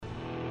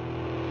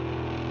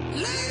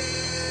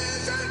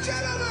Ladies and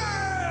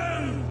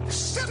gentlemen,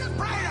 step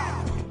right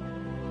up.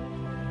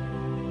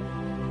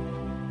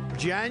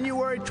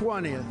 January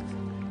 20th,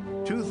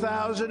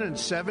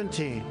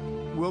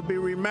 2017 will be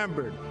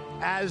remembered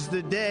as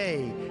the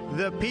day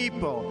the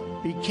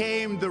people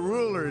became the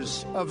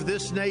rulers of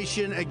this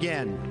nation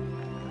again.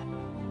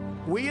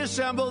 We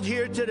assembled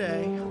here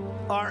today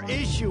are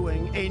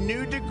issuing a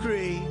new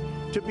decree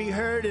to be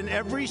heard in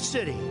every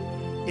city,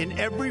 in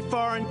every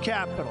foreign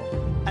capital,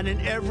 and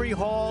in every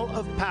hall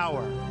of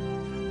power.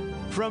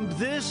 From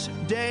this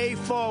day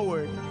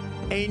forward,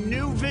 a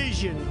new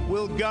vision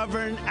will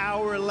govern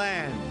our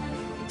land.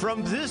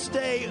 From this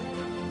day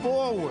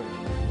forward,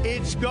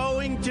 it's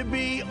going to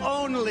be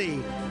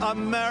only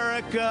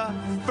America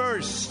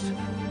first.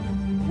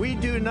 We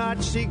do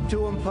not seek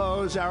to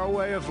impose our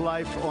way of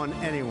life on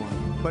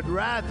anyone, but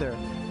rather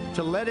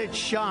to let it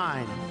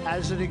shine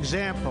as an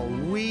example.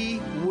 We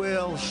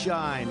will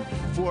shine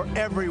for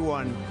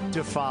everyone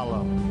to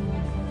follow.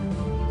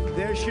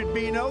 There should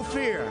be no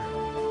fear.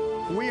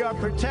 We are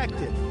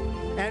protected,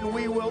 and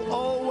we will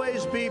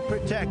always be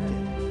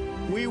protected.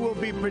 We will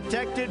be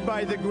protected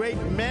by the great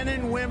men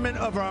and women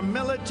of our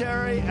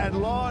military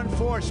and law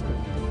enforcement.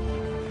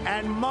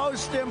 And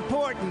most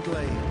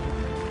importantly,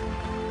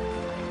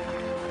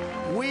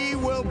 we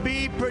will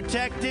be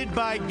protected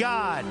by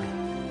God.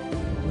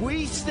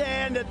 We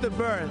stand at the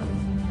birth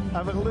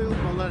of a new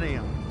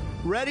millennium,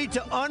 ready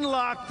to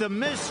unlock the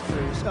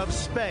mysteries of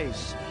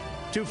space,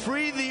 to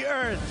free the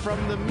earth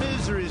from the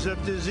miseries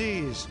of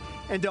disease,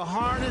 and to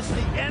harness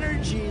the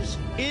energies,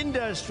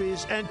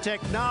 industries, and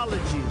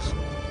technologies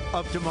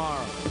of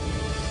tomorrow.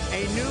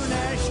 A new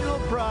national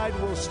pride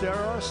will stir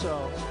our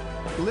souls,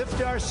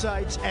 lift our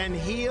sights, and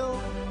heal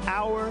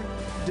our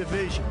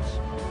divisions.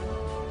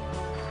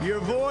 Your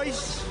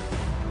voice,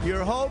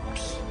 your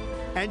hopes,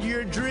 and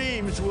your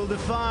dreams will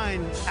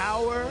define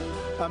our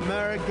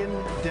American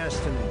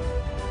destiny.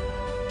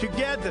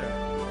 Together,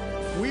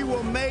 we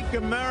will make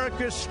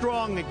America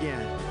strong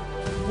again.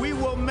 We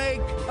will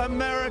make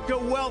America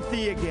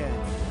wealthy again.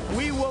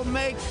 We will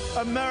make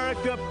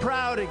America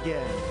proud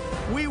again.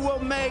 We will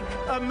make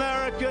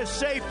America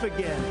safe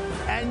again.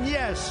 And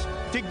yes,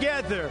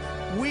 together,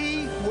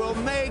 we will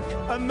make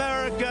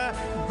America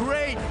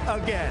great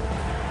again.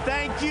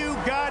 Thank you,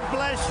 God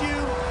bless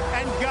you,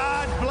 and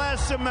God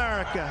bless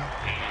America.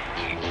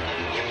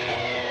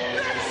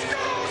 Let's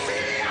go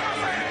see the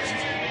elephant.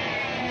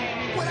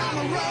 Without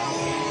a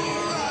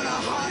road,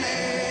 honey.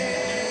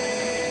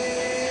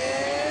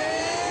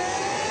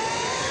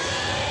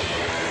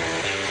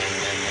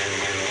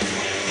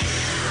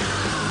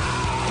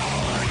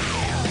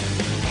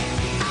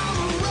 I'm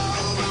a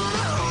road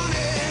runner,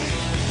 honey,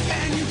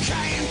 and you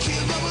can't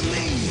keep up with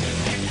me.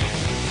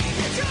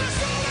 It's gonna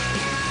slow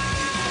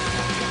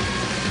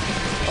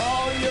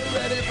Are you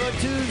ready for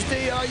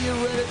Tuesday? Are you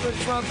ready for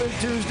Trump and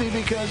Tuesday?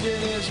 Because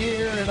it is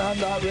here, and I'm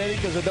not ready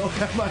because I don't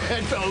have my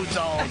headphones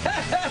on.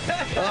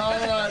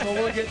 All right, well,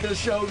 we'll get this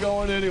show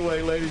going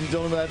anyway, ladies and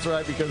gentlemen. That's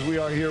right, because we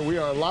are here. We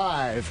are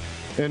live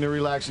in the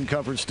Relax and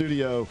Comfort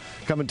studio,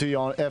 coming to you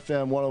on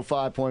FM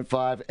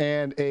 105.5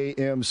 and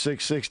AM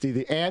 660.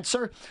 The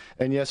Answer.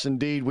 And yes,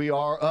 indeed, we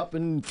are up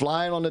and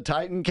flying on the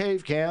Titan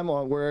Cave Cam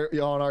on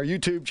our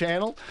YouTube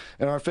channel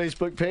and our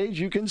Facebook page.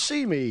 You can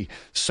see me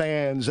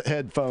sans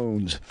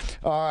headphones.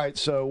 All right,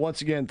 so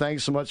once again,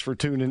 thanks so much for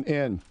tuning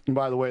in. And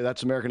by the way,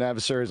 that's American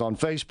Adversaries on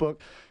Facebook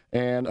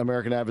and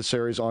American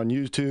Adversaries on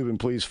YouTube. And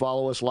please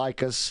follow us,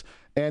 like us,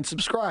 and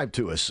subscribe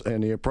to us in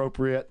the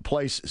appropriate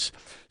places.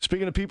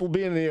 Speaking of people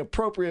being in the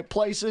appropriate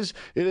places,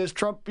 it is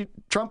Trump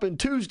and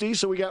Tuesday,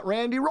 so we got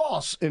Randy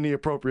Ross in the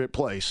appropriate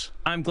place.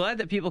 I'm glad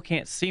that people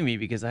can't see me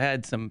because I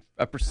had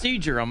a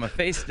procedure on my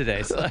face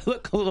today, so I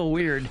look a little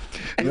weird.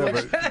 Yeah,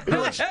 but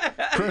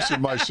Chris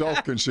and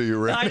myself can see you,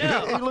 Randy. I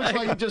know. He looks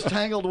like he just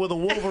tangled with a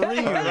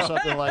Wolverine or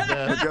something like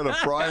that. I got a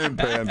frying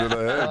pan to the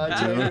head. I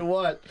tell you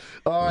what.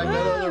 All right,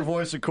 that other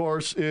voice, of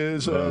course,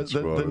 is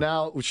the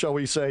now, shall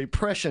we say,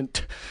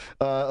 prescient.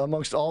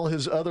 Amongst all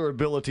his other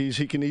abilities,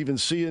 he can even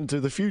see into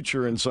the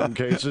future in some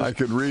cases. I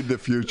can read the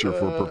future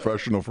for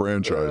professional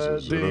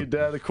franchises. Indeed,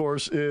 that, of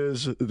course,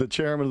 is the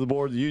chairman of the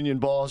board, the union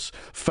boss,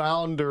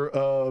 founder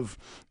of,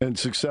 and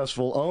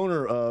successful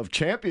owner of,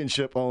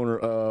 championship owner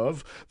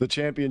of, the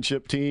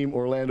championship team,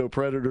 Orlando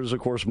Predators, of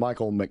course,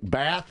 Michael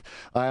McBath.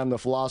 I am the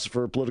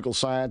philosopher, political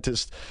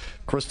scientist,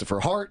 Christopher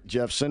Hart.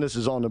 Jeff Sinnis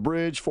is on the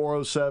bridge.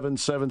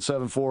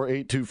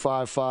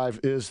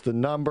 407-774-8255 is the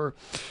number.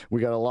 We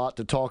got a lot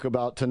to talk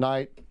about tonight.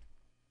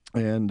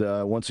 And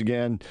once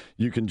again,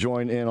 you can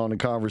join in on the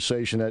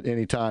conversation at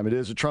any time. It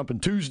is a Trump and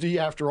Tuesday,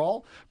 after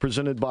all,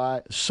 presented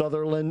by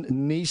Sutherland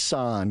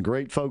Nissan.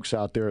 Great folks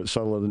out there at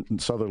Sutherland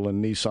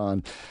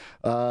Nissan.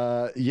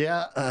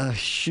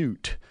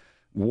 Shoot.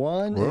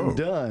 One and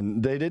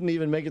done. They didn't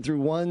even make it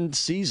through one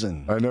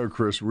season. I know,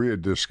 Chris, we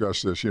had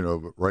discussed this,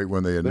 right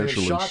when they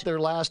initially shot their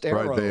last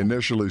arrow. Right, they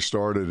initially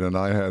started, and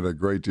I had a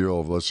great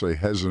deal of, let's say,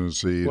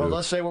 hesitancy. Well,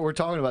 let's say what we're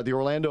talking about. The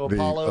Orlando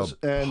Apollos.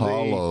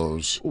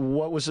 Apollos. And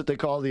what was it they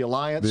called? The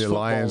Alliance The Football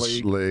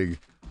Alliance League.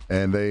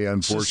 And they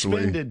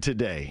unfortunately suspended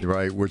today.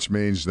 Right, which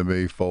means to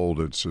me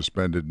folded.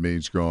 Suspended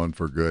means gone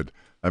for good.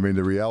 I mean,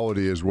 the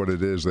reality is what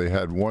it is. They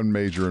had one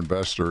major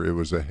investor. It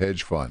was a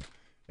hedge fund,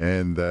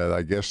 and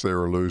I guess they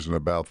were losing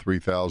about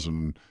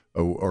 $3,000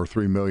 or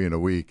 $3 million a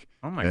week.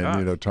 Oh my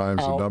and God.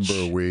 Times the Ouch. number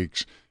of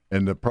weeks.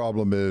 And the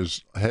problem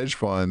is hedge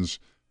funds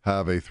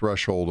have a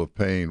threshold of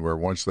pain where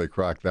once they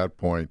crack that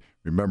point,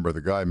 remember the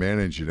guy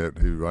managing it,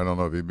 who I don't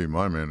know if he'd be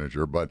my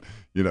manager, but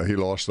he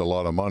lost a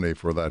lot of money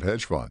for that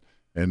hedge fund.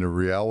 And the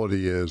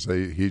reality is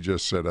he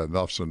just said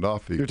enough's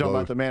enough. You're talking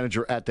about the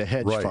manager at the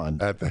hedge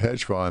fund. At the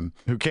hedge fund.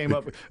 Who came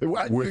up with who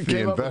the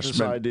came up with this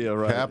investment idea,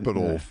 right?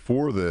 capital Yeah.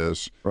 for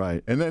this.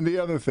 Right. And then the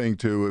other thing,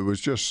 too, it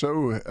was just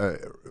so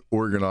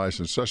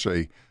organized and such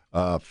a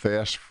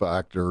fast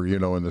factor,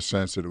 in the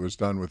sense that it was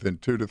done within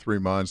 2 to 3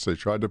 months. They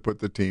tried to put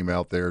the team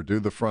out there, do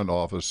the front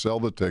office, sell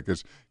the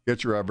tickets,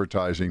 get your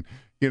advertising.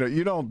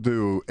 You don't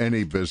do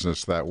any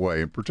business that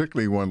way, and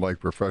particularly one like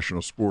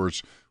professional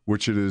sports,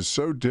 which it is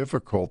so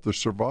difficult to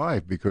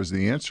survive, because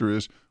the answer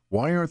is,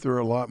 why aren't there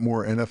a lot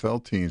more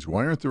NFL teams?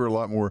 Why aren't there a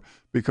lot more?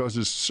 Because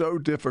it's so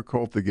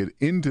difficult to get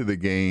into the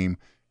game.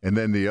 And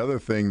then the other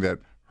thing that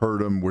hurt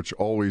them, which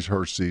always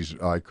hurts these,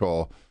 I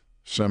call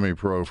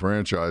semi-pro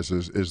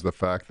franchises, is the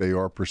fact they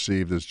are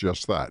perceived as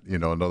just that.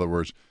 In other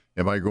words,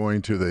 am I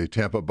going to the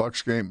Tampa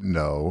Bucks game?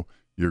 No.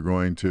 You're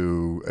going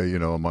to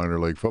a minor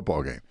league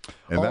football game,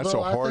 and that's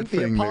a hard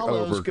thing to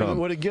overcome.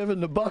 Would have given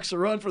the Bucks a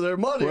run for their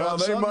money. Well,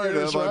 they might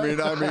have. Right?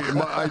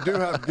 I do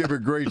have to give a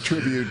great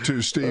tribute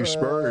to Steve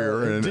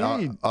Spurrier, and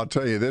indeed. I'll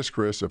tell you this,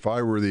 Chris. If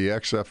I were the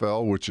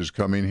XFL, which is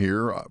coming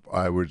here,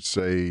 I would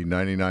say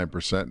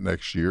 99%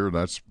 next year.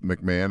 That's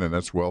McMahon, and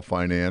that's well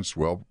financed.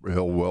 He'll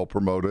well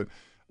promote it.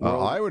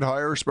 I would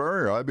hire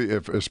Spurrier.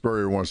 If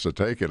Spurrier wants to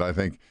take it. I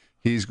think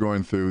he's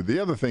going through. The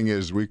other thing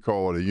is we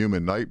call it a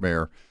human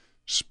nightmare.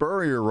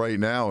 Spurrier right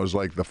now is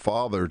like the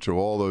father to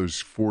all those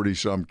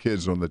 40-some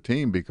kids on the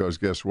team, because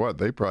guess what?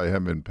 They probably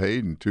haven't been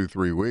paid in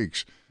 2-3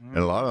 weeks. And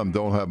a lot of them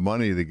don't have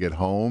money to get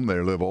home. They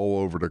live all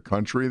over the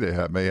country.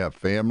 They may have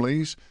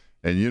families.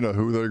 And you know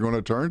who they're going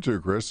to turn to,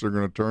 Chris? They're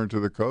going to turn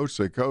to the coach.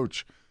 Say,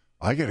 Coach,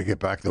 I got to get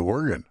back to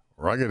Oregon,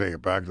 or I got to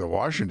get back to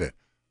Washington.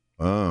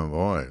 Oh,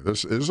 boy,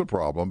 this is a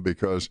problem,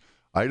 because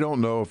I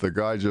don't know if the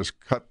guy just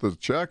cut the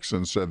checks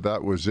and said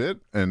that was it,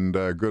 and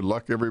good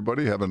luck,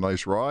 everybody. Have a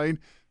nice ride.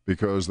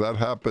 Because that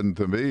happened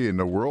to me in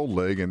the World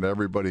League and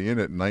everybody in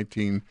it in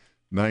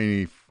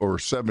 1990 or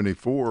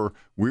 74.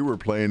 We were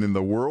playing in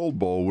the World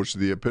Bowl, which is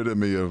the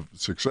epitome of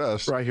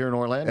success. Right here in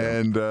Orlando.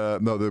 And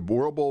no, the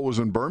World Bowl was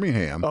in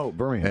Birmingham. Oh,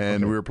 Birmingham.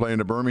 And Okay. we were playing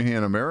the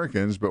Birmingham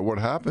Americans. But what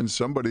happened,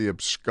 somebody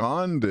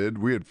absconded.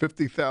 We had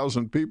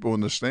 50,000 people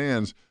in the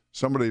stands.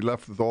 Somebody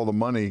left with all the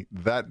money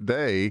that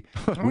day.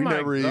 We my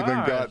never even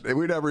gosh.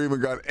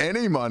 got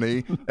any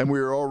money, and we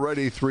were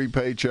already 3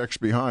 paychecks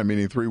behind,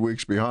 meaning 3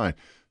 weeks behind.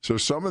 So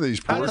some of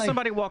these How poor does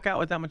somebody walk out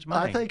with that much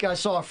money? I think I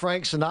saw a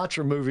Frank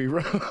Sinatra movie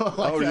like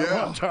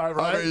that one time,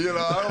 right? I mean,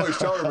 I always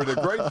tell everybody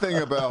the great thing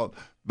about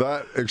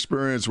that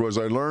experience was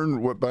I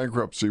learned what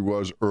bankruptcy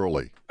was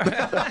early. and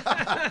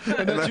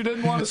that you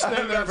didn't want to stay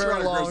there That's very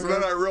right, long. Chris. And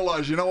then I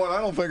realized, you know what? I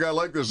don't think I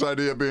like this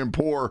idea of being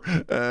poor.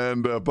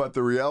 And but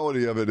the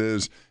reality of it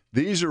is,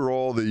 these are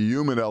all the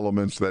human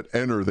elements that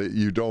enter that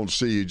you don't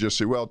see. You just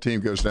see, well, team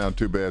goes down,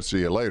 too bad, see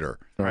you later.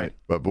 Right.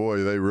 But,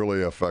 boy, they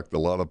really affect a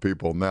lot of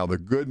people. Now, the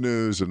good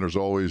news, and there's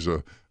always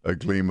a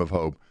gleam of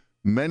hope,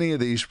 many of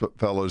these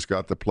fellows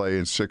got to play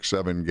in 6,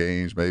 7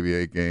 games, maybe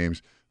 8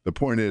 games. The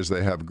point is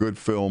they have good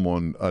film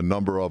on a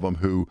number of them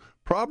who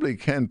probably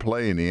can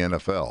play in the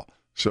NFL.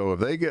 So if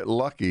they get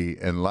lucky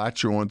and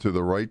latch on to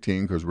the right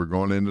team, because we're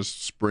going into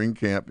spring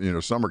camp,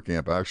 summer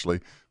camp,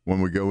 actually,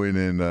 when we go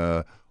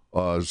in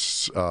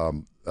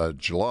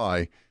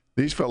July,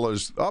 these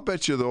fellas, I'll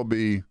bet you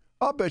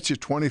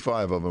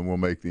 25 of them will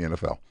make the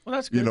NFL. Well,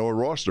 that's good. A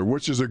roster,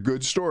 which is a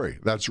good story.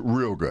 That's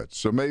real good.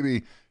 So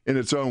maybe in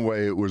its own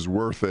way it was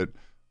worth it,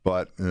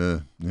 but,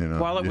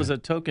 While it was a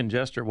token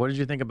gesture, what did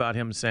you think about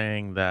him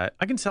saying that?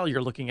 I can tell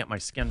you're looking at my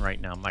skin right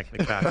now, Mike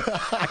McFadden.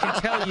 I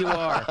can tell you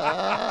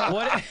are.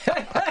 What?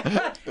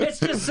 It's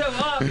just so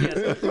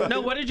obvious. No,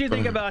 what did you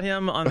think about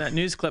him on that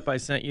news clip I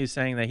sent you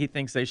saying that he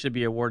thinks they should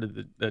be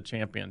awarded the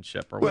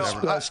championship or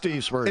whatever?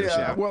 Steve Spurrier.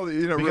 Yeah, well,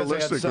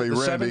 realistically, the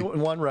Randy,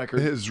 7-1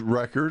 record. his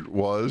record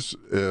was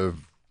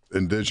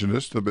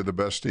indigenous to be the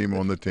best team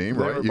on the team,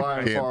 They right? were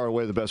by far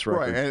away the best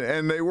record. Right,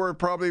 and they were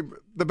probably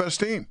the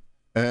best team.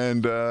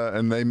 And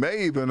they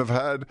may even have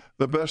had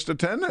the best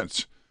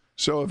attendance.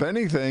 So if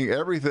anything,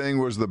 everything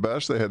was the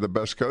best. They had the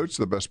best coach,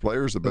 the best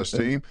players, the best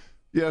team.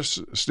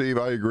 Yes, Steve,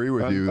 I agree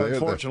with you.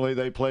 Unfortunately,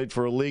 they played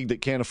for a league that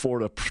can't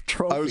afford a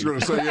trophy. I was going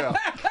to say, yeah.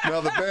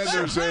 Now, the bad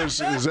news is,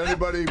 does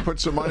anybody put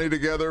some money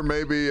together?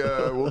 Maybe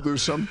we'll do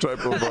some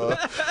type of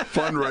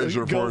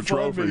fundraiser for a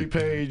trophy.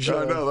 Page.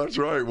 I know, that's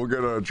right. We'll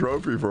get a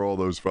trophy for all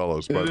those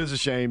fellows. But It is a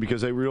shame because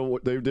they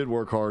did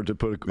work hard to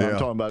put. I'm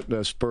talking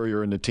about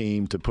Spurrier and the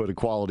team to put a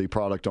quality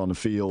product on the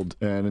field,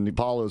 and in the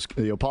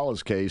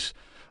Apollo's case,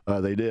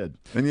 they did.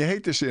 And you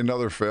hate to see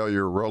another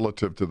failure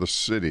relative to the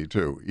city,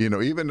 too.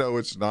 Even though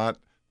it's not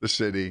the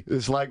city.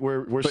 It's like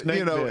we're But, snake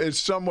you know, bit. it's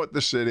somewhat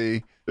the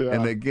city. Yeah.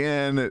 And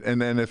again,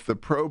 and then if the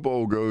Pro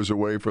Bowl goes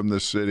away from the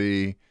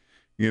city,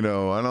 you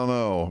know, I don't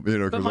know. You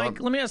know, But 'cause Mike,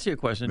 let me ask you a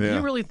question. Do Yeah.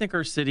 you really think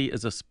our city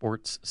is a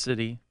sports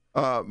city?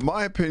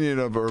 my opinion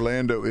of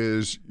Orlando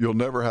is you'll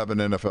never have an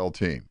NFL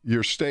team.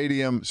 Your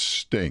stadium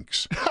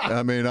stinks.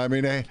 I mean, I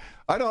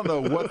don't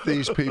know what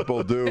these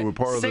people do.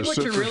 Part Say of the what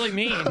you system. really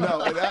mean.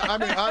 No,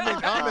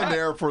 I'm in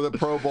there for the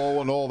Pro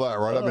Bowl and all that,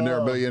 right? I've been there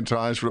a million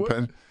times for the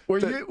Penn.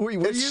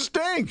 It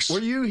stinks. Were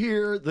you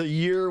here the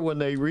year when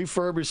they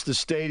refurbished the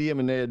stadium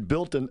and they had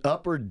built an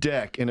upper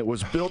deck and it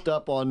was built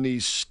up on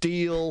these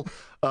steel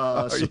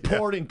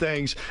supporting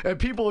things, and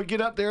people would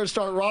get up there and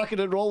start rocking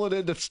and rolling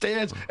in the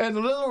stands, and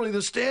literally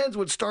the stands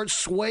would start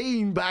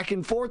swaying back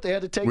and forth. They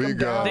had to take them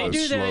down. They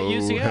do that at slow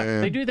UCF.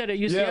 hand. They do that at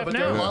UCF Yeah, but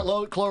now. they're a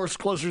lot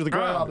closer to the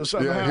ground.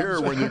 Yeah, here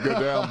when you go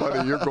down,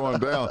 buddy, you're going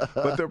down.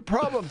 But the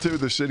problem, too,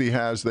 the city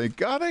has, they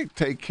got to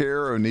take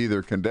care and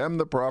either condemn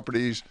the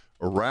properties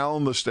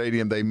around the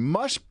stadium. They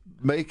must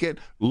make it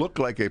look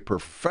like a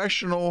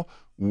professional,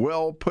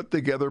 well put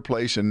together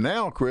place. And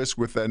now, Chris,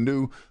 with that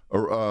new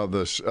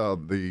the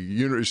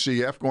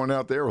CF going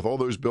out there with all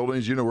those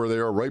buildings, you know where they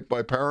are, right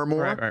by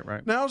Paramore.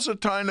 Right. Now's the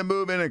time to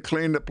move in and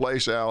clean the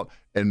place out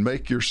and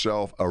make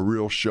yourself a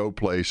real show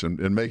place and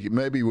make it.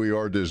 Maybe we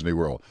are Disney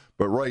World,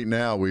 but right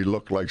now we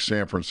look like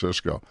San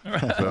Francisco.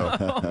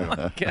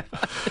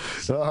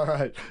 So, All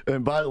right.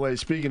 And by the way,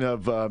 speaking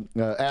of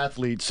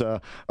athletes,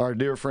 our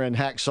dear friend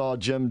Hacksaw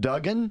Jim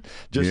Duggan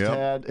just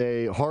had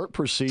a heart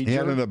procedure. he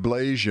had an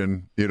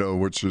ablation, you know,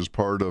 which is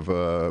part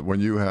of when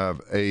you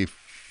have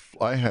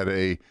I had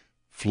a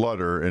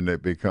flutter and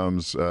it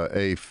becomes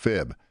a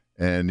fib,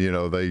 and you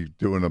know they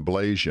do an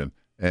ablation,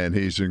 and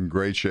he's in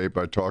great shape.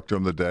 I talked to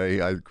him today.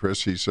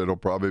 Chris, he said he'll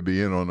probably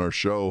be in on our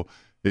show.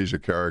 He's a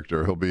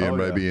character. He'll be in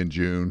maybe in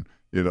June.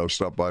 You know,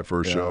 stop by for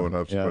a show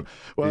and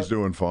but he's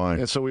doing fine.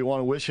 And so we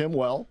want to wish him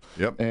well.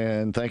 Yep.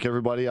 And thank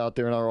everybody out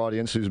there in our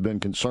audience who's been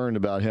concerned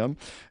about him,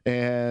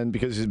 and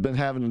because he's been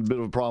having a bit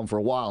of a problem for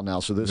a while now.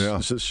 So this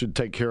should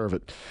take care of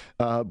it.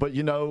 But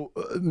you know,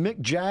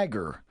 Mick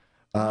Jagger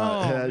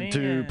had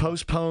to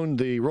postpone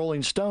the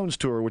Rolling Stones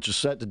tour, which is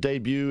set to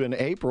debut in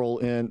April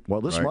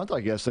this month,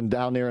 I guess, and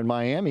down there in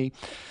Miami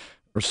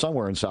or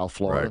somewhere in South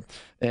Florida.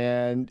 Right.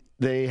 And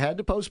they had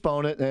to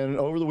postpone it, and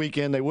over the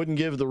weekend they wouldn't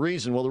give the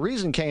reason. Well, the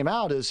reason came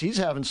out is he's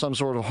having some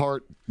sort of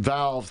heart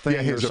valve thing.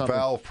 Yeah, he has a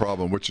valve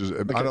problem, which is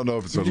I don't know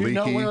if it's a leaky. Do you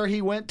know where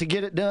he went to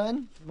get it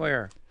done?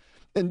 Where?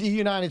 In the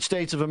United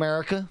States of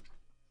America.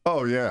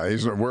 Oh yeah,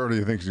 where do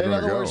you think he's going to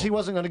go? In other words, he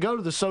wasn't going to go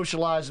to the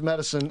socialized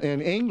medicine in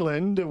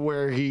England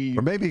where he.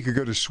 Or maybe he could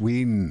go to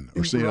Sweden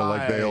or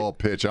like they all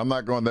pitch. I'm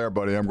not going there,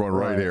 buddy. I'm going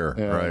right here.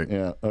 Yeah, right.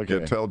 Yeah. Okay.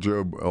 Yeah, tell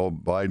Joe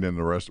Biden and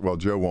the rest. Well,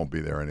 Joe won't be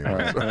there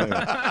anyway.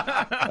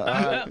 All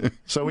right.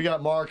 So we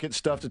got market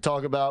stuff to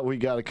talk about. We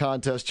got a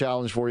contest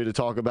challenge for you to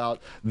talk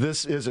about.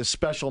 This is a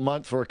special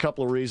month for a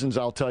couple of reasons.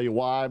 I'll tell you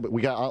why. But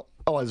we got.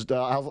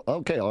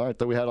 Okay. All right.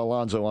 Then we had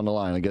Alonzo on the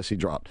line. I guess he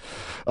dropped.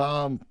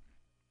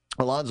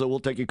 Alonzo, we'll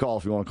take your call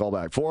if you want to call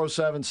back.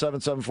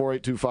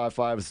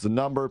 407-774-8255 is the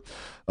number.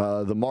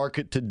 The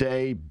market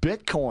today,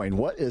 Bitcoin.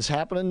 What is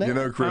happening there? You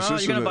know, Chris, you're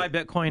going to buy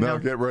Bitcoin now? No,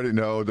 get ready.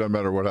 No, it doesn't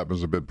matter what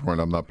happens to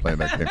Bitcoin. I'm not playing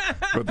that game.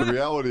 But the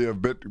reality of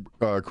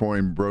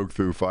Bitcoin broke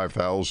through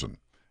 5,000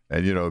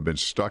 and, you know, been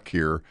stuck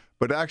here.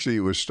 But actually,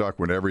 it was stuck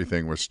when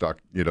everything was stuck,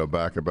 you know,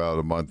 back about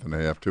a month and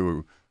a half,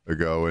 2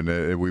 ago.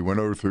 And we went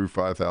over through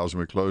 5,000.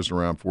 We closed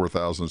around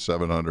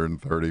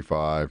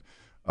 4,735.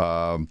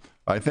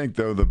 I think,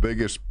 though, the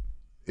biggest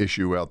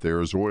issue out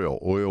there is oil.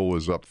 Oil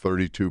was up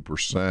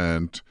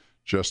 32%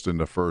 just in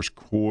the first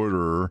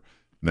quarter.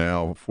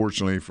 Now,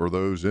 fortunately for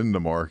those in the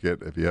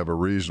market, if you have a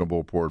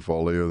reasonable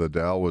portfolio, the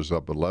Dow was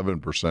up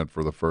 11%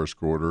 for the first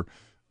quarter.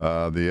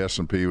 The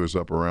S&P was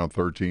up around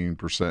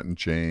 13% and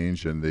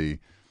change, and the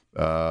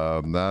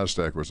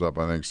NASDAQ was up,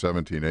 I think,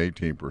 17,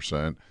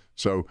 18%.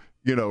 So,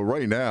 you know,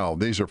 right now,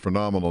 these are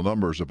phenomenal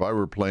numbers. If I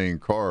were playing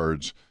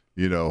cards,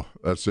 you know,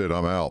 that's it.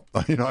 I'm out.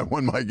 You know, I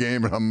won my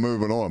game and I'm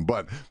moving on.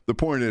 But the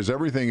point is,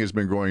 everything has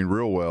been going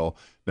real well.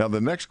 Now, the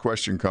next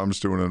question comes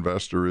to an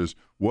investor is,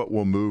 what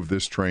will move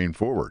this train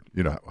forward?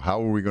 You know,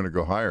 how are we going to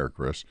go higher,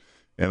 Chris?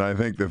 And I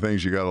think the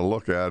things you got to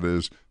look at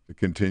is the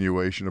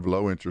continuation of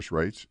low interest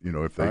rates. You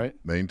know, if they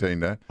maintain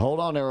that. Hold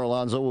on there,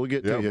 Alonzo. We'll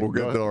get to you. Yeah, we'll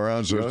get to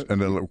Alonzo.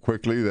 And then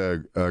quickly,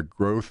 the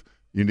growth.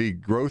 You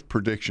need growth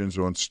predictions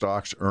on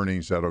stocks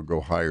earnings that'll go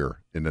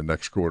higher in the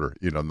next quarter.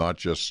 You know, not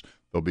just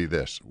there'll be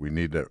this. We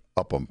need to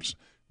up them.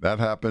 That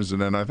happens.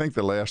 And then I think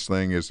the last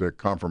thing is a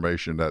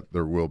confirmation that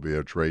there will be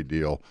a trade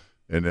deal.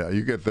 And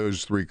you get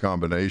those three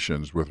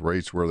combinations with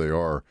rates where they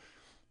are.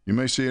 You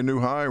may see a new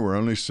high. We're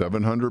only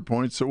 700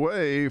 points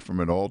away from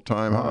an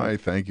all-time high.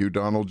 Thank you,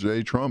 Donald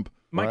J. Trump.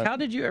 Mike, Right. how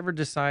did you ever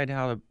decide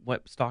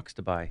what stocks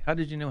to buy? How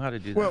did you know how to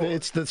do that? Well,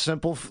 It's the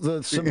simple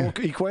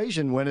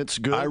equation. When it's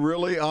good, I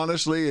really,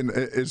 honestly, and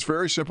it's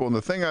very simple. And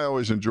the thing I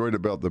always enjoyed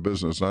about the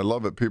business, and I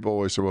love it, people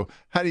always say, well,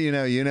 how do you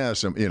know?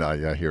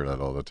 I hear that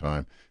all the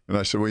time. And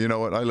I said, well, you know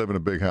what? I live in a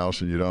big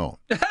house and you don't.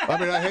 I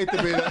mean, I hate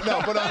to be that.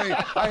 No, but I mean,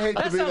 I hate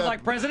to That be sounds that.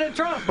 like President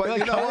Trump. But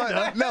you know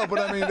what? No, but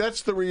I mean,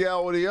 that's the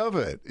reality of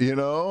it,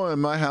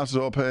 and my house is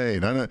all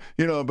paid.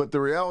 But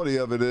the reality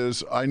of it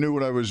is I knew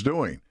what I was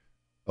doing.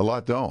 A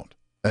lot don't.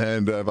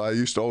 And I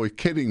used to always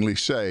kiddingly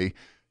say,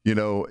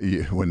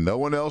 when no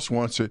one else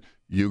wants it,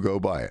 you go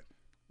buy it.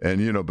 And,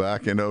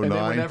 back in 09. and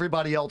then when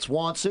everybody else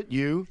wants it,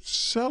 you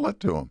sell it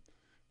to them.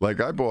 Like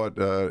I bought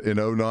in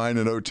 09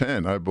 and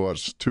 010, I bought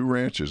 2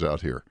 ranches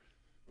out here.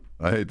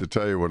 I hate to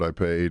tell you what I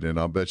paid, and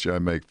I'll bet you I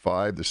make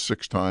 5 to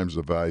 6 times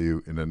the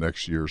value in the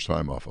next year's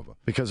time off of it.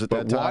 because at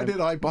But that time, why did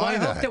I Well, buy I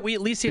that? hope that we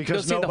at least get to go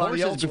Because see the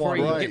nobody horses else before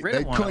you wanted get rid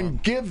of They one of them.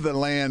 couldn't give the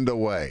land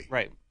away.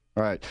 Right.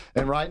 Right.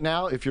 And right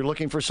now, if you're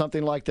looking for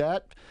something like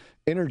that,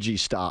 energy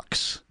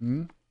stocks,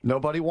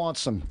 nobody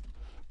wants them.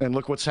 And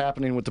look what's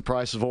happening with the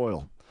price of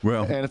oil.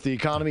 Well- and if the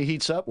economy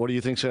heats up, what do you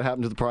think's going to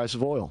happen to the price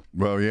of oil?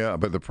 Well, yeah,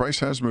 but the price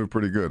has moved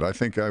pretty good. I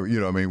think,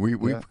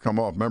 we've come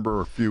off.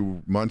 Remember a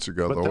few months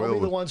ago, But the they'll oil be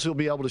the was. ones who'll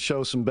be able to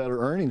show some better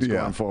earnings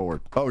Yeah. going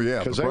forward. Oh, yeah.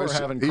 Because the they were price-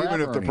 having crap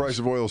even if the earnings. price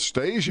of oil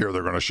stays here,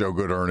 they're going to show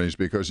good earnings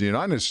because the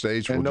United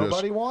States will And just.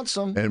 nobody wants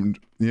them. And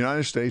the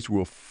United States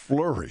will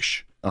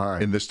flourish All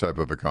right. in this type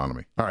of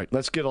economy. All right,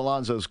 let's get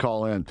Alonzo's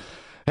call in.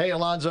 Hey,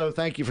 Alonzo,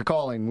 thank you for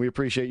calling. We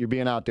appreciate you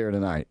being out there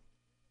tonight.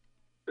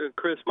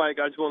 Chris, Mike,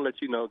 I just want to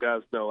let you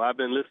guys know, I've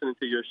been listening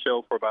to your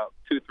show for about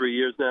 2-3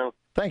 years now,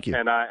 Thank you.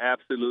 and I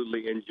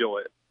absolutely enjoy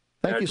it.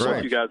 Thank And you I so just much.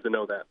 want you guys to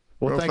know that.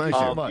 Well, Well, thank you thank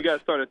so you. much. You guys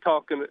started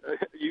talking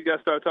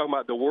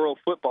about the World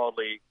Football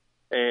League,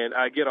 and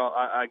I get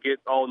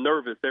all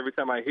nervous every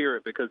time I hear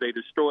it because they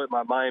destroyed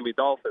my Miami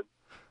Dolphins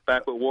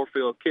back with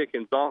Warfield Kick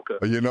and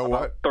Zonka. You know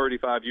about what?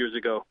 35 years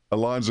ago.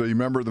 Alonzo, you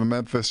remember the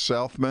Memphis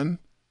Southmen?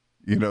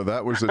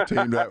 That was the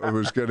team that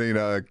was getting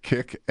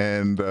Kick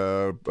and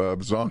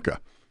Zonka.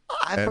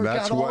 I And forgot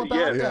that's all what-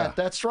 about yeah. that.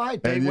 That's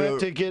right. They And went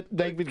to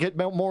get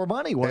more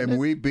money, wasn't And it?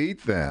 we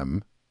beat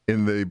them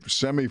in the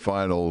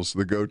semifinals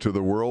that go to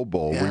the World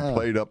Bowl. Yeah. We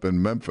played up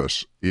in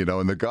Memphis,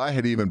 and the guy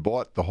had even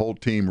bought the whole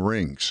team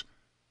rings.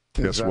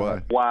 Guess that what?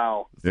 right?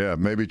 Wow. Yeah,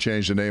 maybe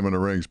change the name on the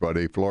rings,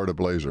 buddy. Florida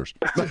Blazers.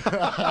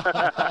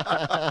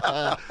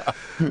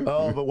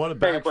 Oh, but what a Hey,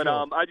 backfield. but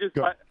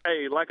Go.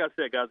 like I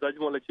said, guys, I just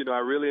want to let you know I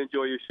really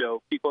enjoy your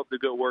show. Keep up the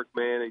good work,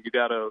 man, and you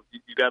got a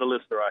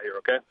listener out here,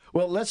 okay?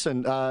 Well,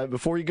 listen,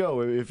 before you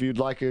go, if you'd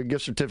like a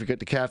gift certificate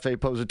to Cafe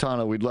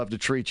Positano, we'd love to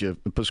treat you.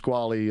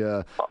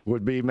 Pasquale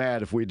would be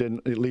mad if we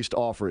didn't at least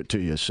offer it to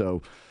you.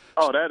 So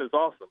Oh, that is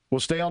awesome.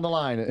 we'll stay on the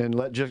line and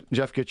let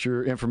Jeff get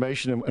your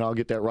information, and I'll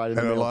get that right in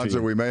the And mail to Alonzo,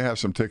 you. we may have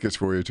some tickets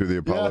for you to the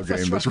Apollo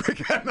that's game this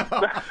weekend.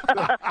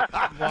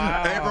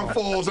 April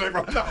Fools,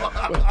 April.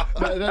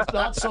 No, that's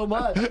not so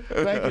much.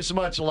 Thank you so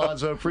much,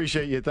 Alonzo.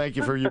 Appreciate you. Thank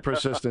you for your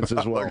persistence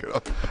as well.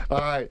 All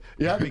right.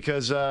 Yeah,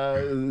 because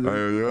I know.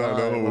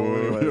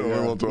 anyway, We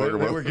won't talk they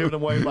about were given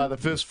away by the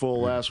fistful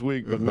last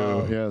week, but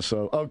no. Yeah,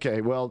 so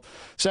okay. Well,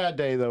 sad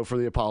day though for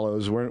the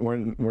Apollos.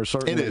 We're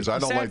certainly It is. I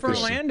don't Sad like for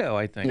this. Orlando,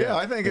 I think. Yeah,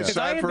 I think it's Because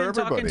I sad had for been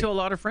everybody. talking to a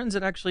lot of friends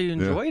that actually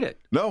enjoyed it.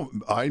 No,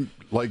 I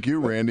like you,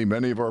 Randy.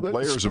 Many of our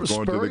players have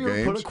gone to the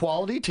Spurrier put games. a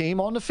quality team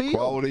on the field.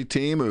 Quality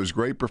team. It was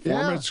great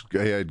performance.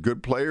 They had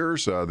good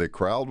players. The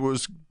crowd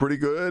was pretty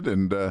good,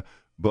 and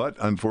but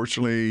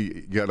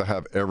unfortunately, you got to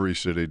have every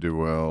city do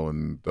well,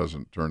 and it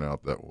doesn't turn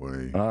out that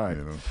way. All right.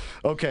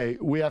 Okay,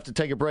 we have to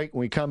take a break. When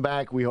we come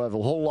back, we have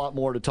a whole lot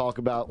more to talk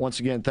about. Once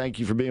again, thank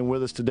you for being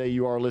with us today.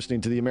 You are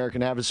listening to the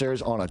American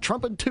Adversaries on a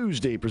Trumpet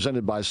Tuesday,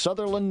 presented by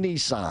Sutherland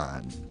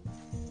Nissan.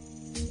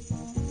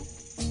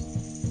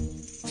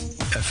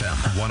 FM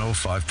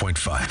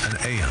 105.5 and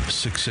AM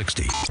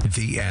 660.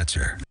 The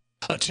Answer.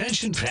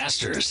 Attention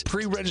pastors.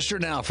 Pre-register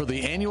now for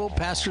the annual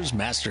Pastors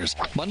Masters,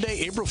 Monday,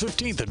 April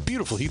 15th at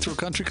beautiful Heathrow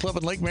Country Club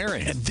in Lake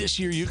Marion. And this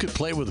year you could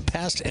play with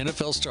past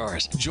NFL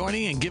stars,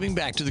 joining and giving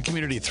back to the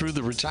community through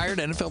the Retired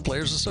NFL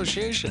Players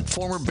Association.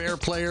 Former Bear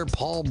player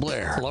Paul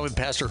Blair, along with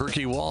Pastor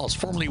Herky Walls,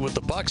 formerly with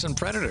the Bucks and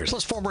Predators,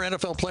 plus former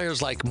NFL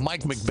players like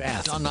Mike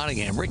McBath, Don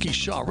Nottingham, Ricky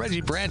Shaw,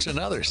 Reggie Branch, and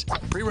others.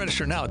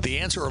 Pre-register now at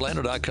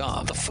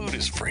theanswerorlando.com. The food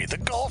is free. The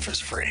golf is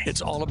free.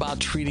 It's all about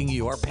treating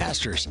you, our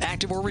pastors,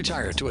 active or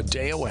retired, to a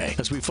day away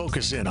as we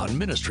focus in on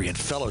ministry and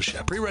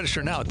fellowship.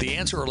 Pre-register now at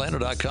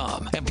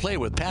theanswerorlando.com and play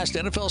with past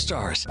NFL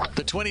stars.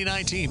 The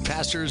 2019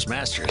 Pastors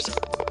Masters.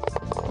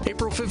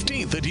 April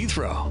 15th at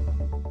Heathrow.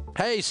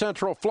 Hey,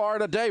 Central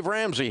Florida, Dave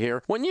Ramsey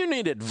here. When you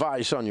need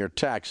advice on your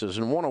taxes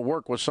and want to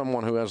work with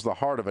someone who has the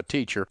heart of a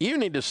teacher, you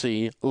need to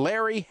see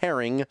Larry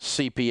Herring,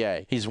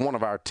 CPA. He's one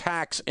of our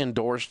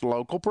tax-endorsed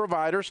local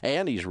providers,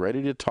 and he's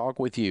ready to talk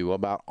with you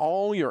about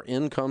all your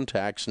income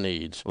tax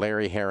needs.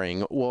 Larry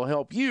Herring will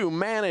help you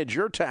manage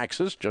your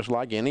taxes just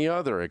like any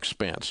other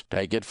expense.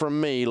 Take it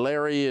from me,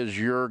 Larry is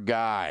your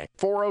guy.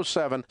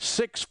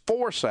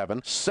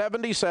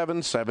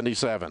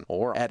 407-647-7777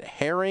 or at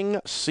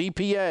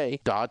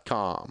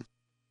herringcpa.com.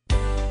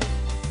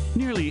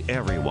 Nearly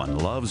everyone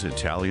loves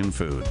Italian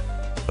food.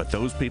 But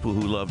those people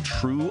who love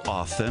true,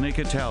 authentic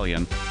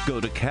Italian go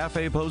to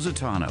Cafe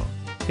Positano.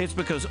 It's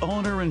because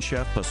owner and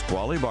chef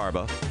Pasquale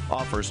Barba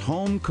offers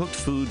home-cooked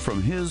food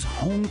from his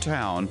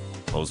hometown,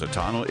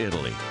 Positano,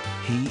 Italy.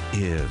 He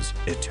is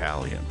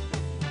Italian.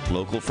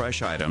 Local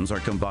fresh items are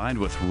combined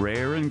with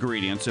rare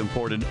ingredients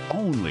imported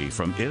only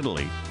from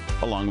Italy,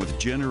 along with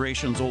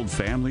generations-old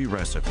family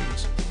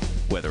recipes.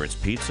 Whether it's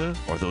pizza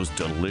or those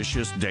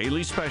delicious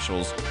daily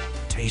specials,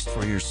 taste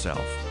for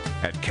yourself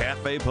at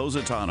Cafe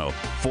Positano,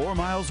 4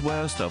 miles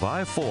west of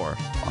I-4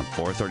 on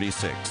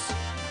 436.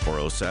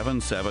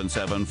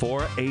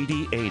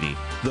 407-774-8080.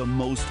 The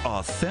most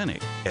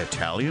authentic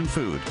Italian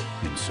food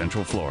in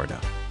Central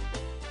Florida.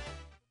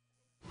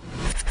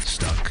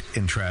 Stuck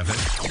in traffic?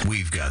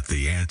 We've got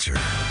the answer.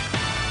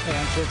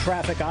 Answer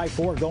traffic,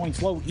 I-4 going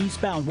slow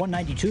eastbound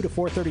 192 to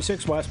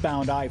 436,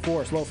 westbound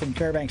I-4 slow from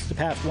Fairbanks to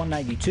past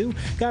 192.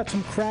 Got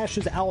some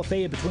crashes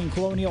Alafaya between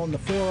Colonial and the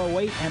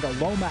 408 and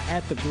Aloma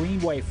at the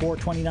Greenway.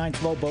 429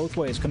 slow both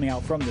ways coming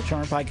out from the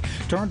Turnpike.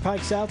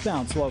 Turnpike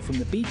southbound slow from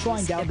the beach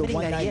line down to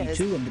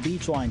 192 and the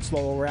beach line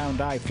slow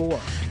around I-4.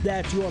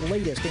 That's your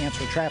latest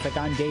Answer traffic.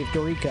 I'm Dave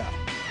Dorico.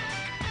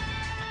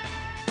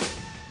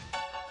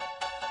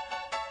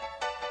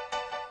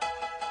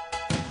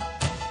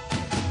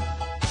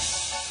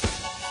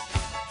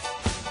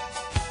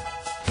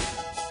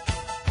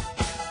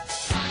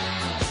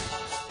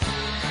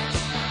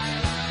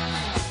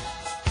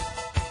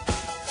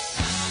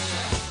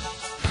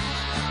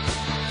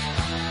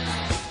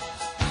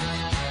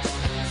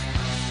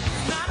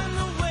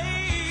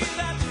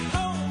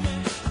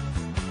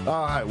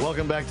 All right,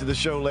 welcome back to the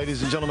show,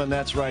 ladies and gentlemen.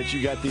 That's right,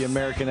 you got the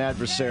American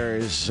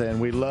Adversaries, and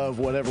we love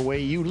whatever way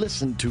you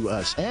listen to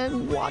us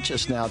and watch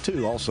us now,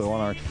 too, also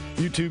on our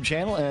YouTube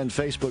channel and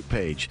Facebook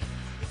page.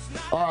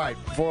 All right,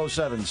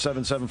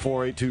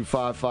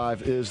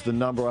 407-774-8255 is the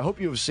number. I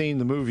hope you have seen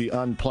the movie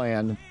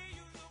Unplanned.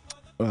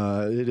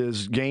 It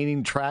is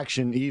gaining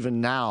traction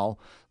even now.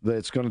 That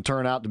it's going to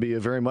turn out to be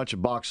very much a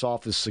box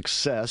office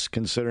success,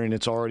 considering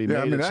it's already made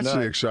its nut. That's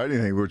the exciting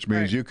thing, which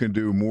means you can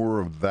do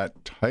more of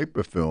that type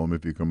of film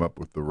if you come up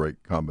with the right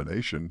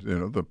combination,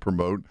 to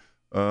promote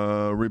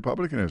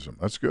republicanism.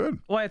 That's good.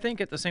 Well, I think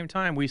at the same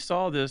time, we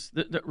saw this,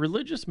 the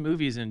religious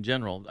movies in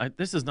general,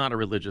 this is not a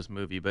religious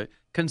movie, but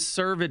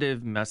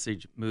conservative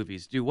message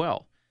movies do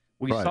well.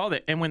 We saw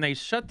that. And when they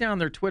shut down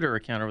their Twitter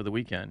account over the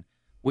weekend,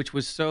 which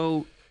was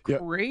so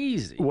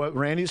crazy. What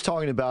Randy's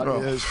talking about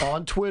is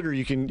on Twitter,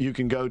 you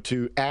can go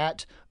to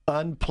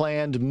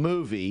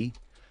 @UnplannedMovie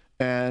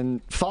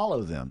and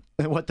follow them.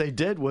 And what they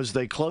did was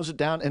they closed it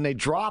down and they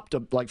dropped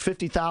like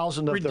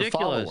 50,000 of their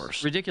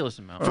followers. Ridiculous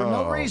amount. For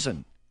no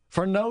reason.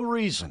 For no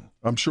reason.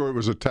 I'm sure it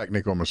was a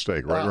technical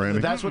mistake, right,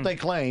 Randy? That's what they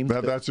claimed.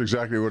 That's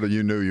exactly what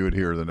you knew you would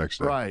hear the next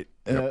day. Right.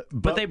 Yep.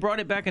 But they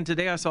brought it back, and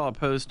today I saw a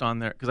post on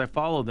there, because I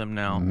follow them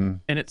now, and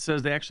it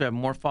says they actually have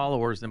more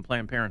followers than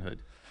Planned Parenthood.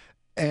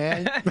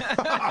 And,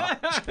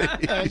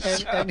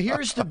 and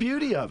here's the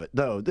beauty of it,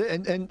 though,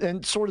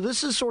 and sort of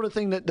this is sort of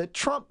thing that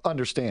Trump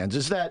understands,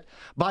 is that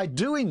by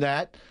doing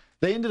that,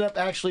 they ended up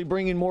actually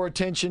bringing more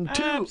attention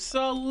to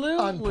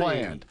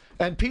Unplanned.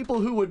 And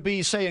people who would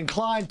be, say,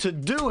 inclined to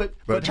do it,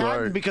 but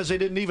hadn't because they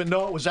didn't even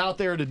know it was out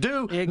there to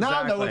do,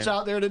 now know it's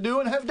out there to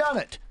do and have done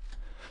it.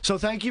 So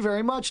thank you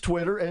very much,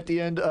 Twitter, at the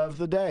end of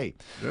the day.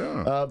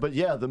 Yeah. But,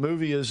 yeah, the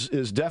movie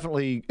is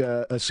definitely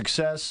a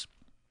success,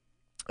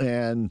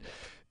 and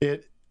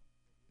it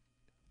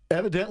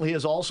evidently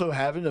is also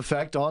having an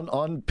effect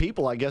on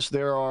people. I guess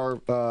there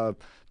are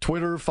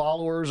Twitter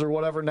followers or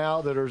whatever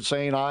now that are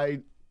saying,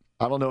 I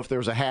don't know if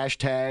there's a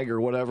hashtag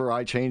or whatever,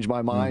 I changed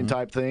my mind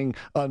type thing,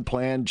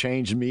 Unplanned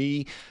changed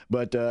me,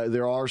 but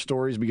there are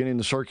stories beginning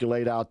to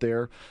circulate out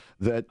there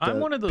that I'm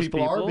one of those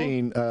people are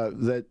being,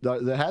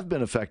 that have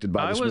been affected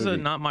by this movie. I was a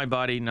not my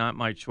body, not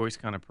my choice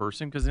kind of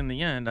person, because in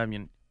the end, I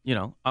mean,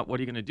 what are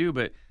you going to do?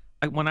 But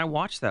when I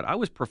watched that, I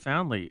was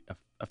profoundly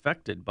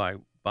affected by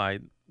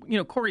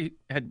Corey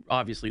had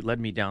obviously led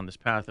me down this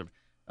path of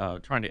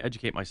trying to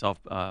educate myself.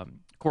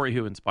 Corey,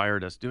 who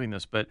inspired us doing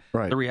this, but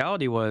the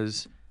reality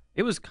was,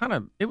 it was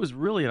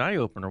really an eye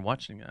opener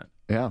watching that.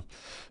 Yeah,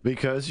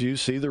 because you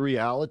see the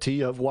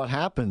reality of what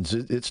happens.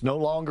 It's no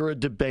longer a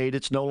debate.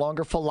 It's no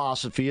longer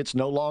philosophy. It's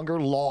no longer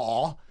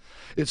law.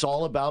 It's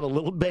all about a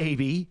little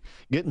baby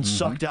getting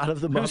sucked out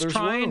of the mother's womb. Who's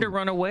trying to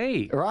run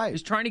away. Right.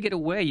 Who's trying to get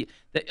away.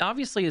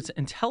 Obviously, it's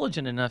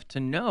intelligent enough to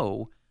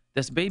know.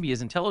 This baby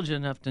is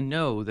intelligent enough to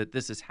know that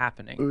this is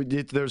happening.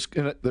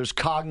 There's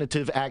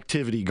cognitive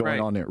activity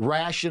going on there.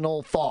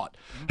 Rational thought.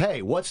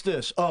 Hey, what's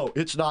this? Oh,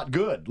 it's not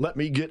good. Let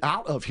me get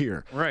out of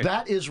here. Right.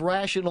 That is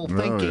rational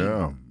thinking.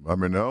 Yeah. I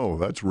mean, no,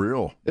 that's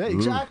real. Yeah,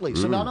 exactly.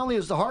 So not only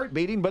is the heart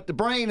beating, but the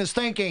brain is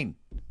thinking.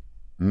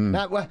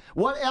 Now,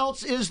 what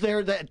else is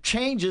there that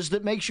changes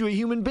that makes you a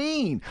human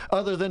being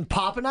other than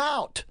popping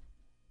out?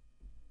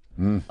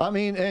 I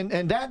mean,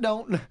 and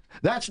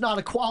that's not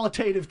a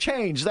qualitative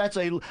change. That's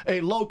a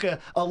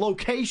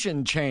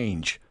location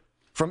change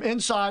from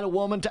inside a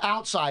woman to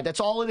outside. That's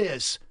all it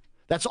is.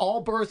 That's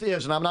all birth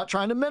is, and I'm not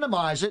trying to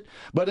minimize it,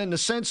 but in the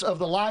sense of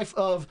the life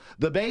of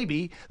the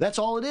baby, that's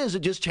all it is.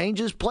 It just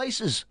changes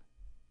places.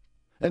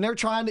 And they're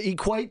trying to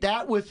equate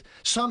that with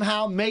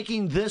somehow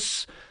making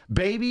this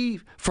baby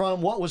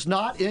from what was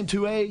not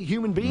into a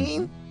human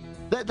being.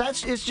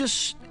 It's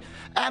just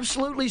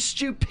absolutely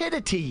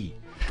stupidity.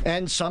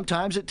 And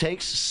sometimes it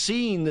takes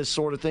seeing this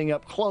sort of thing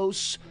up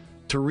close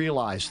to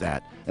realize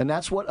that. And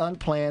that's what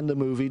Unplanned the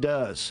movie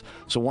does.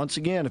 So once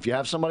again, if you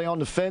have somebody on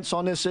the fence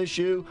on this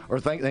issue or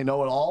think they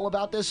know it all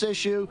about this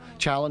issue,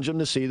 challenge them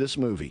to see this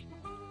movie.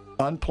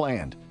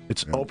 Unplanned.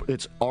 It's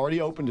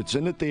already opened. It's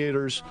in the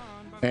theaters.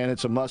 And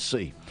it's a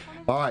must-see.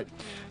 All right,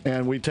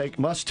 and we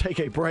must take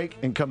a break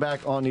and come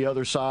back on the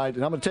other side.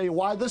 And I'm going to tell you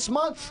why this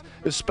month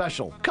is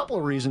special. Couple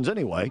of reasons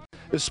anyway.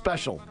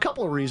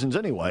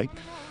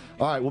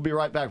 All right, we'll be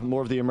right back with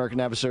more of the American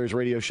Adversaries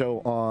radio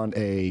show on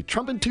a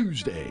Trumpin'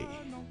 Tuesday.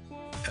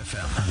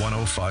 FM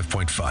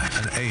 105.5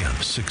 and AM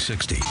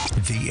 660.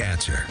 The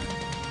Answer.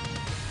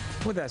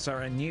 With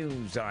SRN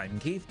News, I'm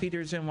Keith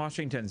Peters in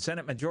Washington.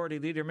 Senate Majority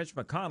Leader Mitch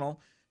McConnell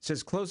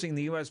says closing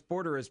the U.S.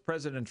 border as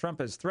President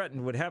Trump has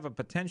threatened would have a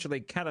potentially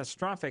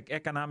catastrophic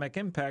economic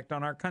impact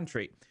on our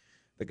country.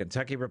 The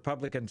Kentucky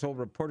Republican told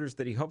reporters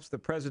that he hopes the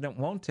president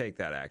won't take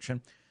that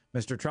action.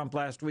 Mr. Trump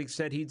last week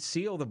said he'd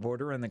seal the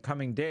border in the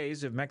coming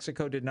days if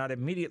Mexico did not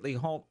immediately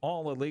halt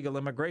all illegal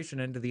immigration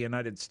into the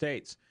United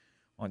States.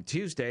 On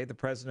Tuesday, the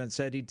president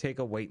said he'd take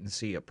a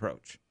wait-and-see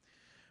approach.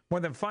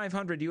 More than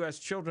 500 U.S.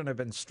 children have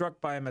been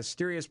struck by a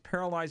mysterious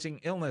paralyzing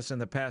illness in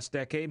the past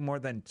decade, more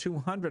than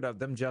 200 of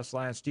them just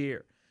last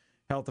year.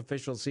 Health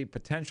officials see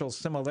potential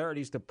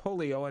similarities to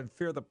polio and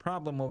fear the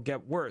problem will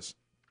get worse.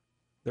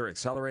 They're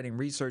accelerating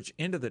research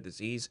into the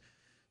disease,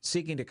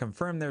 seeking to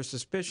confirm their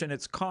suspicion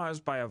it's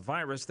caused by a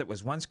virus that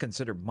was once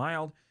considered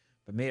mild,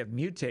 but may have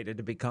mutated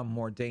to become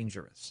more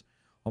dangerous.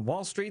 On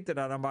Wall Street, the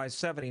Dow down by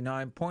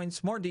 79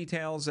 points. More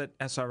details at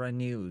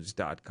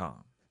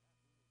srnnews.com.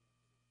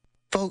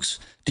 Folks,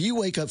 do you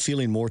wake up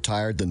feeling more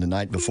tired than the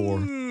night before?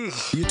 Do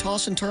you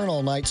toss and turn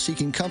all night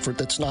seeking comfort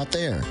that's not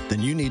there?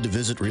 Then you need to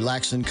visit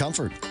Relax and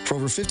Comfort. For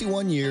over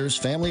 51 years,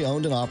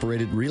 family-owned and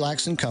operated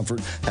Relax and Comfort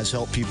has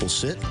helped people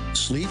sit,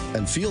 sleep,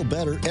 and feel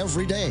better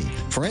every day.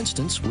 For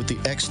instance, with the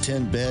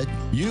X10 bed,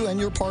 you and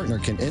your partner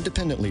can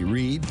independently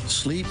read,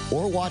 sleep,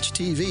 or watch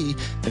TV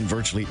in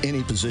virtually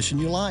any position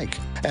you like.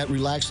 At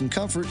Relax and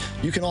Comfort,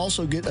 you can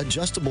also get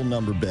adjustable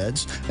number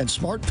beds and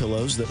smart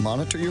pillows that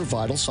monitor your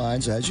vital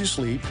signs as you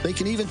sleep. They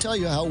can even tell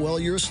you how well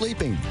you're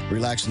sleeping.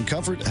 Relax and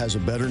Comfort has a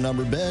better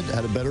number bed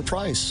at a better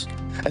price.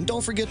 And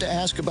don't forget to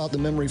ask about the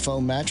memory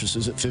foam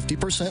mattresses at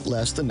 50%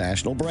 less than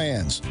national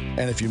brands.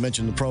 And if you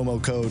mention the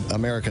promo code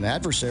American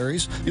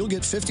Adversaries, you'll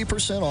get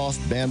 50% off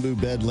bamboo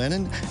bed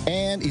linen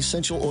and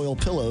essential oil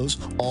pillows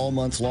all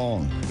month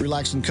long.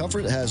 Relax and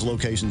Comfort has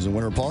locations in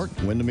Winter Park,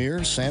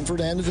 Windermere,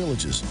 Sanford, and the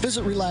Villages.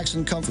 Visit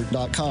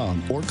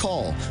relaxandcomfort.com or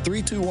call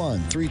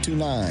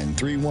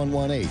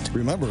 321-329-3118.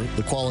 Remember,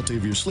 the quality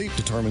of your sleep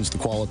determines the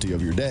quality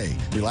of your day.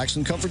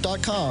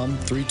 Relaxandcomfort.com,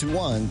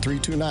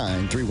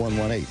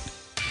 321-329-3118.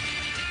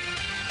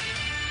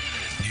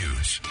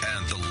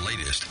 And the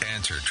latest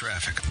Answer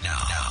traffic now.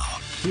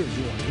 Here's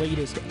your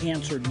latest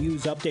Answer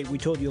News update. We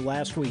told you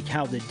last week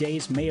how the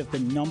days may have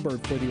been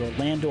numbered for the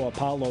Orlando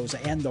Apollos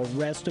and the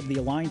rest of the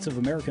Alliance of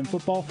American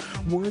Football.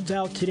 Word's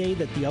out today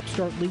that the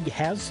Upstart League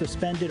has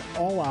suspended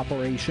all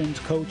operations,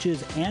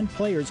 coaches, and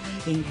players,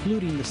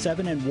 including the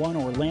 7-1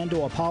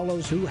 Orlando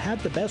Apollos, who had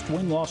the best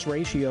win-loss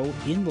ratio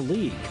in the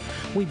league.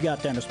 We've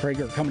got Dennis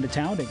Prager coming to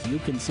town, and you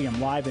can see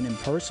him live and in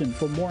person.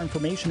 For more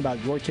information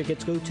about your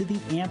tickets, go to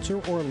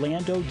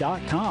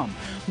theanswerorlando.com.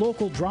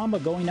 Local drama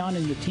going on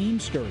in the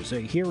Teamsters.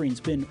 A hearing's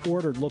been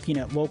ordered looking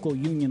at local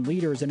union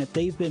leaders and if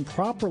they've been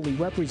properly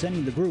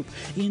representing the group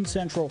in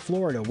Central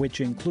Florida,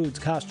 which includes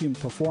costume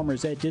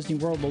performers at Disney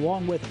World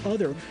along with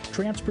other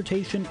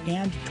transportation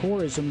and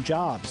tourism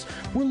jobs.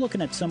 We're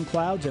looking at some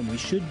clouds and we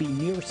should be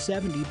near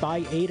 70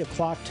 by 8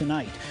 o'clock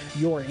tonight.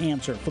 Your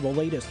answer for the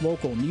latest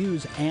local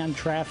news and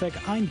traffic.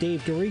 I'm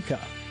Dave Dorica.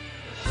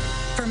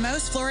 For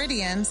most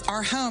Floridians,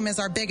 our home is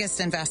our biggest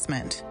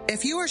investment.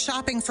 If you are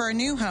shopping for a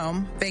new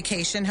home,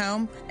 vacation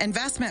home,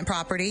 investment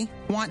property,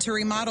 want to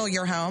remodel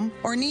your home,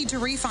 or need to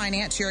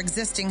refinance your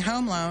existing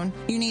home loan,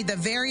 you need the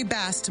very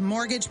best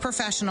mortgage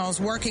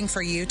professionals working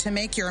for you to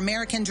make your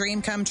American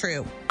dream come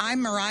true.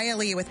 I'm Mariah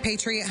Lee with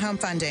Patriot Home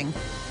Funding.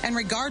 And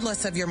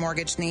regardless of your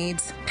mortgage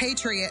needs,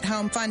 Patriot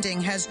Home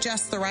Funding has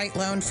just the right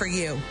loan for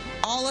you.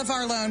 All of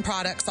our loan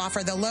products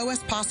offer the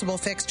lowest possible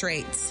fixed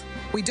rates.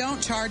 We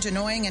don't charge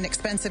annoying and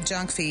expensive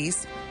junk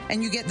fees,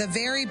 and you get the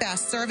very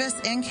best service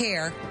and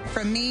care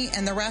from me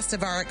and the rest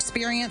of our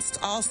experienced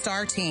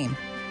all-star team.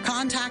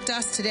 Contact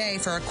us today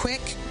for a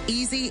quick,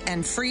 easy,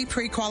 and free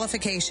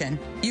pre-qualification.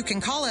 You can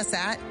call us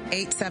at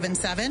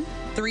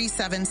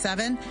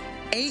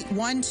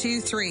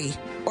 877-377-8123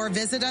 or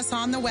visit us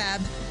on the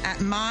web at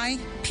myphf.com.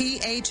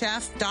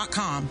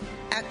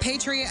 At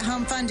Patriot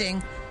Home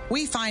Funding,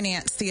 we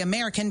finance the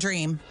American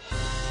dream.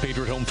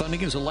 Patriot Home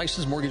Funding is a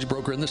licensed mortgage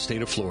broker in the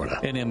state of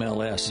Florida.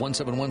 NMLS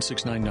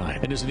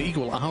 171699 and is an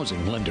equal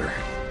housing lender.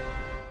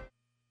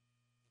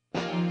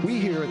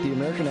 here at the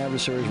American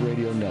Adversaries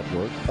Radio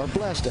Network are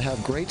blessed to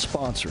have great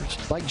sponsors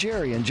like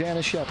Jerry and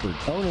Janice Shepard,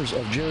 owners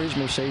of Jerry's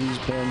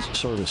Mercedes-Benz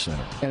Service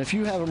Center. And if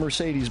you have a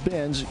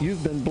Mercedes-Benz,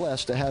 you've been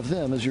blessed to have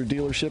them as your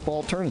dealership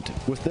alternative.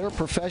 With their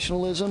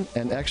professionalism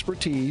and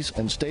expertise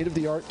and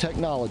state-of-the-art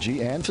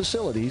technology and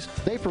facilities,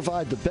 they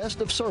provide the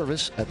best of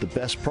service at the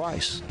best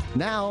price.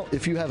 Now,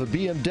 if you have a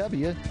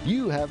BMW,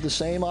 you have the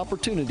same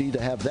opportunity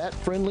to have that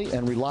friendly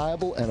and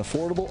reliable and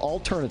affordable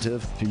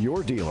alternative to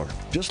your dealer.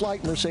 Just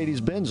like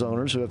Mercedes-Benz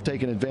owners who have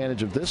taken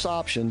advantage of this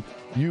option,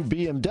 you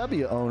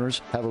BMW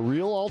owners have a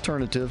real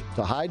alternative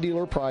to high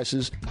dealer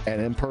prices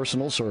and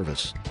impersonal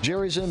service.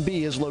 Jerry's MB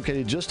is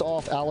located just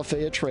off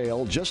Alafaya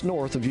Trail, just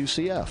north of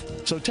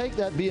UCF. So take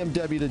that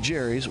BMW to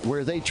Jerry's,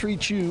 where they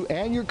treat you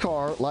and your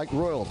car like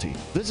royalty.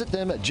 Visit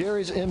them at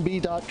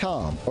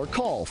jerrysmb.com or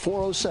call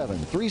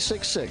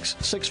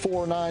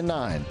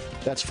 407-366-6499.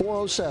 That's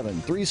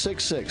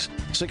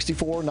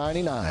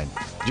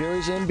 407-366-6499.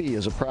 Jerry's MB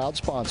is a proud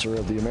sponsor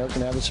of the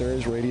American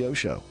Adversaries Radio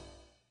Show.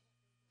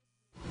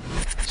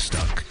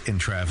 Stuck in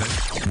traffic?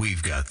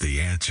 We've got the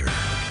answer.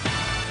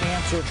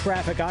 Answer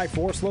traffic.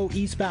 I-4 slow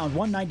eastbound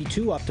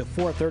 192 up to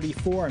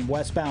 434 and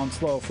westbound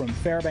slow from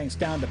Fairbanks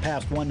down to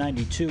past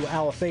 192.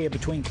 Alafaya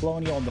between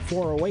Colonial and the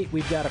 408.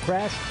 We've got a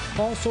crash.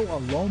 Also a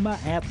Loma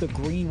at the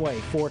Greenway.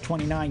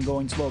 429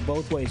 going slow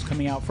both ways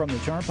coming out from the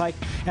Turnpike.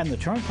 And the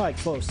Turnpike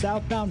slow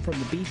southbound from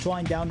the Beach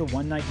Line down to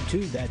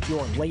 192. That's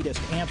your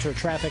latest Answer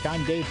traffic.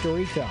 I'm Dave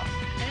Dorica.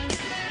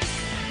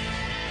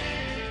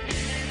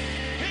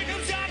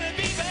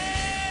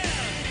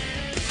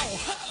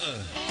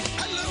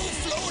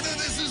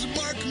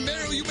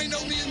 You may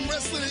know me in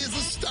wrestling as the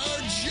star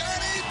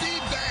Johnny B.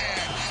 Bad.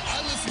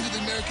 I listen to the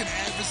American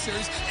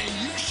Adversaries, and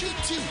you should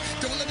too.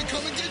 Don't let me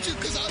come and get you,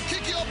 because I'll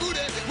kick your boot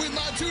at with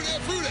my tuna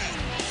fruit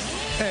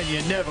at. And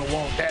you never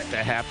want that to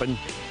happen.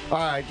 All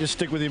right, just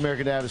stick with the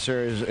American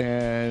Adversaries,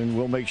 and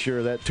we'll make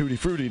sure that Tutti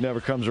Frutti never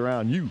comes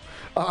around you.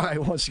 All right,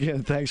 once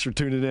again, thanks for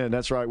tuning in.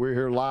 That's right, we're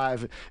here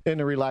live in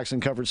the Relax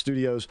and Comfort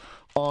Studios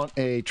on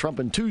a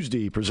Trumpin'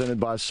 Tuesday presented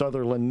by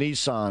Sutherland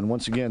Nissan.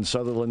 Once again,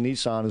 Sutherland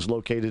Nissan is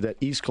located at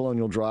East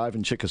Colonial Drive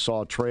and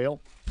Chickasaw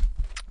Trail.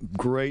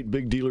 Great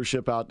big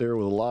dealership out there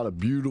with a lot of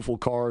beautiful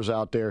cars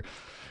out there.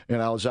 And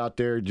I was out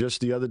there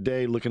just the other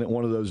day looking at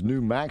one of those new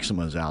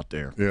Maximas out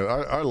there. Yeah,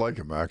 I like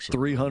a Maxima.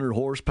 300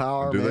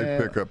 horsepower, Do man. they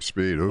pick up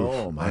speed? Oof,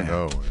 oh, man. I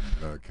know.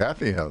 And,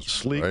 Kathy has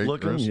sleek right,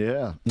 looking, Chris?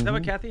 yeah. Is that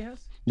what Kathy has?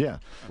 Yeah.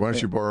 Why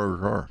don't you borrow her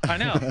car? I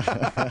know.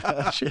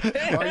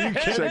 Are you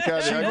kidding?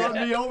 She run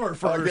me over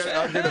first.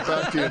 I'll get it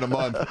back to you in a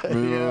month.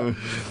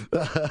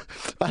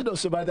 I know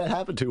somebody that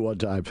happened to one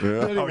time.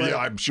 Yeah. Anyway. Oh, yeah,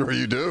 I'm sure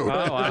you do. Oh,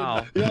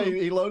 wow. Yeah,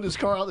 he loaded his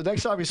car out. The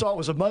next time he saw it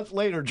was a month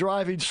later,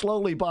 driving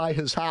slowly by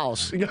his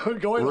house,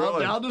 going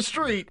on down the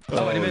street.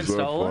 Oh, it had been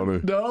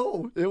stolen? Funny.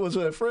 No, it was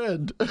a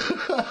friend.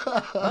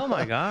 Oh,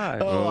 my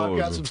God. I've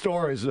got some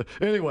stories.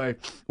 Anyway,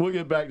 we'll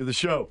get back to the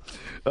show.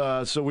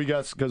 So we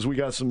got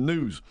some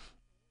news.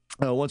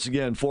 Once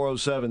again,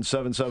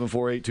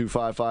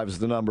 407-774-8255 is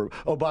the number.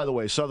 Oh, by the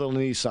way, Sutherland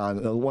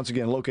Nissan, once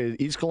again,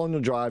 located East Colonial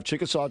Drive,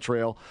 Chickasaw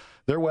Trail.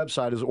 Their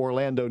website is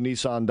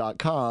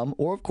orlandonissan.com,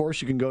 or, of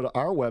course, you can go to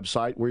our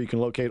website where you can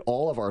locate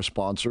all of our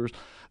sponsors.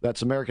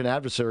 That's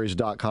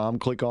AmericanAdversaries.com.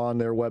 Click on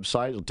their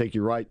website. It'll take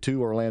you right to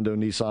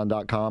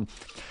OrlandoNissan.com.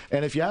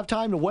 And if you have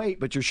time to wait,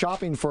 but you're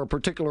shopping for a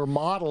particular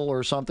model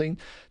or something,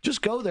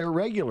 just go there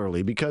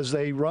regularly because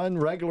they run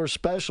regular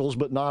specials,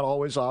 but not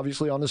always,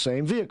 obviously, on the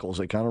same vehicles.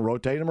 They kind of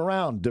rotate them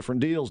around, different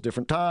deals,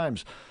 different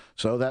times.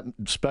 So that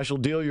special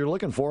deal you're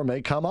looking for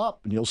may come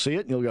up, and you'll see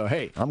it, and you'll go,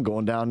 hey, I'm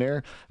going down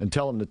there and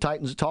tell them the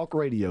Titans Talk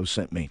Radio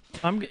sent me.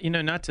 I'm,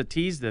 not to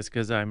tease this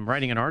because I'm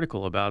writing an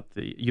article about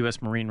the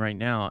U.S. Marine right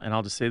now, and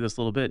I'll just say this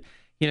a little bit.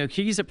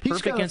 He's a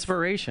perfect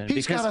inspiration.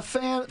 He's got a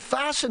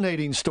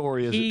fascinating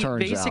story, as it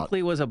turns out. He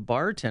basically was a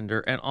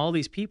bartender, and all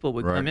these people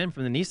would come in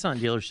from the Nissan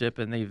dealership,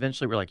 and they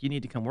eventually were like, you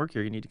need to come work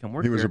here, you need to come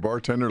work here. He was a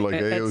bartender like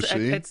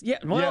AOC?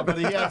 Yeah, but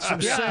he had some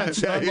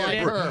sense. He had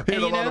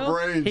a lot of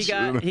brains.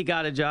 He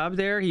got a job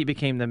there. He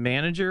became the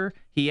manager.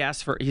 He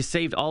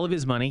saved all of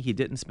his money. He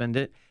didn't spend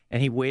it.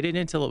 And he waited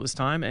until it was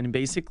time. And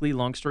basically,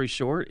 long story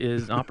short,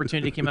 is an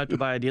opportunity came out to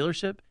buy a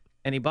dealership,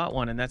 and he bought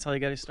one, and that's how he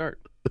got his start.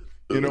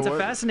 It's a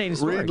fascinating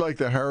story. Read like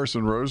the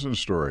Harrison Rosen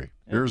story.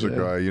 Here's a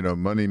guy,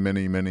 money,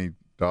 many, many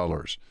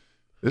dollars.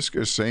 This is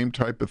the same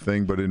type of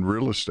thing, but in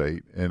real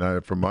estate.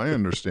 And from my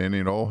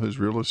understanding, all his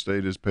real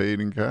estate is paid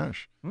in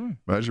cash.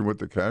 Imagine what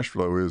the cash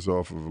flow is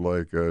off of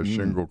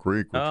Shingle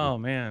Creek. Oh,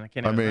 man. I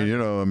can't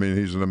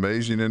he's an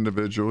amazing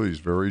individual. He's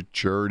very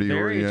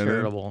charity-oriented. Very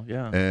charitable,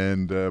 yeah.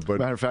 And, but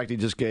matter of fact, he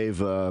just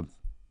gave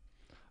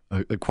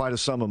quite a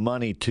sum of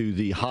money to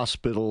the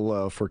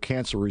hospital for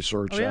cancer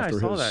research after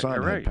his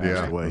son had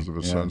passed away. Because of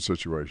his son's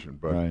situation.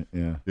 But,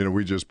 yeah.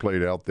 We just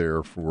played out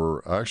there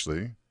for,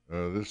 actually,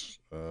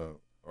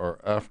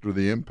 after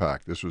the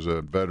impact. This was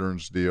a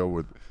veterans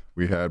deal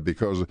we had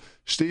because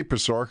Steve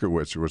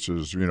Pisarkowicz, which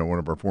is, one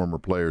of our former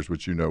players,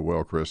 which you know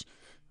well, Chris,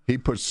 he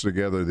puts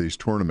together these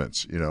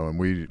tournaments, and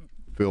we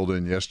filled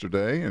in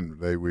yesterday, and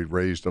we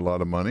raised a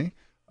lot of money.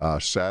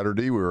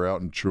 Saturday, we were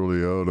out in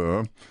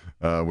Chuliota,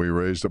 We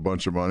raised a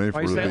bunch of money Why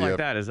for you say the it like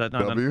that? Is that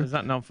not FW. is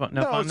that no fun?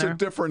 No, fun it's there? a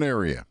different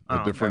area.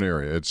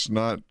 Area. It's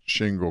not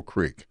Shingle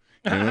Creek.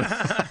 You know?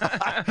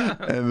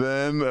 And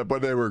then,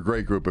 but they were a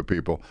great group of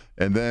people.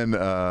 And then,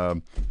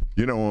 on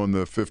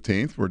the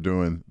 15th, we're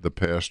doing the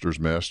Pastors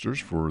Masters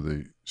for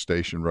the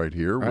station right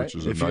here, which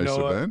is a nice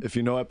event. If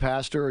you know a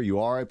pastor, you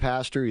are a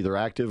pastor, either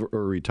active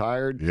or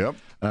retired. Yep.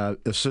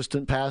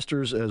 Assistant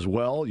pastors as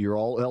well. You're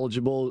all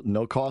eligible,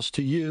 no cost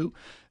to you.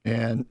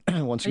 And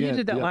once again, you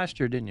did that last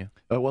year, didn't you?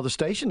 Well, the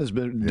station has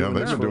been doing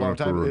this for a long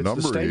time. It's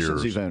the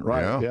station's event,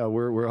 right? Yeah,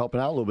 we're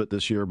helping out a little bit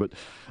this year. But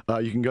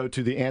you can go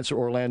to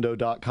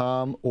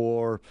theanswerorlando.com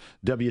or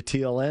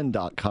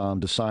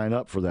WTLN.com to sign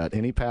up for that.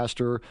 Any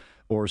pastor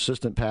or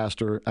assistant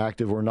pastor,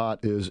 active or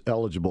not, is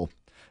eligible.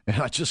 And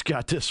I just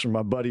got this from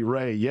my buddy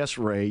Ray. Yes,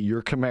 Ray,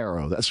 you're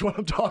Camaro. That's what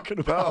I'm talking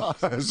about.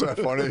 Oh, is that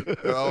funny?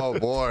 Oh,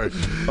 boy.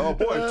 Oh,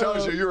 boy, it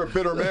tells you you're a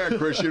bitter man,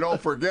 Chris. You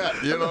don't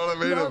forget. You know what I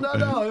mean?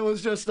 No. It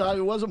was just,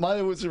 it wasn't mine.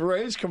 It was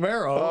Ray's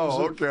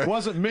Camaro. Okay. It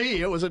wasn't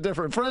me. It was a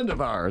different friend of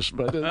ours.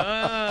 But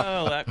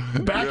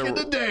back in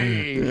the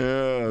day.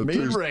 Yeah. Me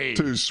and Ray.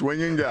 Two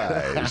swinging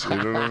guys. You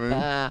know what I mean?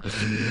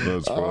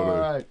 That's funny. All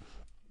right.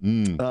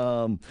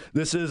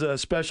 This is a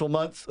special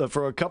month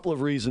for a couple of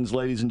reasons,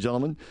 ladies and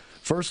gentlemen.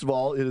 First of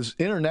all, it is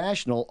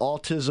International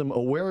Autism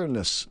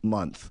Awareness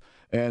Month,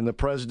 and the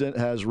president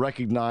has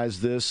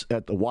recognized this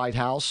at the White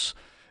House.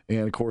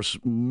 And, of course,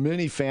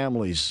 many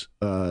families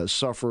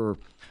suffer.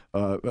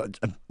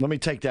 Let me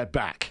take that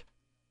back.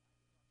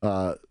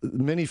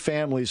 Many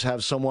families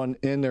have someone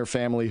in their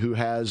family who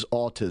has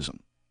autism.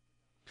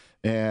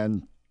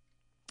 And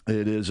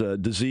it is a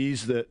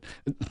disease that...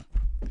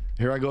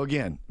 Here I go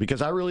again,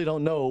 because I really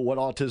don't know what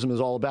autism is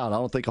all about. I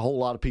don't think a whole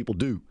lot of people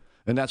do.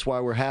 And that's why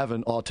we're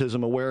having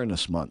Autism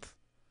Awareness Month.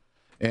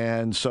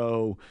 And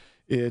so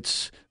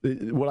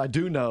what I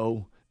do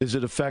know is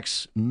it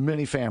affects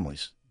many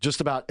families.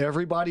 Just about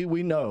everybody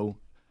we know,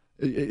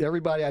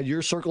 everybody out of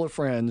your circle of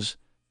friends,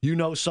 you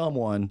know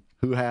someone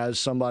who has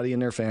somebody in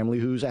their family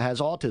who has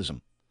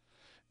autism.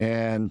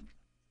 And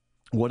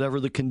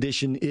whatever the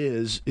condition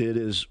is, it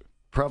is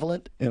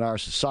prevalent in our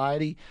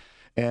society.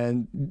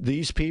 And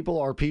these people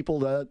are people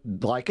that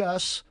like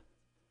us,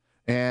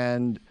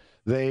 and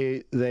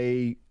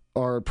they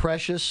are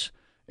precious,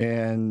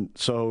 and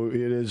so it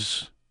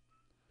is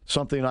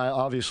something I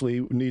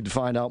obviously need to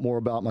find out more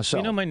about myself.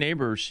 You know, my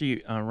neighbor,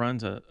 she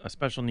runs a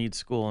special needs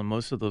school, and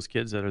most of those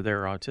kids that are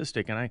there are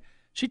autistic, and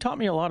she taught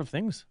me a lot of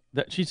things.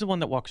 That she's the one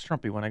that walks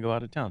Trumpy when I go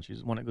out of town.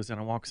 She's the one that goes down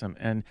and walks him,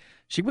 and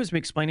she was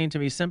explaining to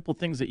me simple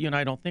things that you and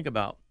I don't think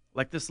about.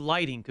 Like this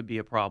lighting could be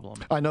a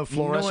problem. I know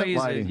fluorescent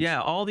lighting.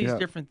 Yeah, all these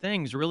different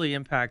things really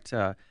impact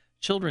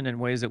children in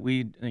ways that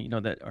we,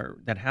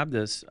 that have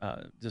this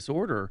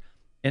disorder,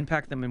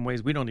 impact them in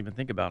ways we don't even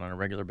think about on a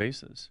regular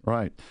basis.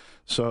 Right.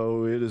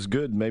 So it is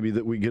good maybe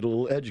that we get a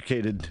little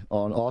educated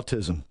on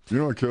autism. You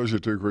know what kills you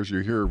too, Chris? You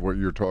hear what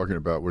you're talking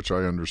about, which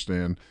I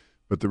understand.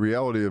 But the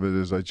reality of it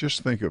is I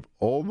just think of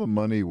all the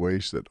money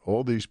wasted,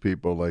 all these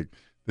people, like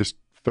this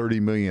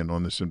 $30 million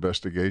on this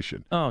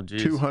investigation. Oh,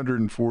 geez.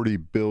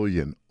 $240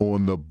 billion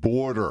on the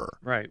border.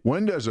 Right.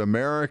 When does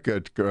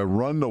America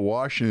run to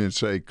Washington and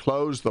say,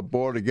 close the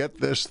border, get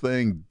this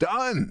thing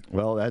done?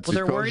 Well,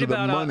 they're worried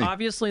about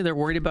obviously they're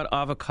worried about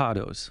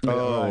avocados.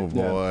 Oh,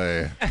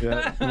 boy.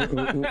 Yeah.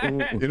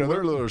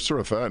 They're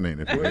sort of fattening.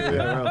 It's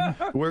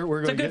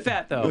a good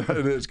fat, though.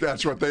 It is.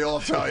 That's what they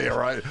all tell you,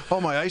 right? Oh,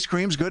 my ice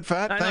cream's good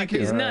fat? Thank you.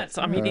 These nuts.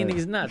 I'm eating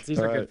these nuts. These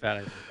are good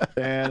fat.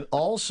 And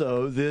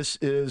also, this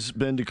has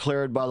been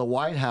declared by the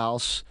White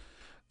House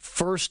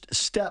First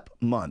Step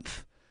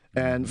Month.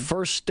 And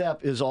First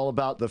Step is all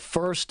about the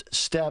First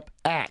Step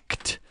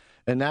Act.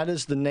 And that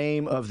is the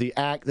name of the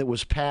act that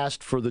was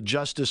passed for the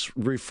justice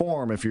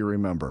reform, if you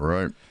remember.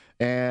 Right.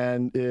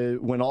 And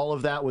when all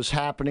of that was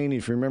happening,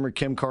 if you remember,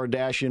 Kim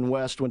Kardashian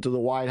West went to the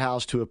White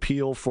House to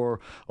appeal for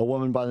a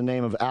woman by the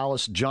name of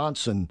Alice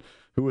Johnson,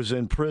 who was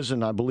in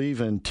prison, I believe,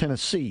 in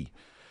Tennessee.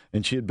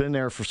 And she had been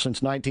there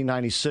since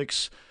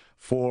 1996.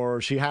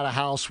 She had a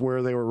house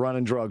where they were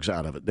running drugs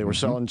out of it. They were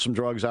selling some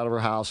drugs out of her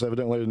house.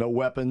 Evidently, there were no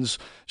weapons.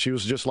 She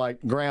was just like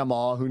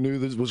Grandma, who knew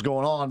this was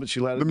going on, but she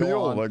let it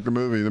go on. Like the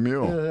movie, The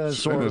Mule,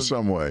 in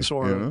some way.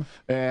 Sort of.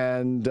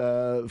 And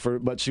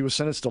but she was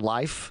sentenced to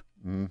life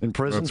in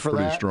prison for that.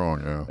 That's pretty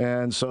strong,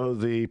 yeah. And so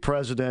the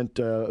president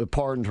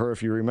pardoned her,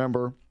 if you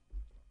remember,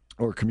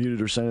 or commuted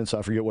her sentence.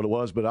 I forget what it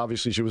was, but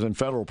obviously she was in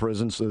federal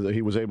prison, so that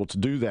he was able to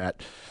do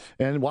that.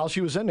 And while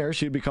she was in there,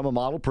 she had become a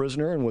model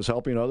prisoner and was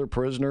helping other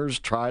prisoners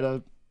try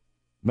to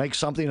make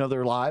something of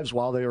their lives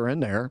while they were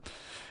in there.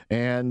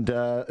 And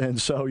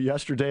so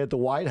yesterday at the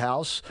White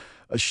House,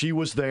 she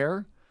was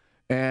there,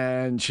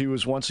 and she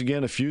was once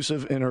again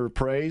effusive in her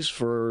praise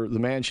for the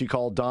man she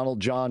called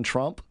Donald John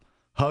Trump,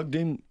 hugged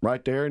him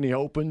right there in the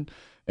open,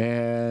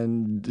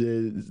 and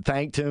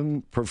thanked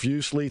him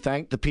profusely,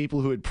 thanked the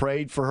people who had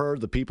prayed for her,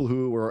 the people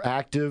who were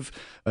active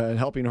in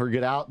helping her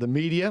get out, the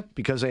media,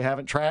 because they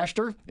haven't trashed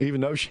her, even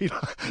though she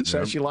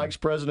says she likes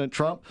President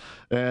Trump.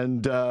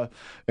 And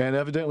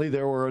evidently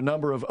there were a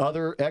number of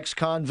other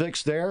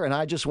ex-convicts there, and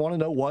I just want to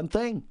know one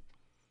thing.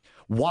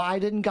 Why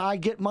didn't I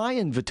get my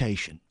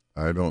invitation?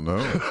 I don't know.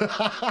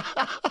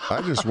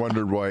 I just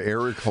wondered why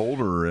Eric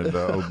Holder and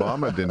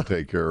Obama didn't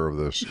take care of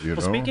this.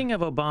 Well, speaking of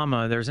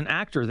Obama, there's an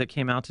actor that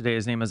came out today.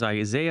 His name is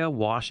Isaiah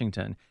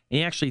Washington.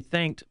 He actually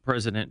thanked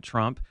President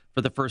Trump for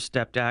the First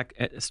Step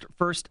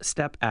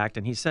Act,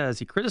 and he says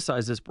he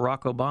criticizes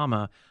Barack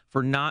Obama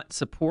for not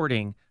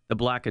supporting the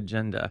black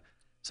agenda.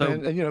 So,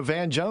 and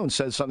Van Jones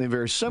said something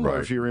very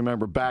similar, if you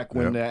remember, back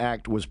when the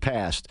act was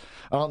passed.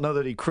 I don't know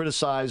that he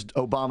criticized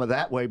Obama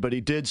that way, but he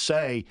did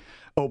say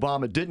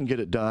Obama didn't get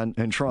it done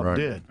and Trump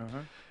did.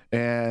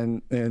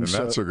 And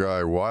that's a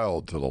guy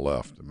wild to the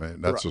left. I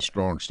mean, that's a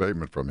strong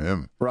statement from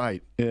him.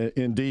 Right,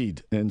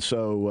 indeed. And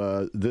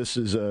so this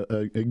is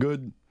a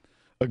good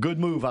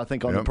move, I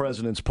think, on the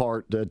president's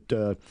part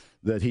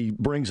that he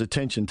brings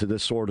attention to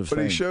this sort of thing.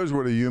 But he shows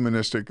what a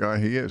humanistic guy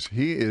he is.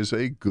 He is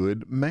a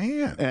good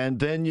man. And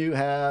then you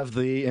have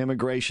the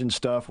immigration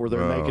stuff where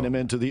they're making him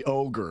into the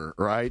ogre,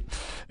 right?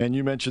 And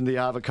you mentioned the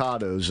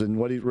avocados. And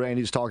what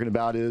Randy's talking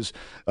about is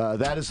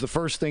that is the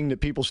first thing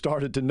that people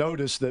started to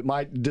notice that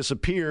might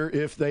disappear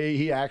if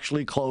he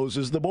actually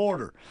closes the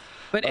border.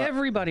 But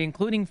everybody,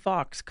 including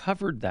Fox,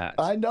 covered that.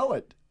 I know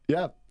it.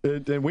 Yeah.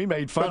 And we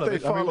made fun of it. But they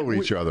follow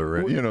each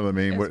other. You know what I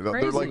mean?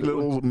 They're like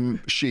little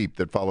sheep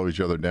that follow each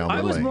other down the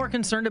lane. I was more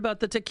concerned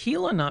about the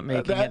tequila not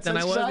making it than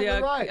I was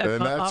the right.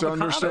 And that's avocados.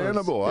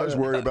 Understandable. I was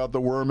worried about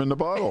the worm in the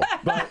bottle.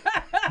 But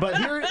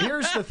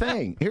here's the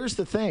thing. Here's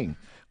the thing.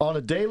 On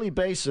a daily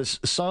basis,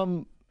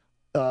 some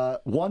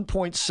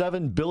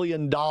 $1.7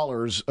 billion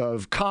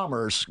of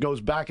commerce goes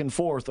back and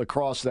forth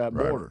across that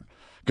border.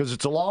 Because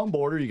it's a long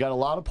border, you got a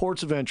lot of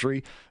ports of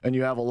entry, and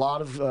you have a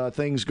lot of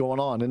things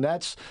going on, and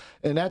that's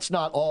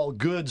not all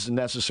goods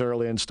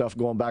necessarily and stuff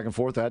going back and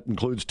forth. That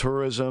includes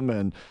tourism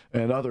and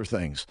other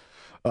things.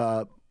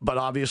 But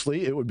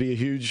obviously, it would be a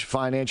huge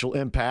financial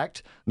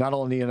impact, not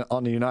only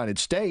on the United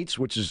States,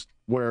 which is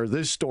where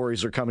these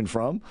stories are coming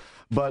from,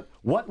 but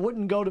what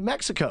wouldn't go to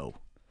Mexico?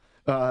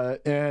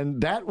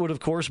 And that would, of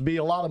course, be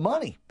a lot of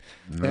money.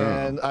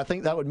 Yeah. And I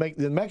think that would make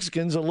the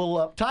Mexicans a little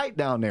uptight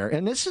down there.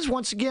 And this is,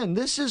 once again,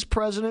 this is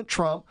President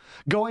Trump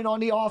going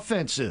on the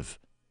offensive.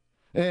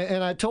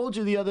 And I told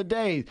you the other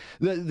day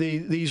that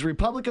these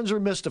Republicans are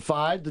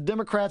mystified, the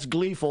Democrats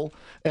gleeful,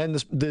 and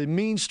the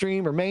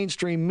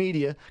mainstream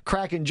media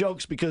cracking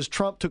jokes because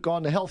Trump took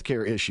on the health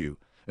care issue.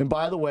 And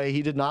by the way,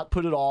 he did not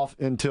put it off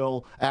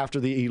until after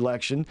the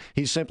election.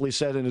 He simply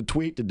said in a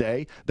tweet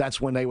today that's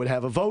when they would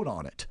have a vote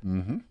on it.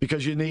 Mm-hmm.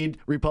 Because you need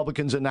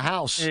Republicans in the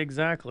House.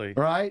 Exactly.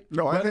 Right?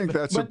 No, I think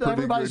that's a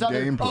pretty good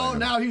game plan. Oh,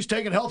 now he's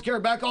taking health care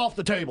back off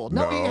the table.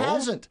 No, he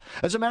hasn't.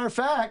 As a matter of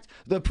fact,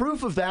 the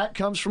proof of that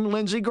comes from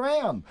Lindsey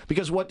Graham.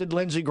 Because what did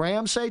Lindsey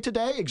Graham say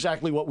today?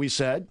 Exactly what we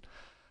said.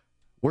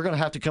 We're going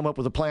to have to come up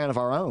with a plan of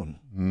our own.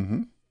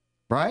 Mm-hmm.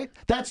 Right?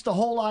 That's the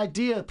whole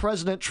idea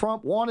President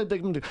Trump wanted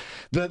them to.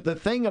 The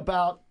thing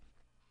about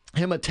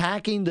him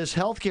attacking this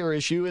health care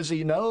issue is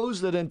he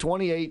knows that in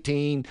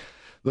 2018,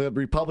 the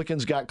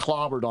Republicans got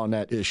clobbered on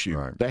that issue.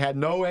 Right. They had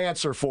no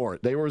answer for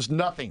it. There was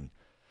nothing.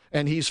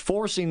 And he's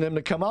forcing them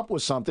to come up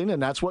with something,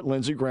 and that's what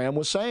Lindsey Graham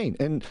was saying.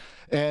 And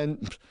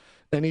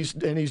he's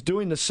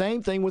doing the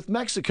same thing with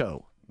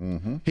Mexico.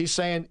 Mm-hmm. He's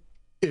saying,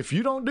 if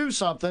you don't do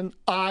something,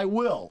 I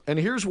will. And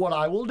here's what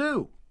I will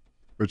do.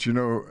 But,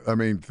 I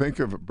mean, think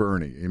of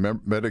Bernie.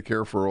 Remember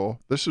Medicare for all?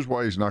 This is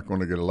why he's not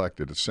going to get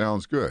elected. It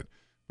sounds good.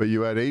 But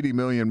you add 80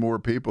 million more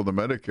people to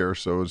Medicare,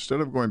 so instead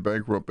of going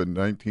bankrupt in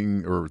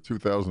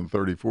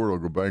 2034, it'll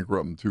go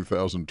bankrupt in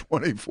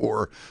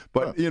 2024.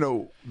 But,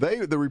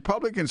 the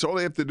Republicans, all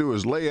they have to do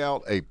is lay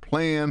out a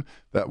plan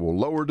that will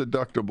lower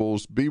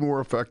deductibles, be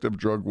more effective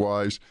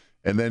drug-wise,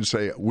 and then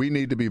say, we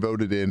need to be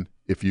voted in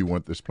if you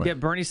want this plan. Yeah,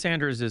 Bernie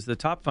Sanders is the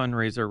top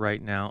fundraiser right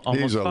now.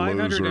 Almost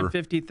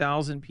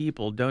 550,000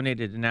 people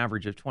donated an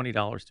average of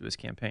 $20 to his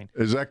campaign.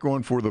 Is that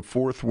going for the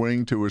fourth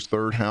wing to his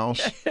third house?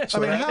 I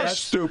mean, how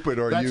stupid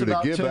are you to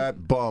give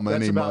that bum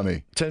any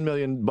money? $10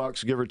 million,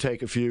 give or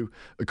take a few.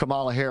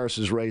 Kamala Harris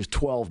has raised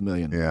 $12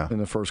 million in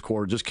the first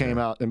quarter. Just came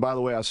out. And by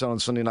the way, I said on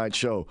Sunday Night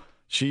Show,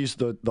 she's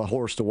the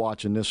horse to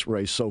watch in this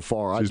race so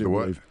far. She's the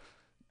what?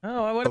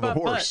 Oh, what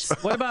about Butts?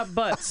 What about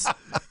Butts?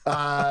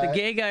 The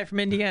gay guy from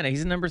Indiana.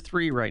 He's number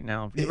 3 right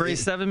now. He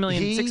raised $7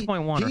 million, 6.1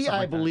 or something. He,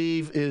 I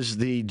believe, is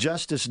the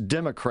Justice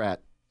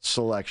Democrat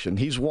selection.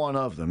 He's one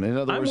of them. In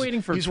other words,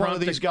 he's one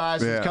of these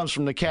guys that comes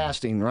from the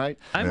casting, right?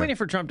 I'm waiting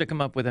for Trump to come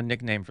up with a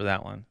nickname for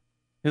that one.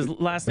 His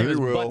last name is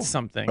Butts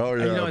something. Oh,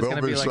 yeah. It's going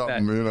to be like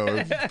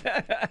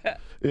that.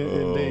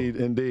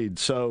 Indeed.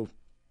 So...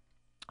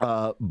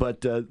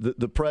 But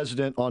the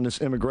president on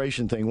this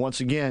immigration thing, once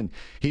again,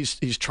 he's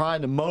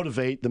trying to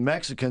motivate the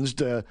Mexicans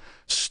to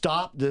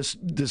stop this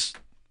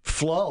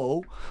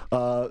flow,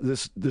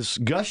 this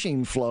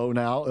gushing flow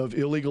now of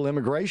illegal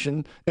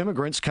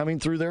immigrants coming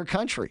through their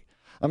country.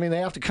 I mean, they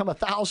have to come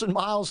 1,000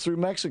 miles through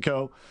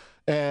Mexico,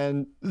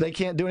 and they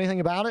can't do anything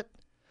about it.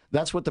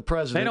 That's what the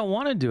president. They don't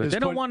want to do it. They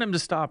don't want him to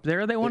stop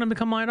there. They want him to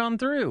come right on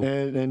through.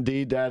 And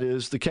indeed, that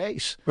is the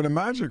case. But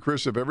imagine,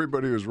 Chris, if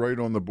everybody was right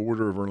on the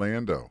border of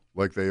Orlando,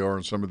 like they are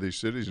in some of these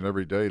cities, and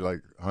every day,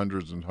 like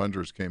hundreds and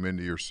hundreds came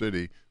into your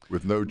city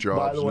with no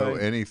jobs, no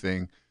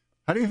anything.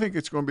 How do you think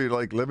it's going to be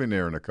like living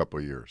there in a couple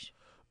of years?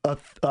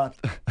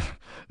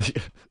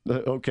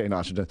 Okay,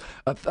 Washington.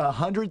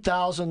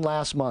 100,000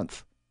 last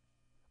month.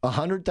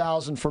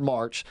 100,000 for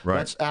March. Right.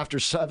 That's after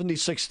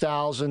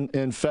 76,000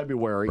 in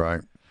February.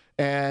 Right.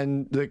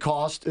 And the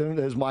cost,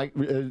 as Mike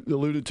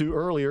alluded to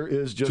earlier,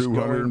 is just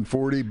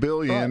 $240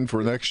 billion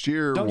for next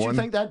year. Don't you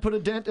think that put a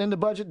dent in the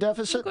budget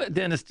deficit? Look what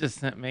Dennis just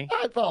sent me.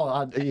 I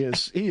thought he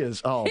is.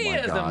 Oh, he my God. He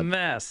is a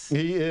mess.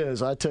 He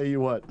is. I tell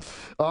you what.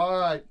 All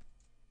right.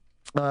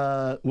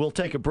 We'll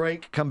take a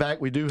break, come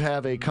back. We do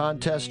have a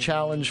contest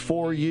challenge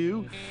for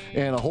you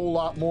and a whole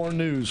lot more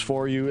news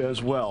for you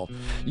as well.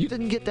 You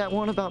didn't get that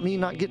one about me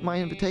not getting my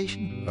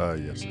invitation?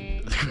 Yes.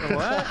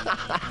 What?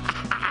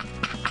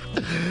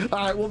 All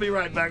right, we'll be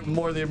right back with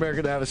more of the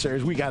American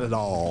Adversaries. We got it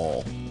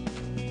all.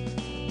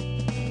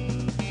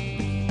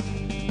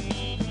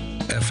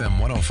 FM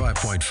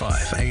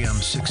 105.5, AM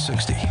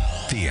 660.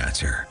 The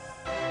Answer.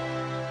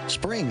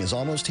 Spring is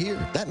almost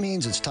here. That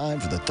means it's time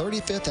for the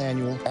 35th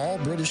annual All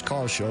British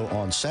Car Show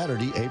on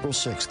Saturday, April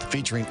 6th,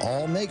 featuring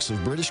all makes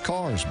of British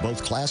cars,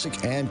 both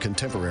classic and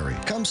contemporary.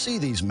 Come see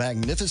these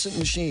magnificent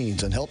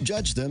machines and help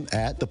judge them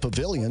at the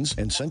Pavilions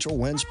in Central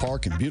Winds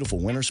Park in beautiful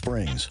Winter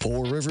Springs.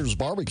 Four Rivers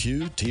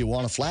Barbecue,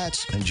 Tijuana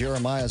Flats, and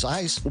Jeremiah's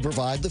Ice will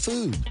provide the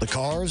food. The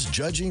cars,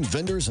 judging,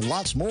 vendors, and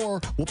lots more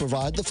will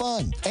provide the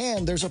fun.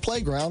 And there's a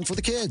playground for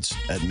the kids.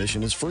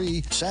 Admission is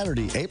free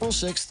Saturday, April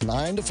 6th,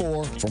 9 to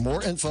 4. For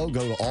more info,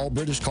 go to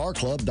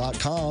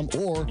allbritishcarclub.com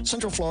or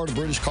Central Florida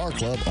British Car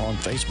Club on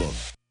Facebook.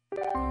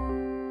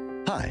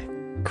 Hi,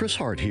 Chris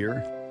Hart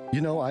here. You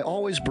know, I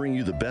always bring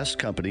you the best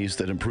companies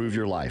that improve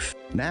your life.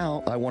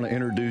 Now, I want to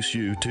introduce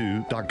you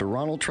to Dr.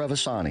 Ronald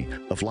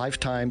Trevisani of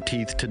Lifetime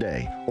Teeth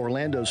Today,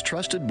 Orlando's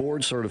trusted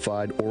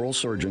board-certified oral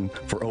surgeon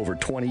for over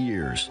 20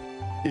 years.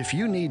 If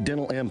you need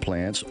dental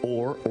implants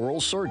or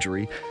oral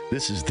surgery,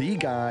 this is the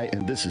guy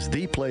and this is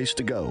the place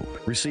to go.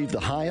 Receive the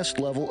highest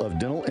level of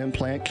dental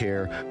implant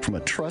care from a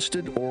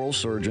trusted oral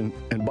surgeon,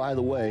 and by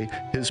the way,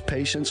 his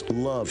patients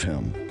love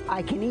him.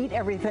 I can eat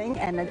everything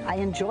and I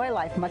enjoy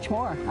life much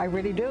more. I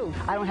really do.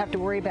 I don't have to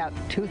worry about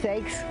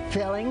toothaches,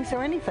 fillings,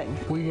 or anything.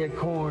 We had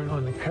corn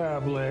on the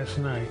cob last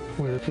night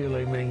with a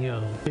filet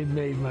mignon. It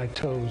made my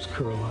toes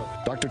curl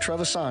up. Dr.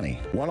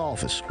 Trevisani, one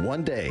office,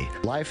 one day,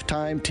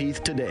 Lifetime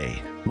Teeth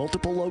Today.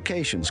 Multiple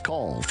locations.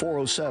 Call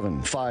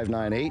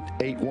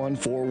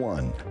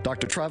 407-598-8141.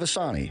 Dr.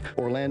 Trevisani,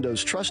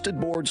 Orlando's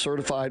trusted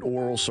board-certified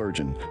oral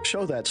surgeon.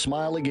 Show that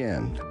smile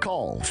again.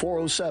 Call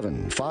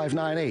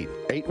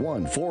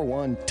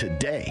 407-598-8141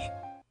 today.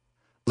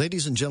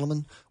 Ladies and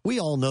gentlemen,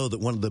 we all know that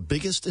one of the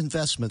biggest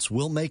investments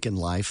we'll make in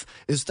life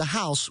is the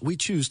house we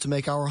choose to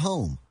make our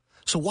home.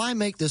 So why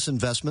make this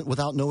investment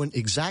without knowing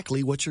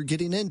exactly what you're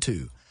getting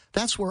into?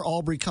 That's where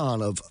Aubrey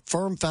Kahn of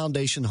Firm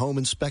Foundation Home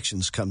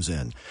Inspections comes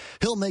in.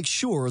 He'll make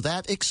sure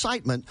that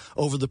excitement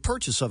over the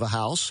purchase of a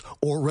house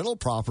or rental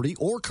property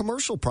or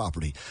commercial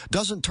property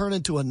doesn't turn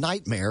into a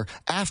nightmare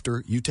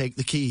after you take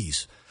the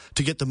keys.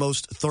 To get the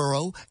most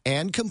thorough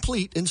and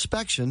complete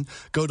inspection,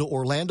 go to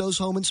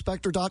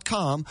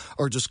orlandoshomeinspector.com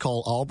or just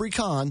call Aubrey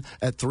Kahn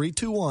at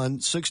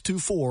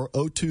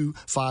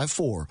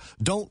 321-624-0254.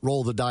 Don't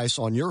roll the dice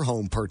on your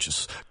home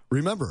purchase.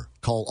 Remember,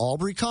 call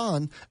Aubrey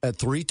Kahn at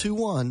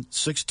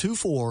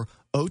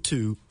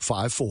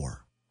 321-624-0254.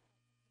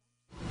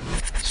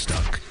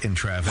 Stuck in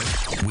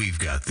traffic? We've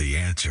got the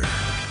answer.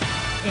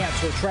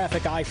 Answer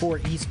traffic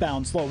I-4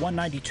 eastbound slow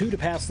 192 to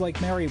pass Lake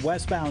Mary,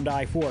 westbound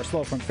I-4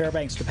 slow from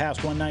Fairbanks to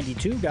past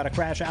 192. Got a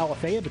crash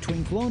Alafaya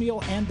between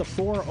Colonial and the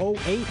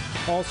 408.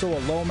 Also a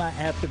Loma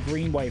at the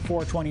Greenway.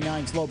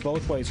 429 slow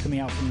both ways coming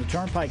out from the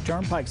Turnpike.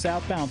 Turnpike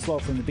southbound slow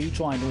from the Beach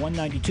Line to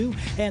 192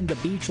 and the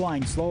Beach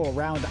Line slow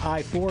around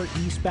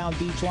I-4. Eastbound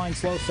Beach Line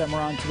slow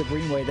Cimarron to the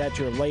Greenway. That's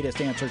your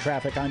latest answer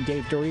traffic. I'm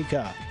Dave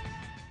Dorica.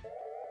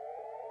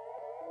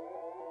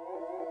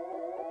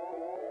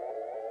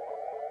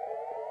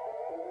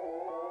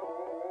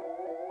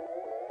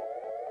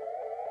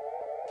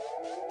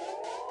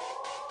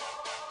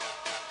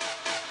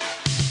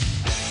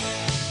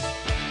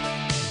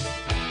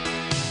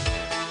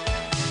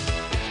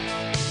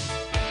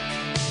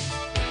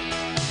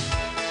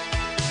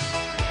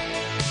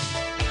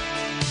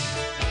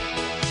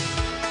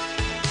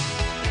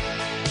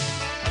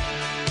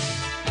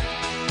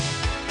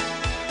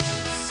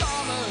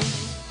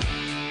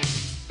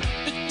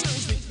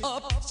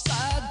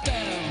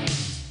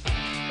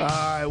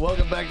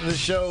 Welcome back to the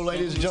show,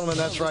 ladies and gentlemen.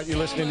 That's right, you're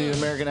listening to the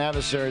American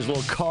Adversaries.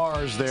 Little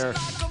cars there.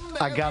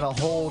 I got a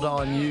hold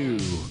on you.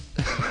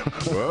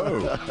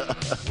 Whoa.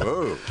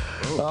 Whoa.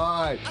 Whoa.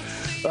 All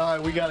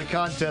right, we got a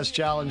contest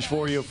challenge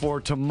for you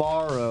for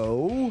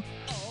tomorrow,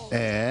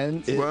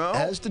 and it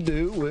has to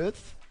do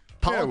with...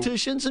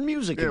 politicians and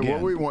music again.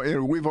 What we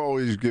want, we've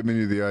always given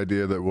you the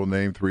idea that we'll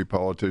name 3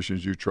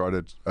 politicians. You try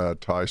to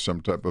tie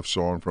some type of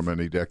song from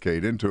any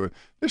decade into it.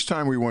 This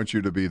time we want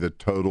you to be the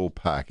total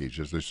package,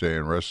 as they say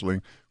in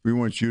wrestling. We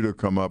want you to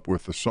come up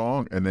with the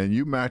song, and then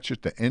you match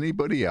it to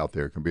anybody out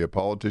there. It can be a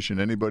politician,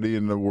 anybody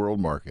in the world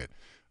market.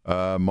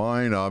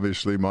 Mine,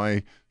 obviously,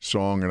 my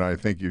song, and I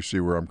think you see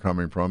where I'm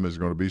coming from, is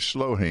going to be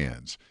Slow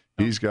Hands.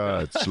 He's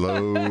got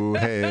slow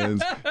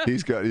hands.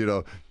 He's got, you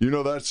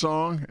know that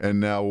song? And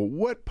now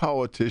what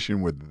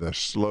politician would the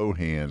slow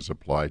hands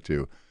apply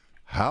to?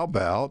 How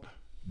about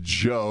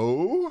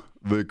Joe,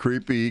 the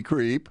creepy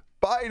creep,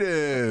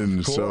 Biden?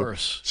 Of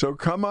course. So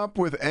come up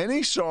with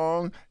any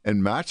song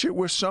and match it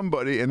with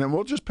somebody, and then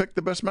we'll just pick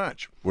the best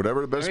match.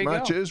 Whatever the best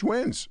match is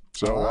wins.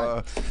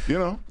 So,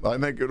 I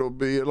think it'll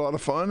be a lot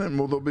of fun, and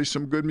there'll be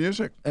some good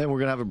music. And we're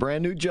going to have a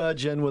brand new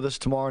judge in with us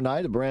tomorrow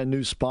night, a brand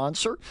new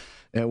sponsor,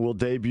 and we'll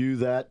debut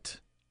that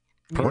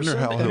person.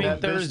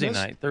 Thursday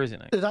night.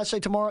 Did I say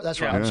tomorrow?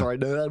 That's right. I'm sorry.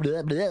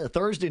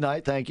 Thursday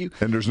night, thank you.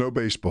 And there's no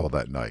baseball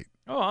that night.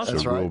 Oh, awesome.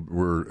 That's right.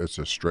 It's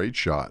a straight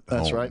shot.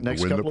 That's home right. Next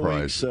to win couple the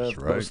of weeks, prizes,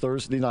 right? those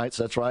Thursday nights.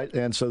 That's right.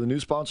 And so the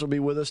new sponsor will be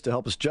with us to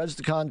help us judge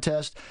the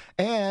contest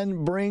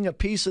and bring a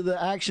piece of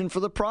the action for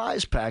the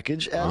prize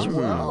package as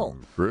well.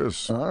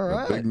 Chris. All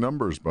right. Big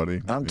numbers,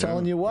 buddy. I'm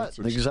telling you what.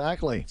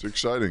 Exactly. It's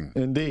exciting.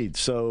 Indeed.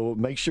 So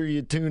make sure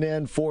you tune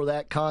in for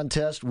that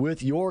contest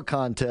with your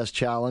contest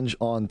challenge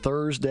on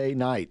Thursday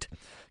night.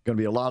 Going to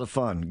be a lot of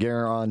fun,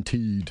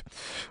 guaranteed.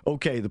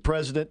 Okay, the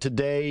president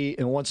today,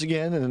 and once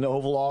again, in an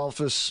Oval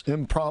Office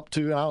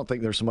impromptu. I don't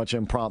think there's so much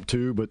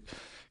impromptu, but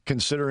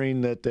considering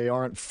that they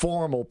aren't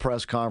formal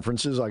press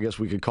conferences, I guess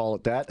we could call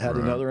it that, had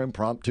another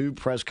impromptu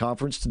press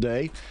conference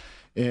today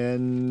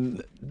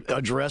and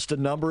addressed a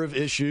number of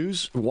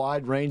issues,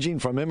 wide-ranging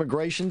from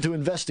immigration to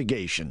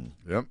investigation.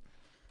 Yep.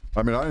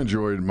 I mean, I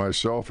enjoyed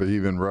myself. He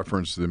even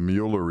referenced the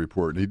Mueller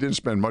report. He didn't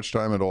spend much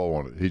time at all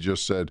on it. He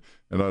just said,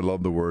 and I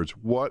love the words,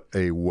 what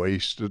a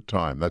waste of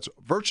time. That's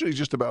virtually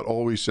just about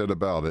all he said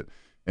about it.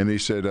 And he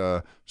said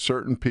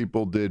certain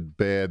people did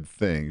bad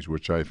things,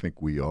 which I think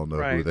we all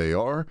know who they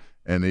are.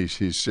 And he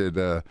said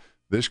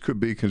this could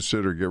be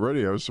considered, get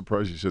ready, I was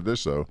surprised he said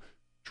this, though,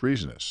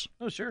 treasonous.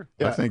 Oh, sure.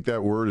 I think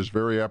that word is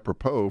very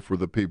apropos for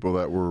the people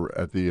that were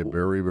at the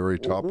very, very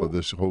top of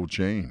this whole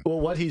chain. Well,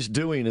 what he's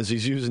doing is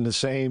he's using the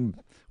same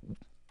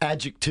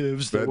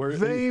adjectives that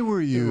they were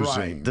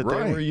using. They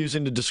were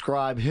using to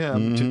describe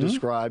him, to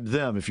describe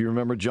them. If you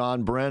remember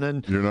John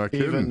Brennan, you're not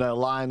kidding. Even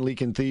Lion,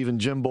 Leak, and Thief and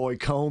Jim Boy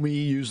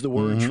Comey used the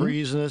word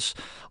treasonous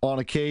on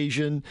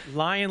occasion.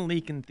 Lion,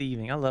 Leak, and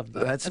Thieving. I love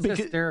that. That's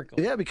hysterical.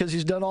 Yeah, because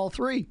he's done all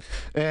 3.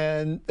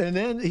 And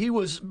then he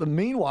was,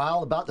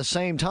 meanwhile, about the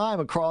same time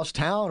across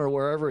town or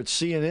wherever at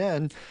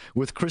CNN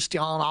with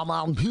Christiane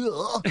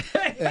Amanpour.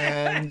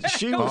 And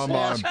she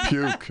was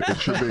Puke. It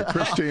should be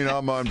Christine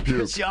Amanpour.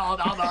 Christiane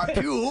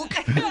Amanpour.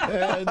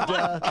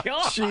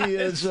 And she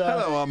is.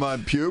 Hello, I'm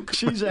on puke.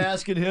 She's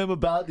asking him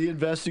about the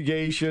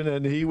investigation,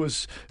 and he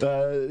was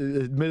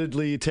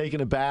admittedly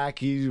taken aback.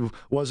 He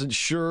wasn't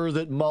sure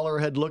that Mueller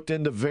had looked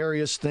into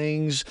various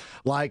things,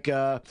 like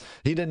he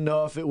didn't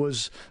know if it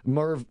was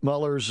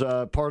Mueller's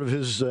part of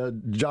his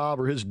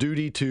job or his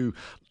duty to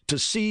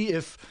see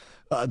if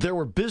there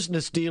were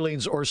business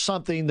dealings or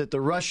something that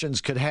the Russians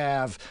could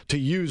have to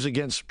use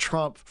against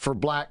Trump for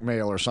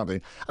blackmail or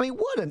something. I mean,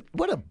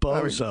 what a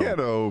bozo! Get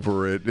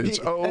over it. It's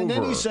over. And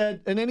then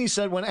he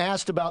said, when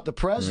asked about the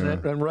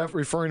president, and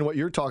referring to what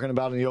you're talking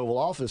about in the Oval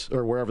Office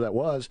or wherever that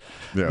was.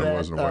 Yeah, it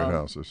was in the White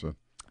House. I said.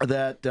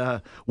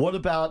 That what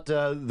about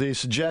the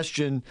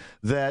suggestion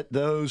that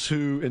those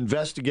who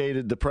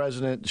investigated the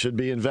president should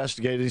be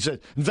investigated? He said,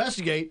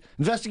 investigate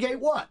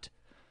what?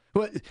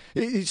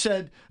 He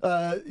said,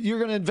 you're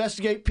going to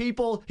investigate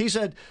people? He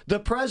said, the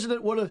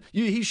president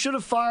he should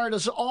have fired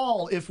us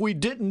all if we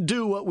didn't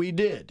do what we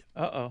did.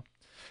 Uh-oh.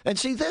 And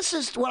see, this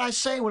is what I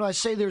say when I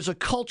say there's a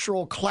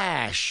cultural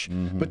clash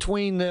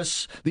between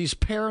these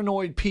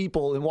paranoid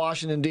people in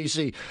Washington,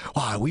 D.C.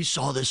 Why, we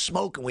saw this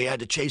smoke and we had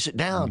to chase it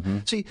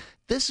down. See,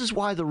 this is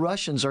why the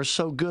Russians are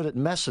so good at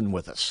messing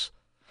with us.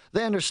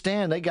 They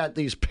understand they got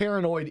these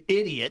paranoid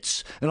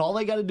idiots, and all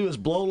they got to do is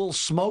blow a little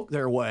smoke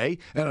their way,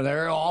 and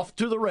they're off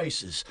to the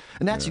races.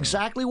 And that's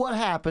exactly what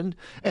happened,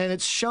 and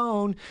it's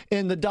shown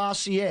in the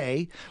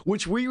dossier,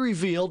 which we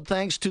revealed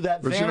thanks to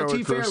that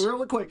Vanity Fair.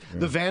 Real quick,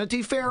 the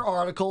Vanity Fair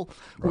article,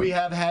 we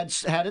have had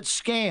it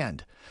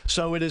scanned.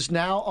 So it is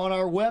now on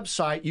our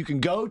website. You can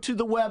go to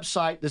the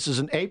website. This is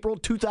in April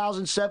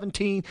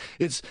 2017.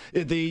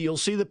 You'll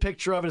see the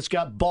picture of it. It's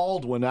got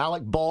Baldwin,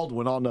 Alec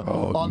Baldwin on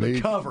the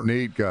cover.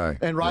 Neat guy.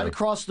 And right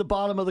across the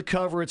bottom of the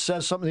cover, it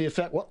says something to the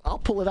effect. Well, I'll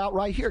pull it out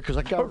right here because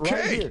I got it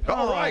right here.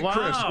 All right, wow.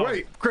 Chris.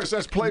 Wait, Chris,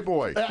 that's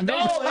Playboy. That's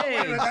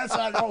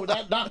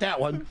not that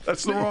one.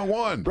 That's the wrong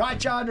one.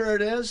 Right yonder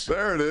it is.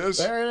 There it is.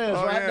 There it is.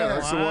 Oh, right there.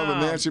 That's the one with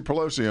Nancy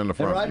Pelosi on the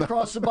front. And right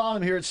across the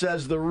bottom here, it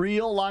says the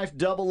real life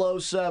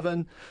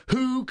 007.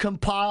 Who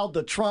compiled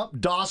the Trump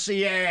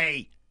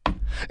dossier?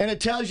 And it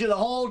tells you the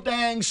whole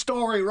dang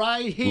story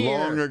right here.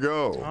 Long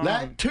ago.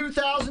 That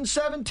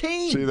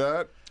 2017. See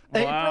that?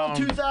 April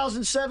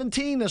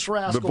 2017, this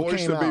rascal The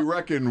voice came to be out.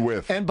 reckoned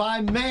with. And by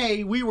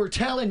May, we were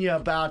telling you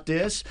about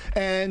this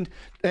and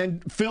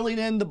filling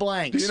in the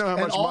blanks. Do you know how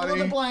much and all money? of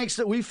the blanks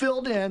that we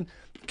filled in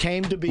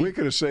came to be. We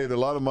could have saved a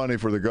lot of money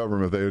for the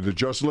government if they had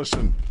just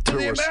listened to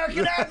the us.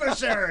 American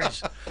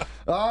adversaries.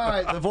 All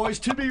right, the voice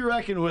to be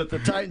reckoned with, the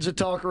Titans of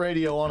Talk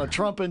Radio on a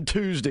Trumpin'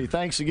 Tuesday.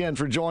 Thanks again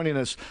for joining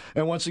us.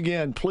 And once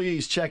again,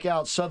 please check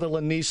out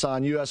Sutherland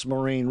Nissan, U.S.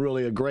 Marine.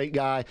 Really a great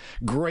guy,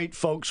 great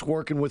folks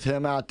working with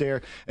him out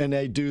there, and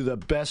they do the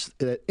best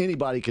that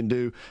anybody can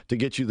do to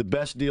get you the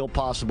best deal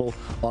possible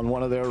on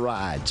one of their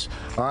rides.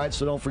 All right,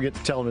 so don't forget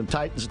to tell them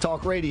Titans of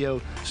Talk Radio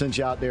sent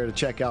you out there to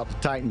check out the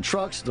Titan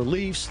trucks, the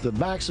Leafs, the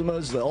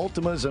Maximas, the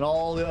Ultimas, and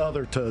all the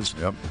other TUs.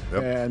 Yep.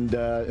 And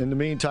in the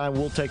meantime,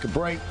 we'll take a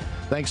break.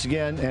 Thanks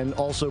again, and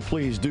also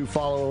please do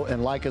follow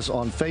and like us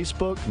on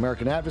Facebook,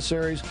 American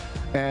Adversaries,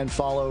 and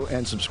follow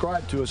and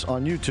subscribe to us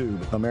on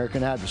YouTube,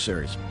 American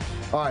Adversaries.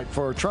 All right,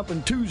 for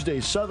Trumpin' Tuesday,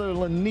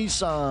 Sutherland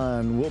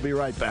Nissan. We'll be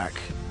right back.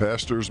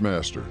 Pastors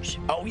Masters.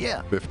 Oh,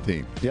 yeah.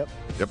 15. Yep.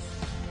 Yep.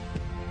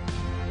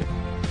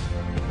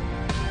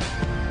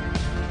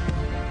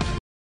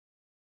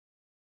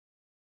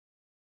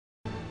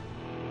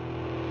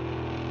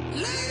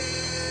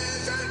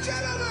 Ladies and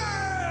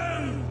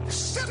gentlemen,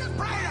 step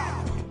right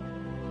up.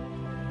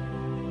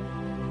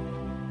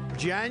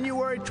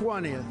 January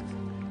 20th,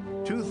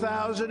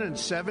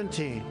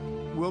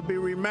 2017 will be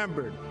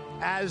remembered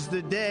as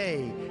the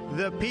day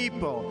the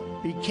people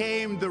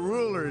became the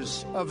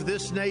rulers of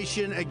this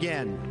nation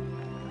again.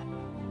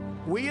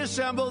 We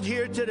assembled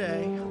here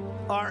today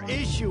are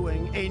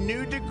issuing a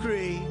new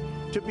decree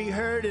to be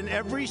heard in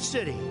every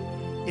city,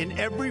 in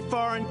every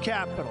foreign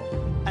capital,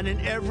 and in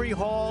every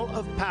hall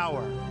of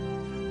power.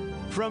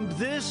 From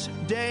this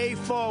day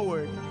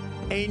forward,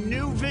 a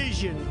new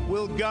vision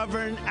will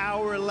govern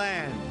our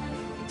land.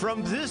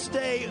 From this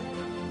day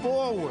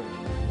forward,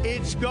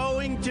 it's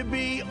going to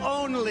be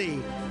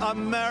only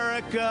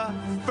America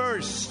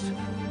first.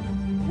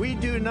 We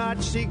do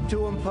not seek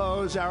to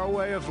impose our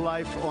way of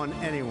life on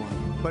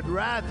anyone, but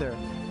rather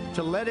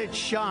to let it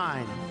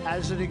shine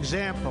as an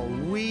example.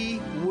 We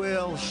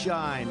will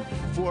shine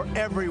for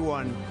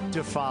everyone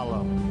to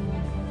follow.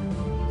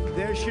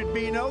 There should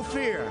be no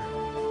fear.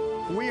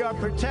 We are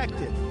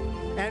protected,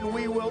 and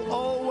we will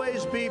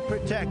always be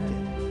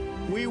protected.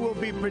 We will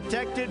be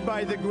protected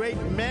by the great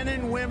men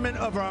and women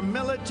of our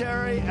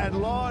military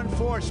and law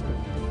enforcement.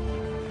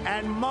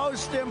 And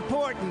most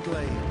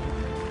importantly,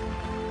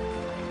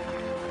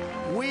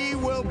 we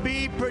will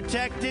be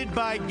protected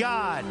by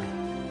God.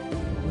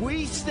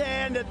 We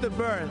stand at the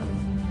birth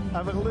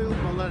of a new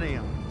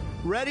millennium,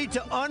 ready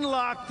to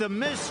unlock the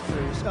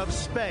mysteries of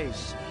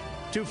space,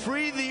 to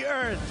free the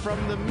earth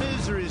from the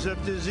miseries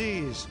of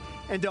disease,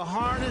 and to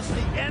harness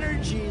the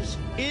energies,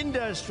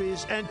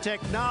 industries, and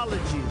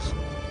technologies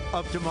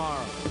of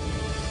tomorrow.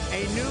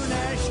 A new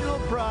national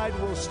pride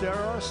will stir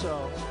our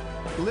souls,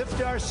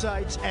 lift our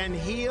sights, and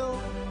heal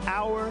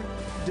our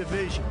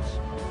divisions.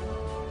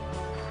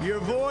 Your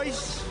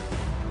voice,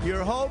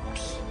 your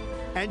hopes,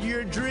 and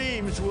your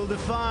dreams will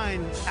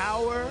define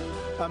our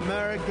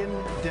American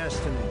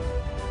destiny.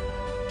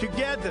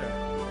 Together,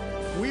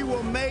 we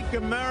will make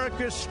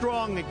America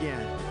strong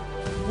again.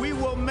 We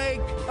will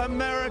make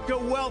America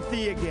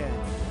wealthy again.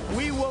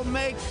 We will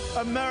make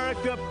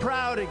America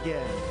proud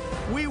again.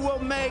 We will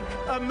make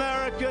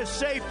America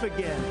safe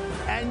again.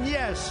 And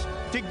yes,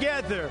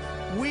 together,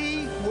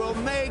 we will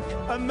make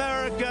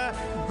America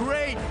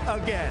great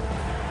again.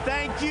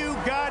 Thank you,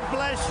 God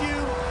bless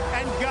you,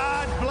 and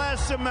God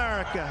bless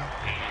America.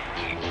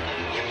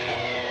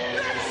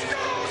 Let's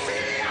go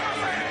see the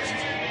elephant.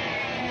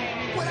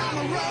 When I'm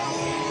a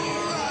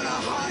road runner,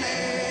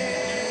 honey.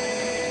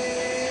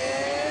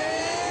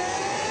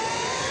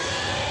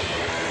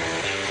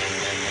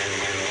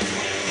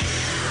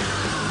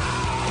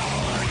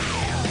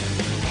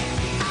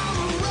 I'm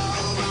a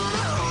road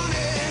runner,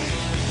 honey,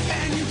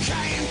 and you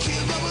can't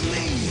keep up with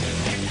me.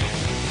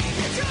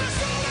 It's gonna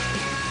slow down.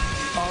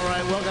 All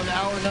right, welcome to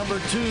hour number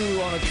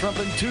 2 on a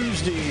Trumpin'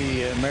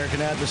 Tuesday.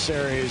 American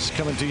Adversaries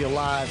coming to you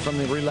live from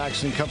the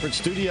Relax and Comfort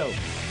Studio.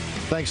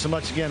 Thanks so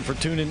much again for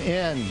tuning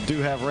in. Do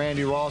have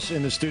Randy Ross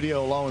in the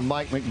studio along with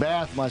Mike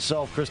McBath,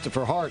 myself,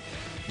 Christopher Hart.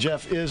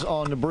 Jeff is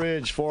on the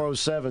bridge.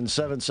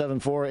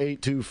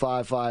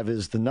 407-774-8255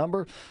 is the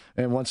number.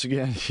 And once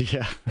again,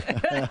 yeah,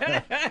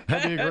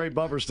 that'd be a great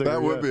bumper sticker.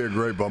 That would be a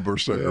great bumper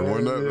sticker,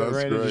 wouldn't it? That's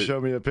Randy great. just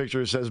showed me a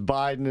picture. It says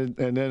Biden,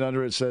 and then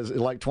under it says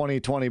like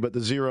 2020, but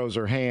the zeros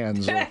are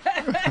hands.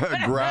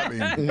 Grabbing.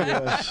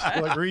 Yes,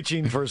 like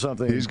reaching for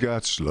something. He's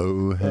got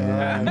slow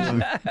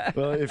hands.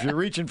 Well, if you're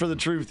reaching for the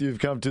truth, you've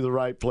come to the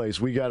right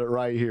place. We got it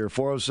right here.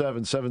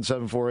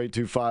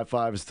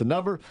 407-774-8255 is the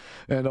number.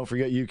 And don't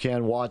forget, you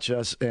can watch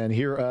us and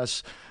hear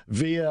us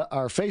via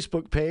our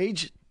Facebook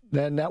page.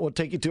 Then that will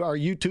take you to our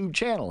YouTube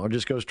channel, or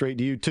just go straight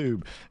to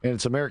YouTube. And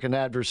it's American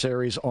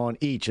Adversaries on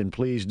each. And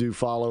please do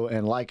follow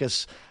and like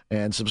us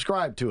and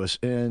subscribe to us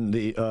in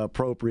the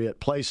appropriate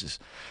places.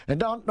 And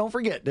don't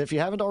forget, if you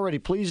haven't already,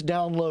 please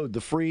download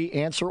the free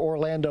Answer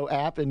Orlando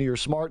app into your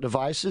smart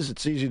devices.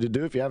 It's easy to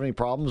do. If you have any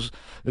problems,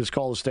 just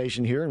call the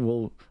station here and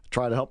we'll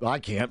try to help. I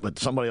can't, but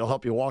somebody will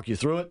help you walk you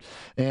through it.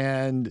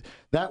 And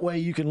that way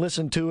you can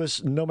listen to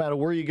us no matter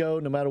where you go,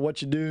 no matter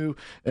what you do,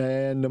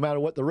 and no matter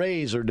what the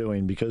Rays are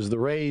doing, because the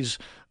Rays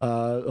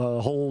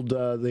hold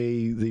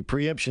the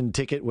preemption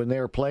ticket when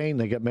they're playing.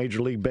 They got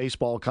Major League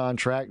Baseball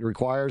contract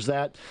requires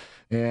that.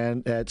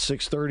 And at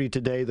 6:30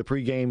 today, the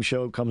pregame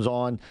show comes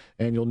on,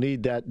 and you'll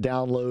need that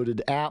downloaded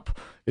app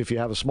if you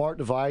have a smart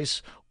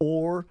device,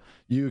 or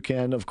you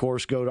can, of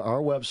course, go to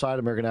our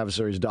website,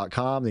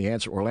 AmericanAdversaries.com,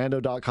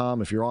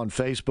 TheAnswerOrlando.com. If you're on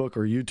Facebook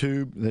or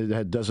YouTube,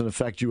 that doesn't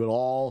affect you at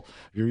all.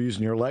 If you're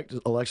using your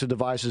Alexa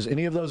devices,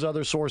 any of those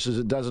other sources,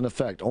 it doesn't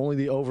affect. Only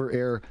the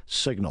over-air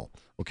signal.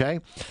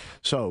 Okay?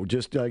 So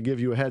just give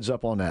you a heads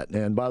up on that.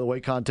 And by the way,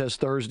 contest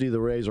Thursday,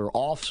 the Rays are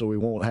off, so we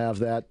won't have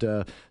that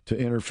to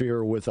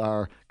interfere with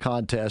our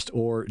contest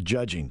or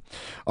judging.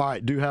 All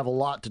right, do have a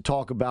lot to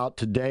talk about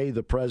today.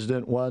 The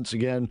president, once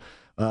again,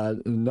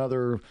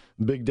 another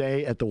big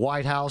day at the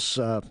White House,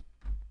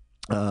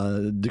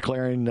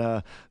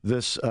 declaring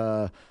this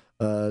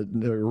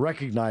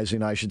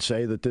recognizing, I should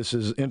say, that this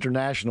is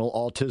International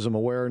Autism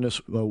Awareness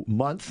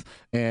Month,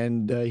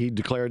 and he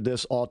declared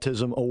this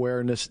Autism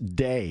Awareness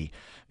Day.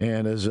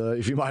 And as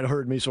if you might have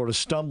heard me sort of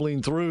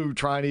stumbling through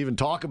trying to even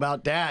talk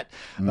about that,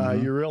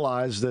 you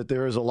realize that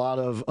there is a lot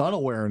of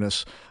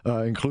unawareness,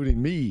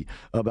 including me,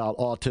 about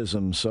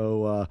autism.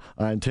 So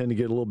I intend to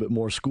get a little bit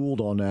more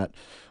schooled on that.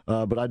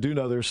 But I do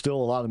know there's still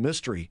a lot of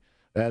mystery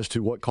as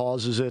to what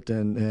causes it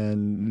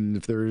and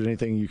if there is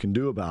anything you can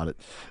do about it.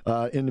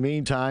 In the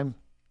meantime,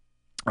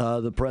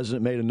 the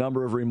president made a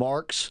number of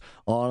remarks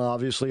on,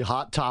 obviously,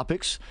 hot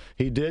topics.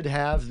 He did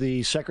have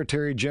the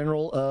Secretary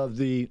General of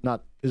the,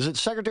 is it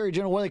Secretary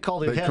General? What do they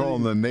call it? They call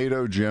him the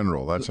NATO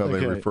General. That's how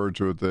they refer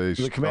to it.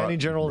 The Commanding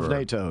General of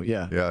NATO,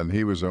 yeah. Yeah, and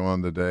he was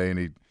on the day, and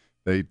he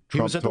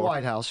was at the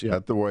White House, yeah.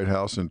 At the White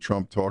House, and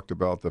Trump talked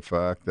about the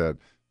fact that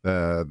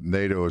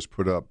NATO has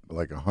put up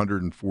like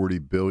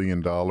 $140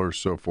 billion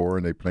so far,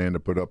 and they plan to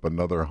put up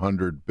another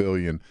 $100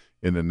 billion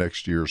in the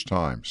next year's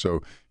time.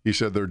 So he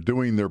said they're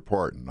doing their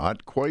part.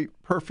 Not quite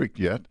perfect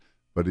yet,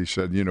 but he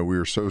said, we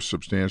were so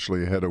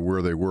substantially ahead of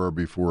where they were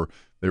before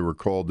they were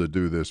called to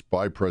do this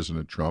by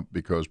President Trump,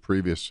 because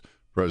previous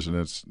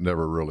presidents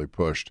never really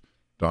pushed.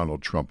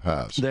 Donald Trump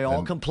has. They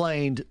all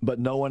complained, but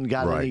no one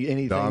got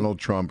anything. Donald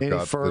Trump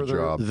got the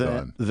job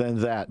done.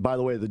 Than that. By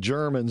the way, the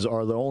Germans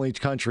are the only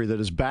country that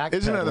is backpedaling.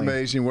 Isn't that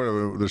amazing?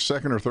 What, the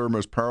second or third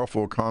most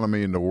powerful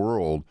economy in the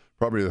world,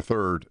 probably the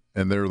third,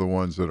 and they're the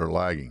ones that are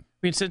lagging.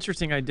 I mean, it's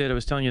interesting. I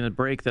was telling you in the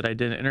break that I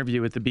did an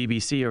interview with the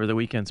BBC over the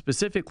weekend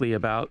specifically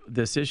about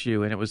this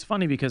issue, and it was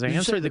funny because I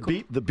answered the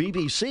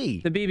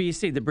BBC. The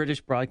BBC, the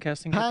British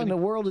Broadcasting Company. How in the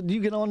world did you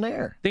get on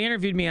there? They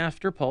interviewed me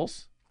after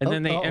Pulse. And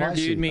then they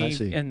interviewed me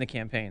in the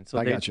campaign. So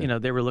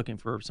they were looking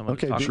for someone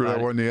to talk about. Sure that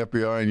wasn't the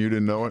FBI and you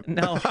didn't know it?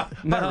 No. Hi,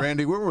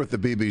 Randy. We were with the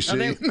BBC.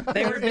 No,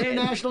 they were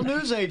international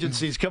news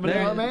agencies coming to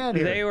our man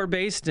here. They're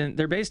based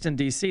in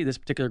D.C., this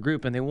particular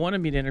group, and they wanted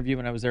me to interview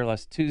when I was there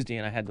last Tuesday,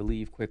 and I had to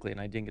leave quickly, and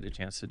I didn't get a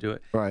chance to do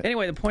it. Right.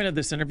 Anyway, the point of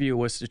this interview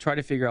was to try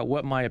to figure out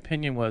what my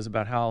opinion was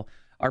about how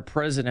our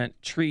president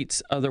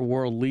treats other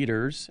world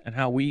leaders and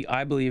how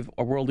I believe,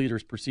 our world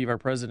leaders perceive our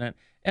president.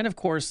 And, of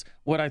course,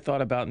 what I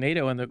thought about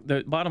NATO. And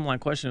the bottom line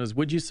question was,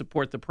 would you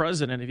support the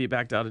president if he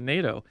backed out of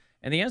NATO?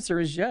 And the answer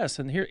is yes.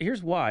 And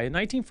here's why. In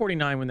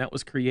 1949, when that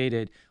was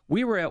created,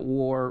 we were at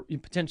war,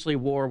 potentially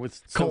war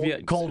with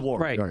Soviet. Cold War.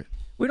 Right.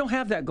 We don't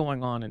have that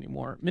going on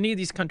anymore. Many of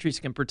these countries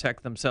can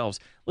protect themselves.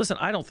 Listen,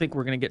 I don't think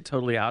we're going to get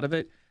totally out of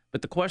it.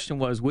 But the question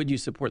was, would you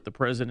support the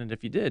president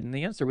if you did? And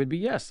the answer would be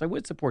yes, I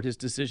would support his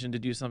decision to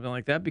do something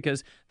like that,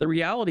 because the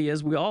reality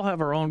is we all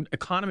have our own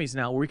economies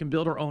now where we can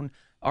build our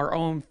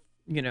own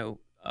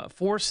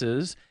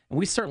forces, and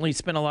we certainly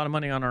spend a lot of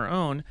money on our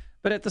own.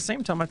 But at the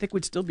same time, I think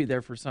we'd still be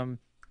there for some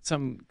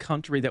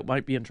country that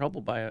might be in trouble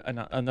by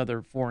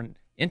another foreign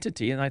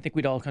entity, and I think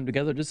we'd all come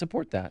together to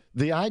support that.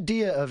 The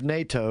idea of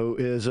NATO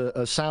is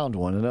a sound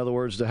one. In other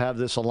words, to have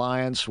this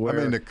alliance where...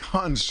 I mean, the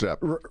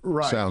concept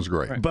sounds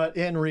great. Right. But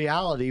in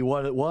reality,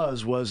 what it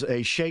was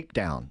a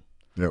shakedown.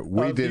 Yeah,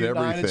 we did the everything.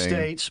 United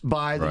States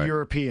by the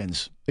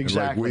Europeans.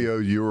 Exactly. Like we owe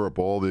Europe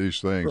all these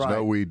things. Right.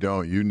 No, we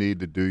don't. You need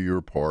to do your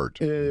part.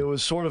 It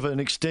was sort of an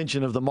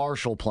extension of the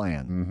Marshall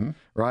Plan,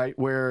 right?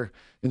 Where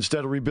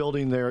instead of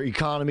rebuilding their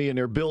economy and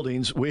their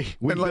buildings, we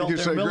built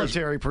their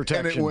military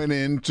protection. And it went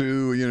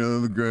into,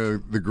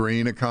 the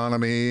green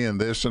economy and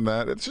this and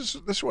that.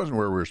 This wasn't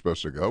where we were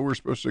supposed to go. We were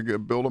supposed to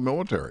build a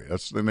military.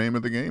 That's the name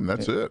of the game.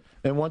 That's it.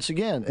 And once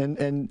again,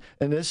 and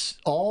this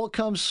all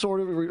comes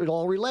it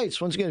all relates.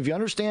 Once again, if you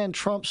understand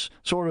Trump's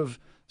sort of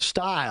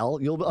style,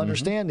 you'll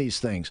understand these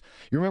things.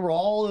 You remember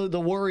all of the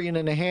worrying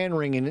and the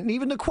hand-wringing and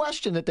even the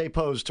question that they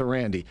posed to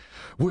Randy.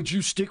 Would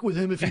you stick with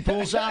him if he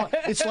pulls out?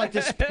 It's like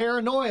this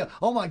paranoia.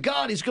 Oh, my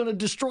God, he's going to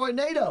destroy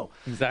NATO.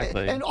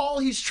 Exactly. And all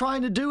he's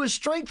trying to do is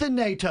strengthen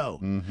NATO.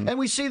 And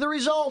we see the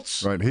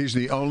results. Right. He's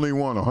the only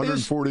one.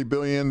 $140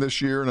 billion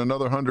this year and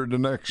another $100 the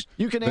next.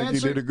 You can think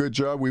answer. he did a good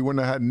job. We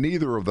wouldn't have had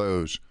neither of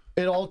those.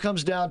 It all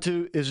comes down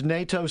to, is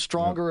NATO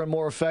stronger and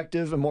more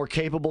effective and more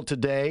capable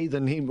today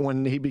than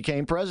when he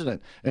became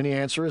president? And the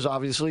answer is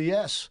obviously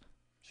yes.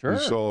 Sure. We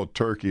saw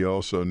Turkey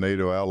also.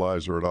 NATO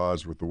allies are at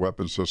odds with the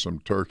weapon system.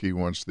 Turkey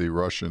wants the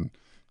Russian,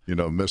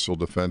 missile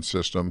defense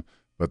system.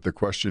 But the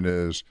question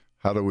is,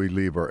 how do we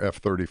leave our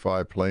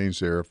F-35 planes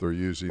there if they're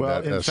using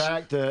that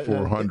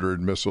S-400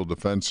 missile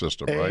defense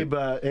system,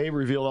 right? Abe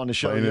revealed on the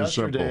show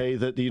yesterday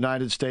that the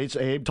United States,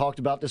 Abe talked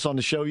about this on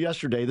the show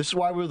yesterday. This is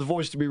why we're the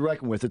voice to be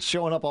reckoned with. It's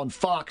showing up on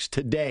Fox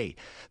today.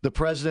 The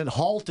president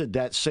halted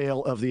that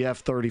sale of the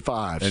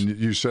F-35s. And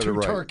you said it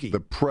right. Turkey. The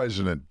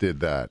president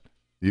did that.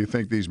 You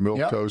think these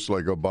milquetoasts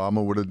like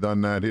Obama would have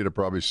done that? He'd have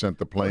probably sent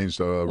the planes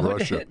to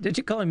Russia. Did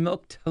you call him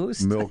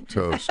milquetoast?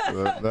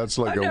 Milquetoast. That's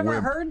like I've a never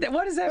wimp. Heard that.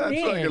 What does that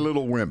mean? That's like a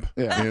little wimp.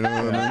 Yeah. You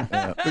know what I mean?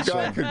 Yeah. The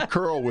guy could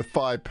curl with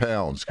 5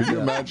 pounds. Could you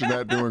imagine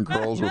that, doing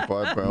curls with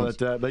 5 pounds?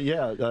 But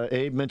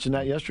Abe mentioned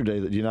that yesterday,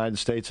 that the United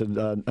States had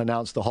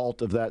announced the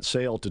halt of that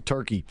sale to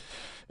Turkey.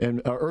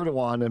 And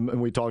Erdogan,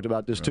 and we talked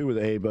about this too with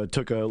Abe,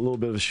 took a little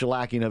bit of a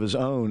shellacking of his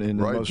own in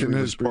the most Didn't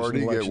his recent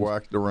party elections. get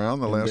whacked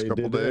around the last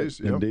couple of days?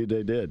 Yep. Indeed,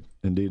 they did.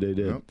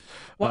 Yep.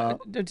 Well,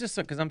 just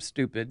because I'm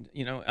stupid,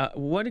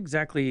 what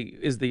exactly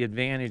is the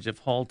advantage of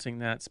halting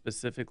that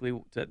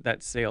specifically,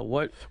 that sale?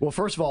 Well,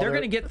 first of all, they're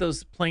going to get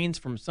those planes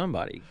from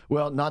somebody.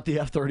 Well, not the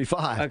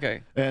F-35.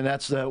 Okay. And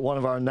that's one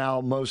of our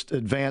now most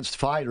advanced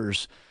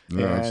fighters.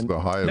 Yeah, it's the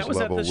highest level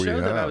we have. That was at the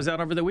show that I was out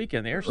over the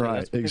weekend, the air show.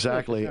 Right,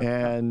 exactly.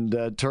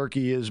 And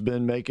Turkey has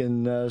been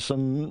making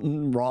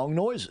some wrong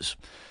noises.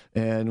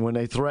 And when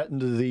they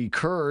threatened the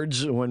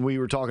Kurds, when we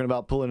were talking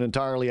about pulling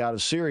entirely out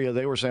of Syria,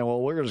 they were saying,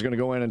 well, we're just going to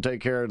go in and take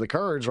care of the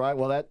Kurds, right?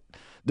 Well, that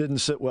didn't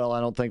sit well,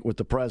 I don't think, with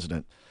the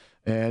president.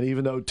 And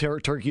even though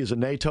Turkey is a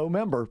NATO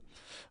member,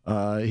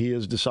 he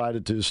has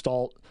decided to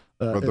stall.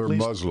 But they're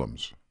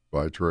Muslims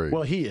by trade.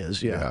 Well, he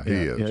is, yeah. He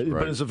is. Right.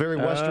 But it's a very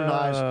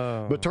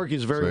westernized. But Turkey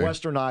is a very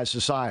westernized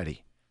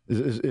society.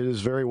 It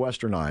is very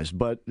westernized,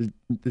 but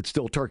it's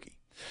still Turkey.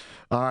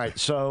 All right.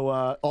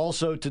 So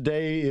also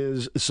today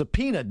is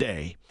Subpoena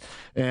Day,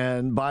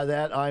 and by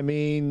that I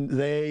mean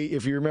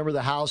if you remember,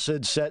 the House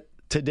had set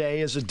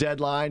today as a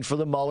deadline for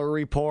the Mueller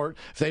report.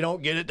 If they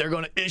don't get it, they're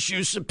going to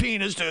issue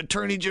subpoenas to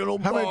Attorney General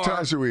Barr. How many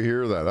times do we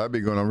hear that? I'd be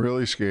going, I'm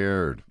really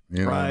scared.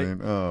 You know what I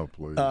mean? Oh,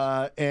 please.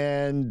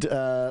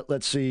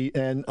 Let's see.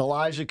 And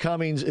Elijah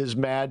Cummings is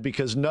mad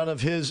because none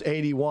of his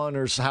 81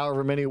 or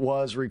however many it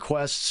was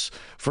requests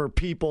for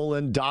people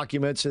and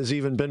documents has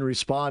even been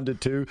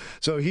responded to.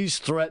 So he's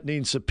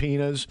threatening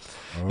subpoenas.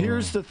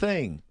 Here's the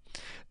thing.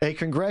 A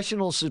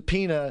congressional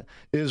subpoena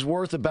is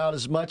worth about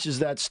as much as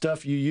that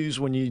stuff you use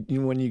when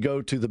you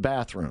go to the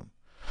bathroom.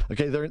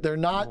 Okay, they're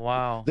not.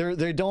 Wow.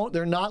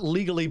 They're not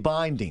legally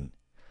binding.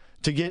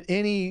 To get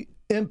any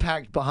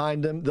impact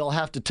behind them, they'll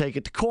have to take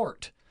it to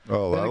court.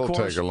 Oh, that'll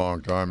take a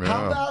long time. Yeah.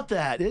 How about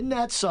that? Isn't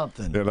that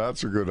something? Yeah,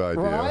 that's a good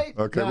idea. Right?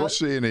 Okay, we'll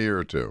see you in a year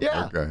or two.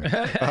 Yeah. Okay.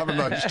 Have a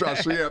nice time.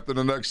 See you after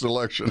the next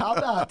election. How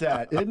about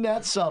that? Isn't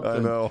that something? I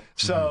know.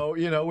 So,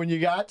 when you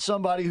got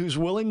somebody who's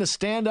willing to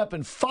stand up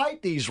and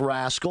fight these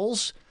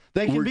rascals,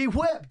 they can be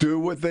whipped. Do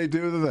what they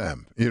do to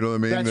them. You know what I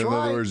mean? That's in right.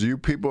 other words, you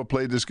people have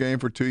played this game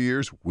for 2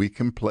 years. We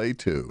can play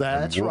too.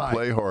 That's and we'll right.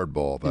 play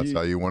hardball. That's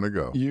how you want to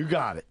go. You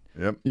got it.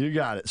 Yep. You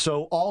got it.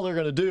 So all they're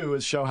going to do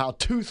is show how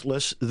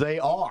toothless they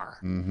are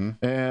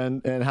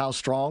and how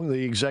strong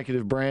the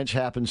executive branch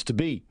happens to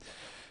be.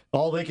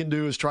 All they can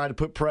do is try to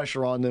put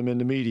pressure on them in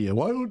the media.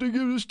 Why don't they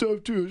give this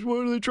stuff to us?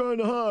 What are they trying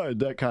to hide?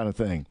 That kind of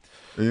thing.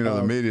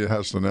 The media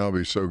has to now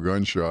be so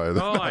gun shy.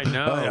 Oh, I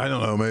know. I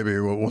don't know. Maybe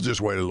we'll just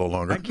wait a little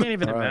longer. I can't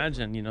even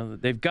imagine.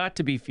 They've got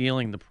to be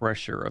feeling the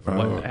pressure of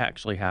what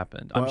actually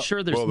happened. I'm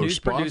sure there's news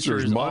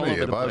producers money. all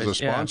over If the I was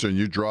place. a sponsor and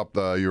you drop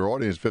your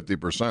audience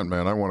 50%,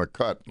 man, I want to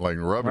cut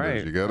revenues.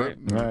 Right, you get it?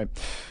 Right.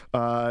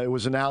 It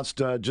was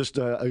announced just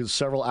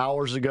several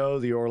hours ago.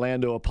 The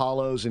Orlando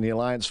Apollos in the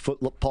Alliance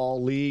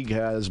Football League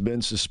has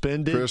been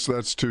suspended. Chris,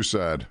 that's too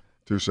sad.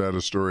 Too sad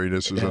a story.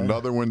 This is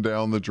another one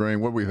down the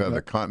drain. We've had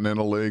the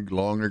Continental League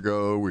long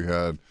ago. We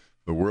had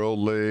the World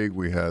League.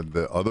 We had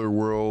the other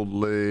World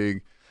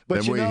League.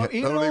 But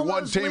and only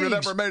one team that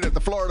ever made it,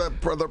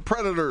 the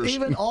Predators.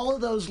 Even all of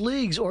those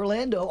leagues,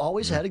 Orlando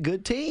always had a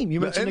good team. You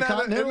mentioned the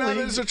Continental League. That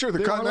is the truth.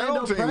 The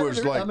Continental team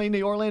was like...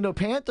 the Orlando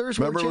Panthers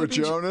were Remember with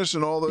Jonas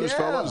and all those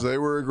fellas? They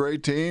were a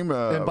great team.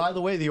 And by the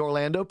way, the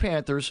Orlando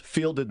Panthers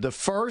fielded the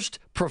first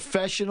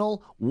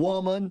professional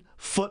woman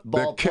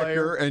football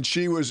player. And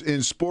she was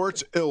in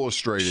Sports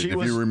Illustrated,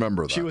 if you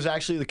remember that. She was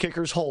actually the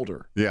kicker's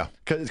holder. Yeah.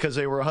 Because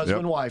they were a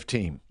husband-wife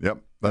team. Yep.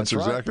 That's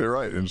exactly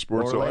right in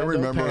sports. So I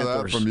remember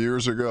Panthers. That from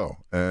years ago.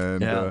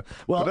 And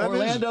well,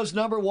 Orlando's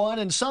number one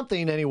in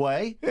something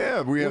anyway.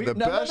 Yeah, we have the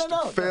best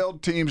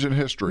failed teams in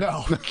history.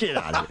 No, get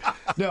out of here.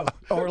 No,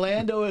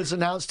 Orlando is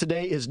announced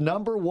today is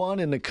number one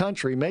in the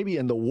country, maybe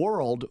in the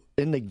world,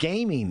 in the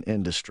gaming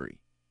industry.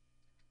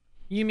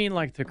 You mean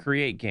like to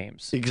create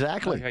games?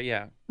 Exactly. Okay,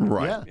 yeah.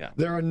 Right. Yeah.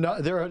 There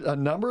are a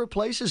number of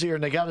places here,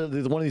 and they got one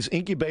of these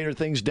incubator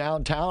things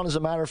downtown, as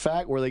a matter of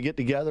fact, where they get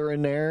together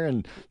in there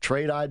and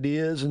trade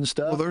ideas and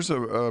stuff. Well, there's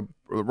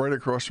right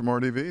across from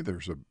RDV,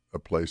 there's a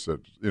place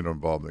that's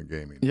involved in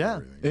gaming. Yeah,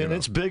 and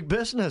it's big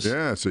business.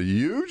 Yeah, it's a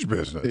huge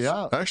business.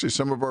 Yeah. Actually,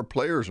 some of our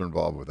players are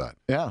involved with that.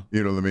 Yeah.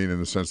 You know what I mean? In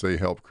the sense they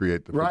help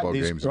create the football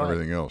games and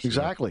everything else.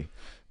 Exactly.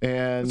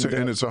 And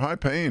it's a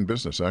high-paying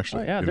business,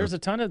 actually. Oh, yeah, there's a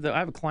ton of I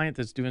have a client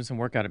that's doing some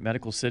work out at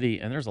Medical City,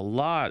 and there's a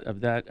lot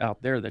of that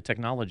out there. The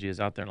technology is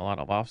out there, and a lot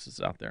of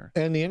offices out there.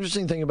 And the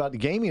interesting thing about the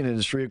gaming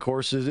industry, of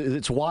course, is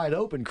it's wide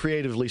open,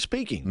 creatively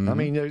speaking. Mm-hmm. I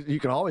mean, you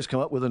can always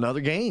come up with another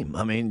game.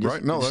 I mean,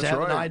 just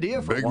have an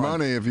idea for Big one.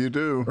 money if you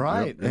do.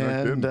 Right. Yep,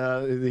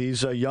 and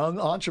these young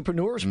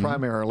entrepreneurs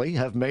primarily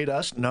have made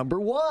us number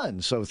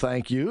one. So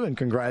thank you and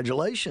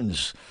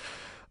congratulations.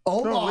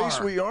 Omar. No, at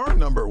least we are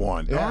number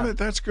one. Yeah. Darn it,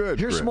 that's good.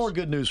 Here's Chris. some more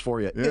good news for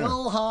you. Yeah.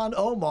 Ilhan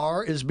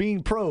Omar is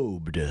being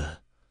probed.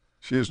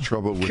 She has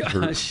trouble with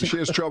her. She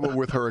has trouble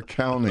with her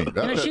accounting.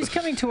 She's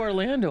coming to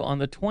Orlando on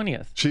the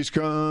 20th. She's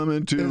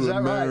coming to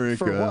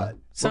America. Right?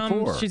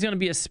 For what? She's going to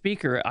be a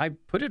speaker. I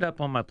put it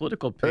up on my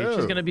political page.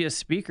 She's going to be a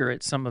speaker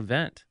at some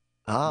event.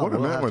 What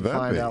event would that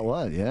find be? Out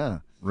what?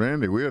 Yeah.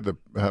 Randy, we had to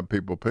have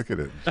people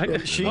picketed.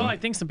 I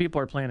think some people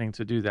are planning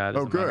to do that.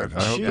 Oh, good.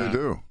 I hope they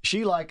do.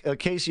 She, like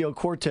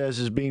Ocasio-Cortez,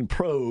 is being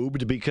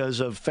probed because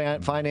of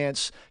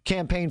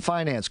campaign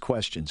finance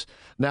questions.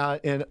 Now,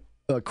 in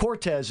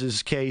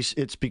Cortez's case,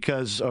 it's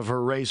because of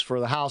her race for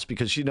the House,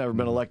 because she'd never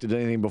been elected to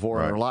anything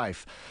before in her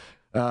life.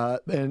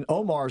 In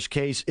Omar's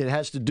case, it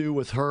has to do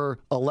with her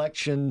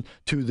election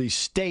to the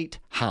state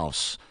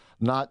House,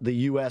 not the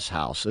U.S.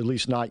 House, at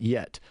least not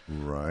yet.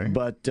 Right.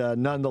 But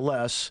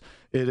nonetheless,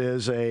 it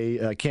is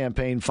a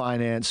campaign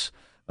finance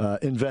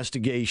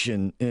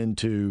investigation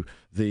into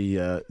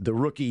the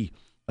rookie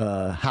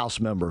House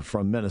member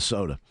from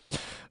Minnesota.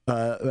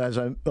 As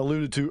I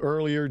alluded to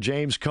earlier,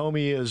 James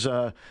Comey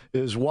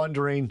is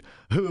wondering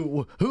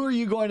who are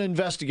you going to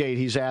investigate?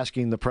 He's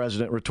asking the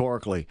president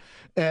rhetorically.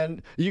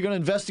 And you're going to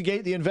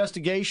investigate the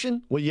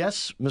investigation? Well,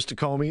 yes, Mr.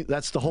 Comey,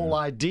 that's the whole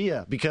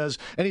idea.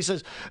 And he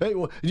says, hey,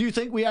 well, do you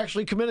think we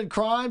actually committed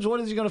crimes? What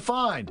is he going to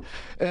find?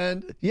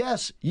 And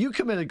yes, you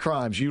committed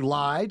crimes. You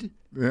lied.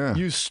 Yeah.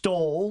 You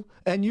stole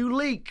and you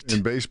leaked.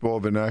 In baseball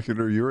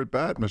vernacular, you're at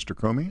bat, Mr.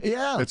 Comey.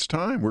 Yeah. It's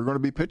time. We're going to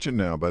be pitching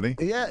now, buddy.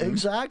 Yeah,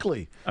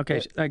 exactly.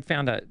 Okay, I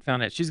found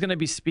it. She's going to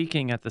be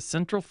speaking at the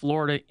Central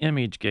Florida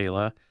Image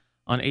Gala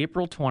on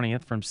April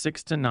 20th from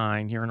 6 to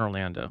 9 here in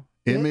Orlando.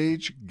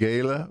 Image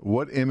Gala?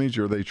 What image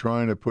are they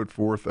trying to put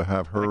forth to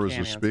have her as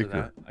a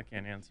speaker? I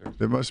can't answer.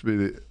 It must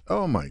be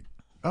oh my,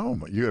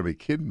 you got to be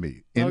kidding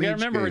me. You got to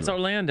remember, it's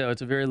Orlando.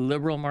 It's a very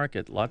liberal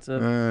market. Lots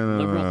of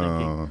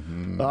liberal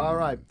thinking. All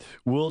right.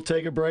 We'll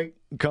take a break.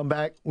 Come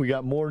back. We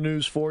got more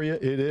news for you.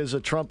 It is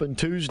a Trumpin'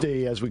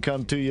 Tuesday as we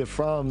come to you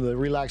from the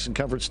Relax and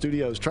Comfort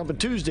Studios. Trumpin'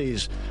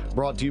 Tuesdays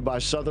brought to you by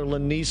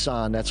Sutherland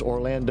Nissan. That's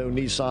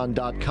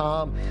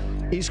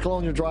OrlandoNissan.com. East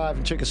Colonial Drive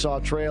and Chickasaw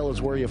Trail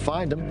is where you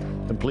find them.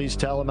 And please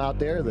tell them out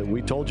there that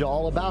we told you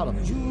all about them.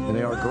 And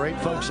they are great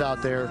folks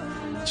out there.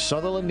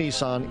 Sutherland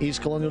Nissan,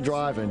 East Colonial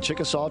Drive, and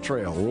Chickasaw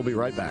Trail. We'll be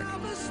right back.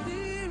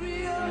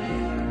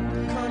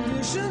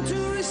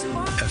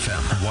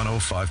 FM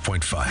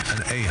 105.5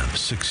 and AM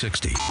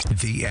 660.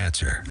 The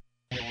Answer.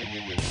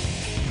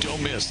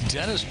 Don't miss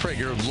Dennis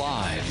Prager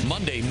live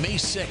Monday, May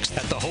 6th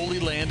at the Holy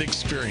Land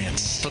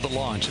Experience for the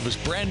launch of his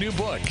brand new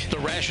book, The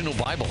Rational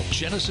Bible,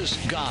 Genesis,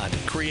 God,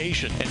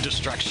 Creation, and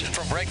Destruction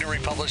from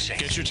Regnery Publishing.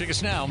 Get your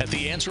tickets now at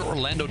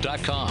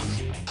theanswerorlando.com.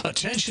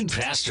 Attention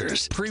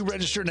pastors,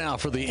 pre-register now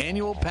for the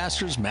annual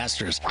Pastors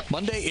Masters,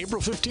 Monday,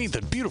 April 15th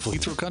at beautiful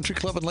Heathrow Country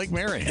Club in Lake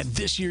Mary. And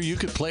this year you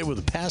could play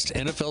with past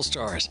NFL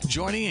stars,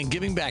 joining and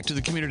giving back to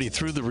the community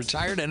through the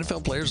Retired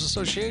NFL Players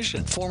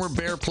Association. Former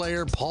Bear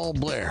player Paul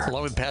Blair,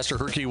 along with Pastor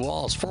Herky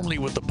Walls, formerly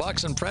with the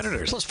Bucks and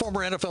Predators, plus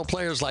former NFL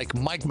players like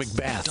Mike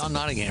McBath, Don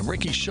Nottingham,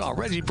 Ricky Shaw,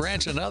 Reggie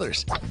Branch, and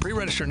others.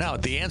 Pre-register now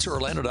at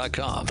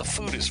theanswerorlando.com. The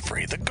food is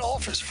free. The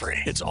golf is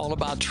free. It's all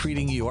about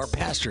treating you, our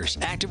pastors,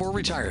 active or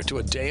retired, to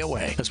a day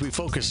away as we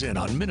focus in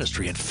on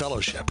ministry and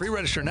fellowship.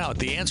 Pre-register now at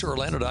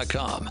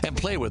theanswerorlando.com and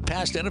play with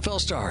past NFL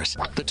stars.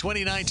 The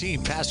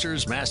 2019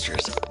 Pastors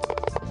Masters.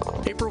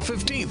 April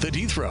 15th at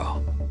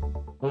Heathrow.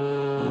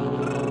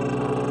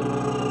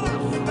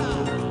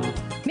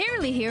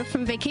 Marilee here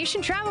from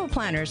Vacation Travel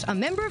Planners, a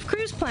member of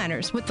Cruise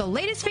Planners with the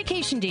latest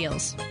vacation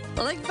deals.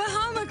 Like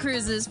Bahama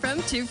cruises from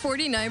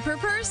 $249 per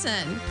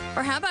person.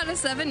 Or how about a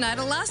 7-night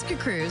Alaska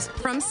cruise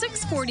from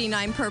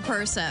 $649 per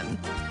person?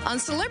 On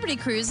Celebrity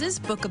Cruises,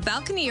 book a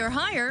balcony or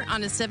higher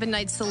on a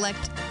 7-night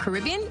select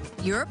Caribbean,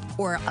 Europe,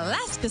 or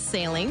Alaska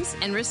sailings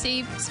and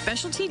receive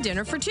specialty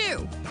dinner for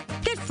two.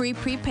 Get Get free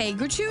prepaid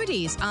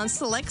gratuities on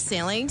select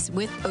sailings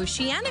with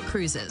Oceanic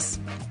Cruises.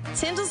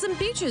 Sandals and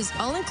Beaches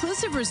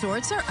all-inclusive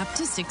resorts are up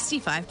to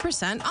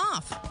 65%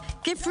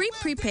 off. Get free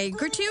prepaid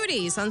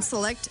gratuities on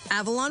select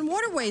Avalon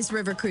Waterways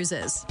river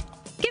cruises.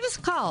 Give us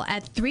a call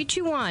at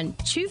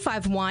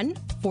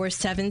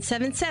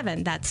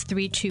 321-251-4777. That's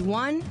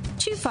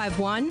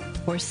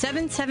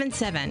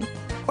 321-251-4777.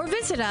 Or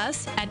visit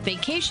us at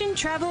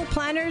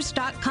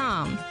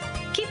vacationtravelplanners.com.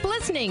 Keep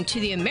listening to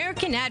the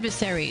American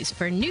Adversaries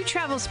for new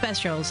travel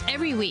specials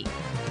every week.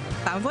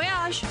 Bon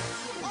voyage!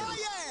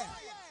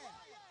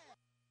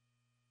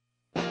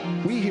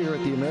 We here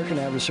at the American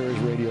Adversaries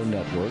Radio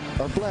Network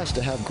are blessed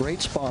to have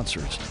great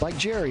sponsors like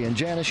Jerry and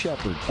Janice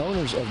Shepard,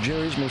 owners of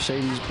Jerry's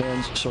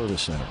Mercedes-Benz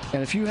Service Center.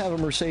 And if you have a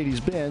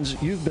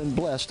Mercedes-Benz, you've been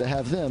blessed to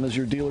have them as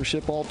your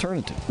dealership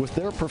alternative. With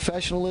their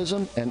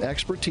professionalism and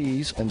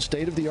expertise and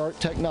state-of-the-art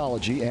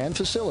technology and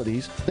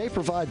facilities, they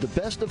provide the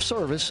best of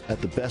service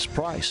at the best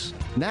price.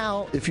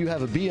 Now, if you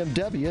have a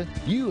BMW,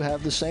 you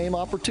have the same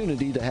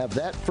opportunity to have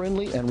that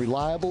friendly and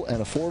reliable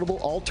and affordable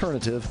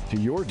alternative to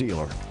your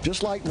dealer.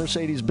 Just like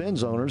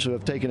Mercedes-Benz owners who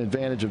have taken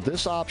advantage of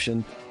this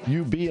option,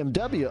 you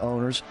BMW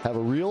owners have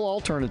a real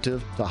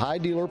alternative to high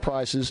dealer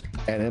prices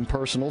and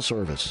impersonal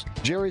service.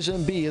 Jerry's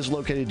MB is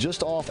located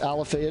just off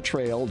Alafaya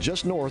Trail,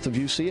 just north of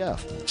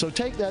UCF. So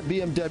take that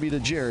BMW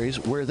to Jerry's,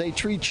 where they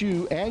treat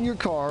you and your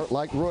car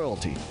like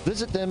royalty.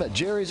 Visit them at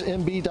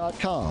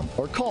jerrysmb.com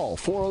or call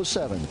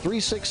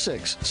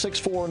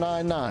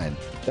 407-366-6499.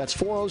 That's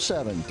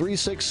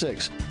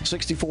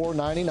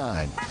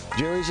 407-366-6499.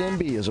 Jerry's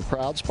MB is a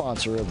proud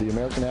sponsor of the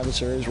American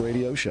Adversaries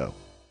Radio Show.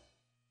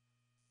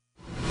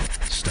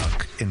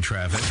 Stuck in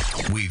traffic?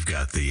 We've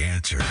got the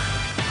answer.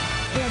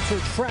 Answer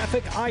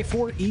traffic.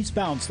 I-4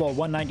 eastbound slow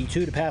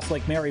 192 to pass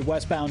Lake Mary.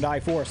 Westbound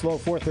I-4 slow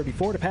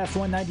 434 to pass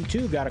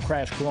 192. Got a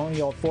crash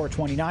Colonial at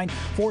 429.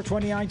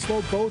 429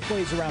 slow both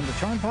ways around the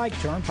Turnpike.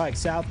 Turnpike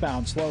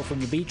southbound slow from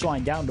the beach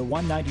line down to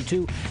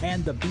 192.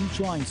 And the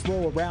beach line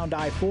slow around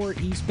I-4.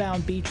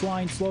 Eastbound beach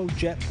line slow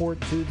Jetport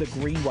to the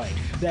Greenway.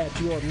 That's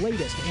your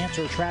latest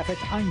Answer traffic.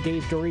 I'm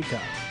Dave Dorico.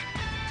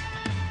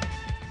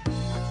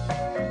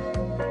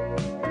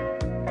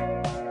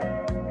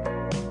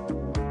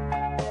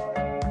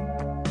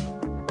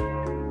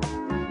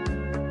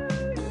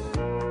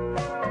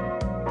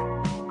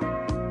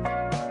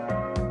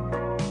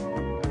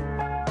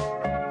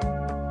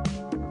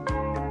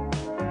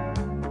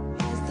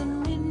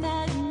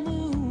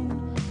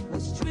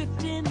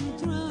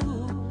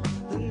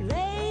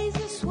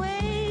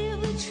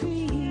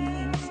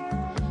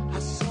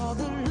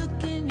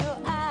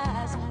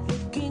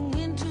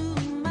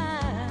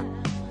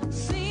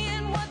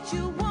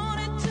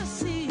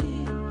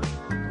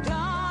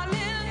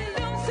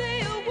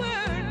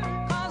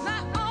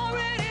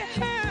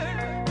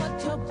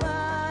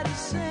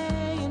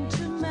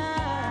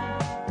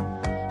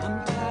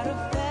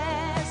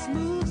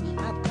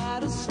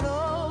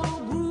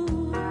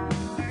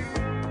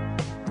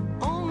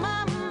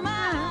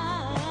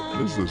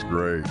 This is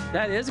great.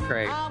 That is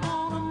great.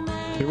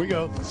 Here we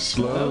go.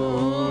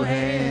 Slow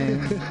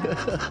hand.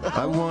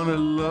 I want a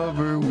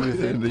lover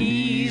with an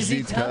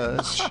easy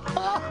touch.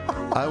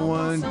 I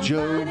want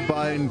Joe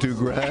Biden to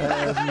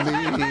grab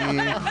me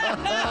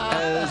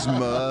as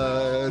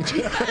much.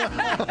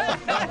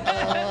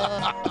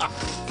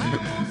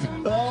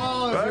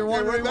 Oh, if you're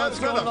wondering that's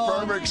what's not going a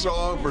on, perfect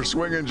song for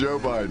swinging Joe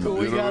Biden.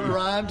 we got a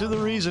rhyme to the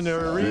reason,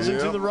 or a reason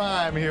to the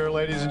rhyme here,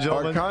 ladies and Our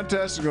gentlemen.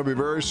 contest is going to be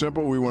very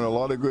simple. We want a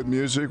lot of good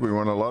music. We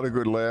want a lot of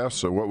good laughs.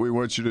 So what we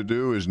want you to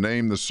do is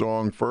name the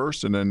song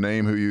first, and then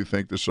name who you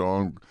think the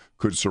song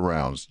could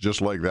surround. Just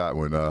like that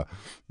one.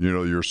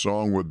 Your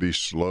song would be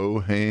Slow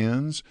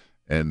Hands,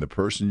 and the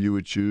person you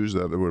would choose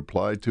that it would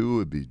apply to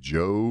would be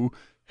Joe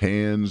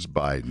Hands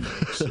Biden.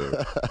 So,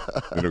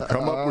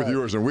 come up with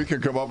yours, and we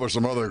can come up with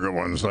some other good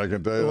ones. I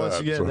can tell you Once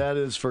that. again, that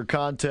is for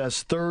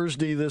Contest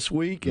Thursday this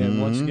week.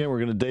 And once again, we're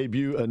going to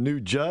debut a new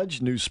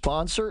judge, new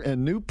sponsor,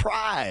 and new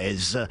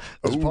prize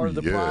as part of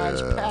the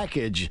prize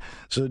package.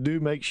 So do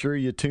make sure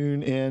you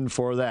tune in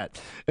for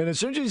that. And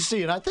it's interesting to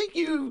see, and I think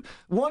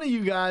one of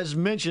you guys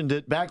mentioned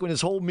it back when this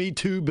whole Me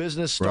Too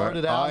business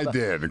started out. I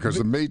did, because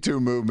the Me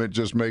Too movement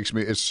just makes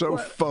me, it's so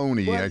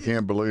phony, I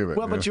can't believe it.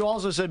 Well, but you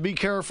also said be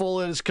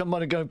careful, it's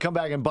going to come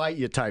back and bite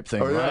you type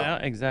thing, right? Yeah,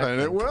 exactly.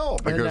 And it will,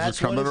 because it's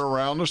coming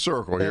around the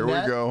circle. Here we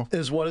go.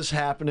 Is what is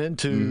happening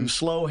to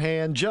Slow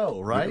Hand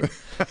Joe, right?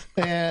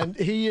 And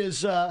he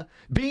is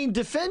being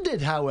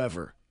defended,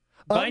 however.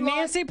 By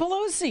Nancy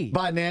Pelosi.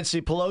 By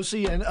Nancy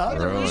Pelosi and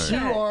others who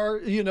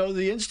are,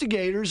 the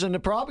instigators and the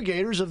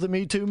propagators of the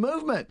Me Too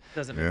movement.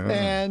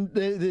 And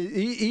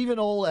even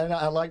old, and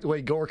I like the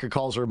way Gorka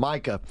calls her,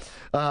 Micah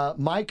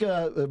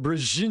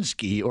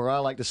Brzezinski, or I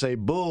like to say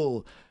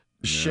Bull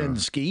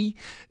Shinsky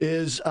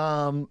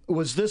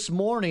was this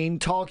morning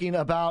talking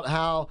about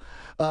how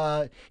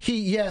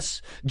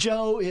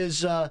Joe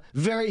is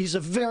he's a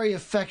very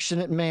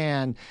affectionate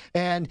man,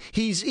 and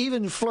he's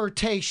even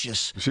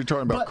flirtatious. Is he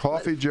talking about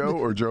Coffee Joe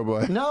or Joe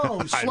Biden?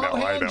 No, Slow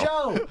Hand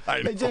Joe.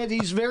 I know. He said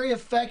he's very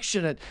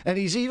affectionate, and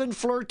he's even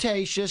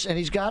flirtatious, and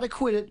he's got to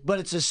quit it, but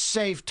it's a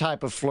safe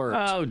type of flirt.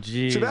 Oh,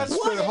 geez. So that's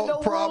the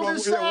whole problem.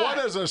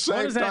 What is a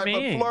safe type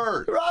of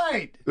flirt?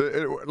 Right.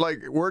 Like,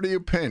 where do you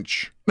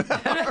pinch?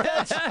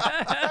 That's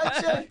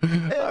it.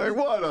 I mean,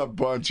 what a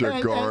bunch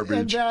of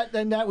garbage.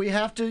 And that we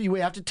have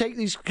to take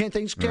these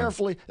things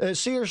carefully,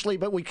 seriously,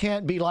 but we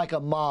can't be like a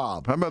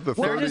mob. How about the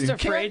 30? They're just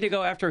afraid to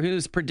go after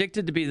who's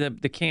predicted to be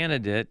the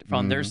candidate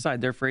on their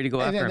side. They're afraid to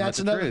go after him. And that's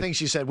another thing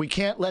she said. We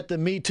can't let the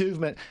Me Too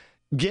movement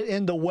get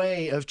in the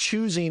way of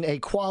choosing a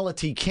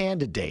quality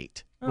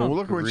candidate. Well,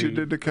 look what you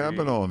did to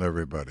Kavanaugh and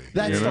everybody.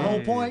 That's the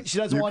whole point. She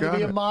doesn't want to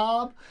be a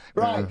mob.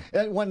 Right.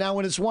 Yeah. Now,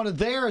 when it's one of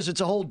theirs,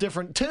 it's a whole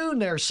different tune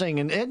they're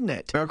singing, isn't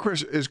it? Now,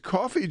 Chris, is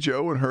Coffee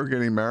Joe and her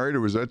getting married, or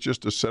was that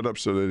just a setup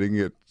so they didn't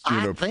get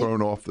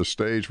thrown off the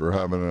stage for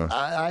having a...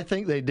 I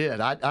think they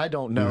did. I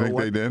don't know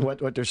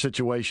what their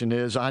situation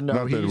is. I know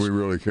Not that we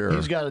really care.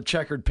 He's got a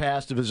checkered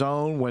past of his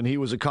own. When he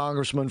was a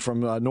congressman from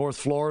North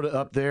Florida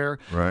up there,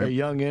 a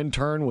young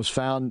intern was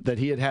found that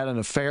he had an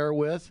affair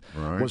with,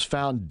 was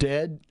found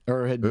dead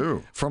or had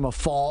from a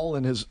fall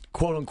in his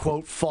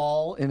quote-unquote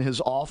fall in his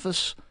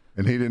office.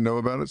 And he didn't know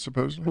about it,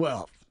 supposedly?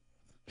 Well...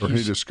 Or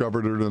he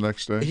discovered her the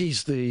next day?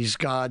 He's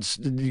God's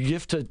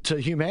gift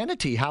to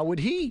humanity. How would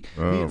he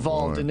be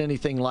involved in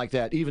anything like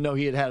that, even though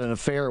he had an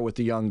affair with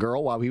the young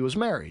girl while he was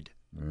married?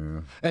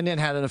 Yeah. And then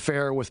had an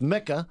affair with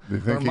Micah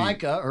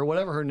or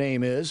whatever her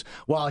name is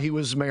while he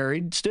was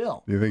married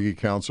still. Do you think he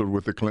counseled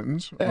with the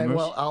Clintons on this?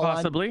 Well,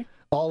 possibly.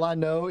 All I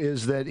know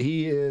is that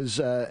he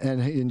is,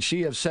 and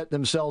she have set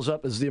themselves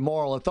up as the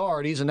moral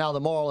authorities, and now the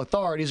moral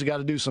authorities have got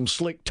to do some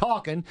slick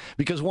talking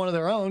because one of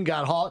their own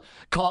got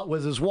caught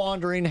with his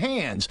wandering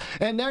hands,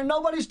 and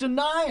nobody's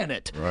denying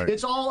it. Right.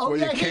 It's all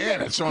you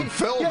can't. It's on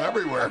film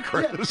everywhere,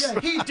 Chris. Yeah,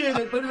 he did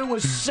it, but it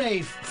was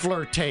safe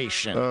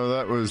flirtation.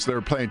 Oh,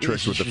 they're playing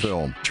tricks with the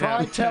film.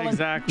 Try telling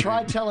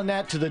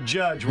that to the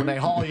judge when they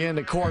haul you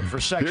into court for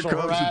sexual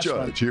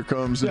harassment. Here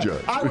comes the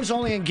judge. I was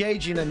only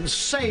engaging in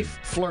safe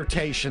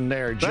flirtation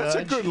there. Judge. That's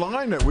a good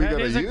line that we got to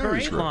use. That is a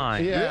great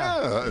line.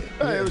 Yeah.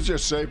 Hey, it was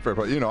just safe for,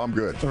 I'm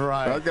good.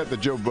 Right. I've got the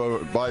Joe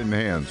Biden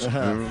hands.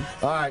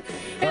 All right.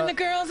 And the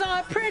girls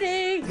are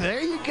pretty. There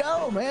you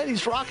go, man.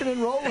 He's rocking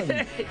and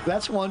rolling.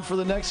 That's one for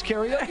the next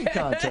karaoke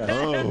contest.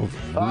 All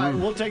right,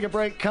 we'll take a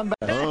break. Come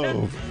back.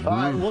 All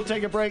right, we'll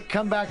take a break.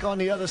 Come back on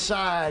the other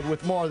side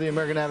with more of the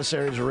American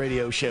Adversaries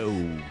radio show.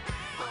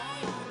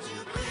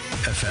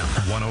 FM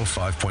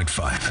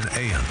 105.5 and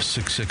AM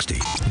 660.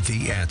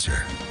 The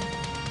Answer.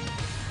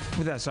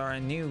 With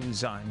SRN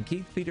News, I'm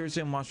Keith Peters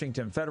in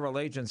Washington. Federal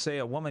agents say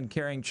a woman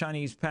carrying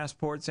Chinese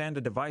passports and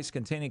a device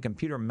containing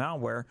computer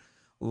malware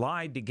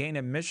lied to gain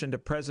admission to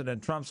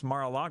President Trump's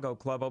Mar-a-Lago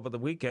club over the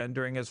weekend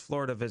during his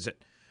Florida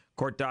visit.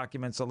 Court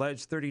documents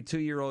allege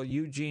 32-year-old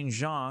Eugene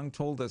Zhang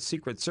told a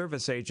Secret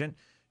Service agent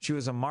she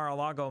was a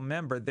Mar-a-Lago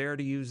member there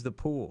to use the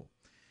pool.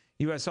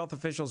 U.S. health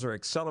officials are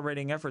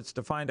accelerating efforts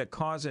to find a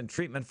cause and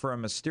treatment for a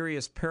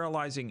mysterious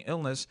paralyzing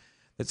illness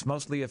that's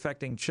mostly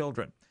affecting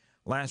children.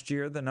 Last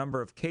year, the number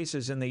of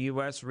cases in the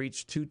U.S.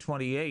 reached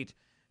 228.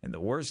 In the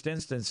worst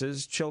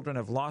instances, children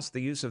have lost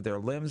the use of their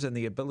limbs and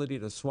the ability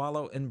to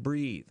swallow and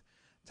breathe.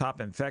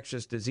 Top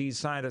infectious disease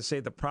scientists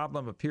say the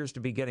problem appears to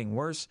be getting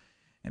worse,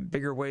 and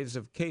bigger waves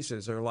of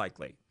cases are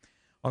likely.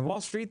 On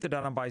Wall Street, the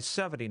Dow by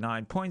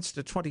 79 points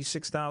to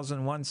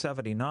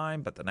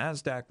 26,179, but the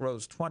Nasdaq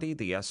rose 20,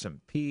 the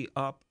S&P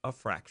up a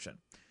fraction.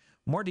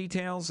 More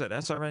details at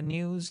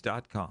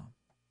srnnews.com.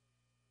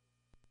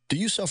 Do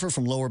you suffer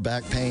from lower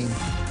back pain?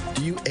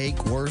 Do you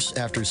ache worse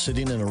after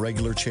sitting in a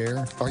regular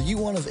chair? Are you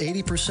one of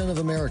 80% of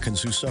Americans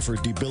who suffer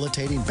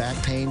debilitating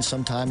back pain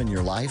sometime in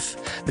your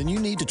life? Then you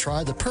need to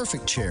try the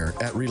perfect chair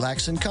at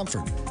Relax and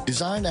Comfort.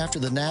 Designed after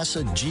the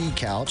NASA G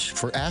couch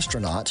for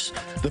astronauts,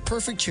 the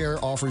perfect chair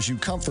offers you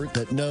comfort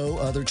that no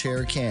other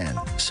chair can.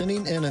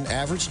 Sitting in an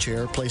average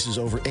chair places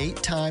over 8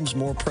 times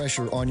more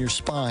pressure on your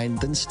spine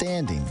than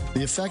standing.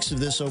 The effects of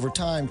this over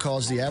time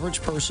cause the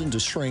average person to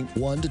shrink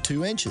 1 to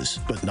 2 inches,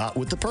 but not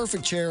with the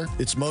perfect chair.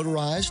 It's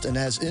motorized and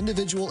has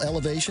individual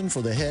elevation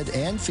for the head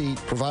and feet,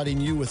 providing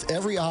you with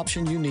every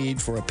option you need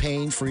for a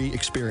pain-free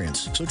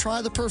experience. So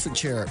try the perfect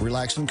chair at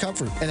Relax and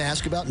Comfort and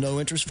ask about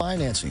no-interest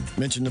financing.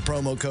 Mention the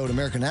promo code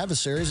American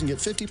Adversaries and get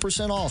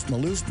 50% off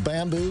Maloof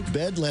bamboo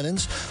bed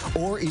linens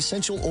or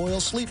essential oil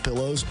sleep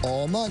pillows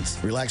all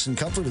month. Relax and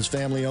Comfort is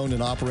family-owned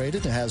and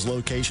operated and has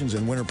locations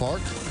in Winter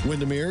Park,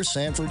 Windermere,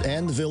 Sanford,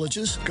 and the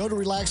Villages. Go to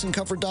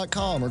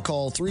relaxandcomfort.com or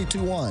call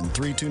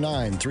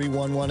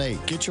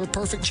 321-329-3118. Get your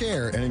perfect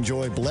chair and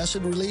enjoy blessed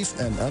relief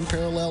and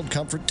unparalleled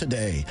comfort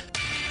today.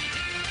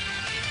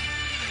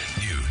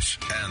 News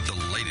And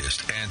the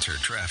latest Answer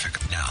Traffic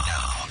now.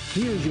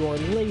 Here's your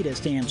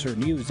latest Answer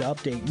News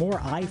update. More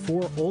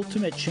I-4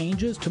 Ultimate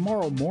changes.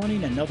 Tomorrow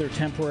morning, another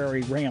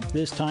temporary ramp.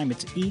 This time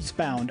it's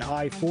eastbound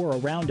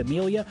I-4 around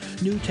Amelia.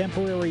 New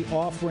temporary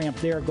off-ramp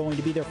there, going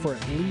to be there for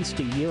at least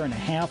a year and a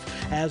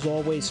half. As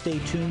always, stay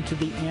tuned to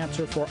The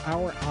Answer for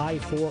our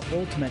I-4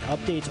 Ultimate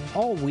updates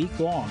all week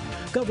long.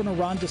 Governor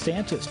Ron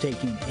DeSantis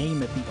taking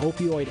aim at the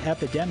opioid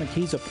epidemic.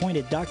 He's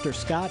appointed Dr.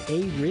 Scott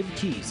A.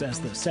 Ribkes as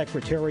the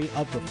Secretary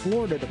of the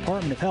Florida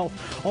Department of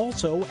Health,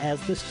 also as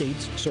the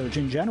state's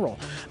Surgeon General.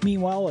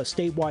 Meanwhile, a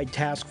statewide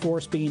task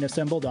force being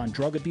assembled on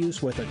drug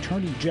abuse with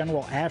Attorney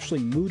General Ashley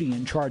Moody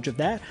in charge of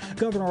that.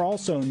 Governor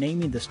also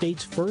naming the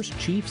state's first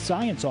chief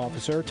science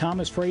officer,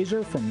 Thomas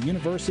Fraser from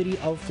University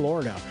of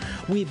Florida.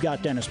 We've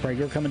got Dennis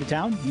Prager coming to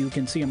town. You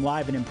can see him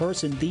live and in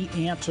person.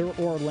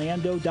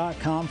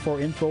 TheAnswerOrlando.com for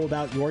info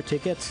about your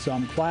tickets.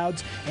 Some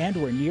clouds, and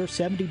we're near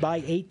 70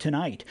 by 8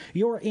 tonight.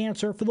 Your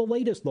answer for the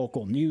latest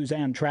local news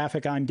and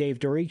traffic. I'm Dave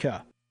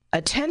Dorica.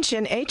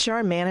 Attention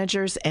HR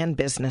managers and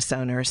business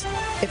owners.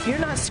 If you're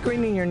not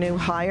screening your new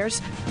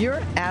hires,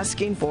 you're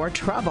asking for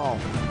trouble.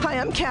 Hi,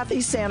 I'm Kathy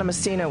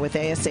Santamacino with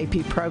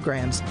ASAP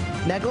Programs.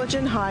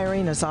 Negligent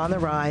hiring is on the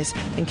rise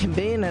and can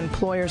be an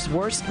employer's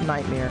worst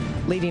nightmare,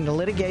 leading to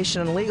litigation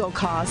and legal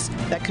costs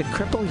that could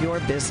cripple your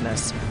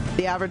business.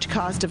 The average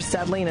cost of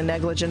settling a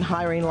negligent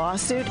hiring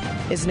lawsuit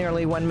is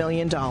nearly $1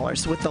 million,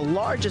 with the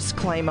largest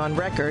claim on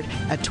record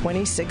at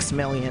 $26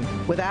 million.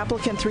 With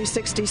Applicant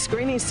 360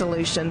 Screening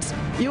Solutions,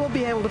 you will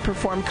be able to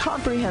perform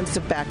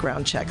comprehensive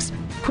background checks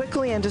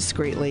quickly and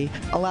discreetly,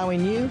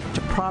 allowing you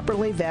to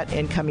properly vet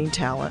incoming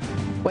talent.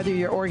 Whether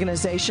your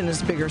organization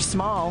is big or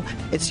small,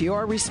 it's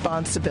your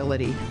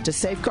responsibility to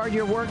safeguard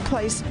your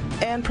workplace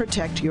and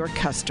protect your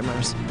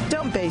customers.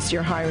 Don't base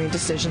your hiring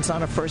decisions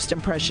on a first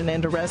impression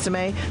and a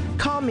resume.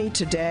 Call me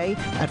today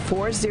at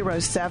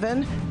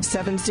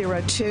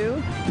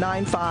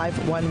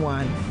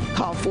 407-702-9511.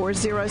 Call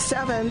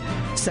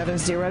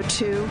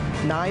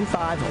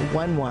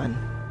 407-702-9511.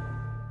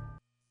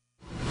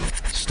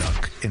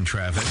 Stuck in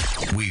traffic?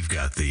 We've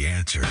got the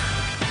answer.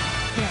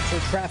 Answer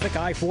traffic.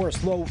 I-4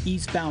 slow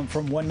eastbound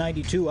from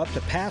 192 up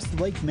to past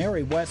Lake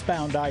Mary.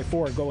 Westbound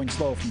I-4 going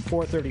slow from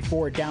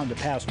 434 down to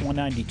past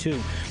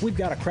 192. We've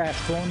got a crash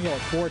Colonial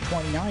at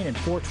 429 and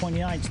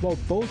 429 slow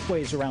both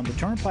ways around the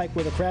Turnpike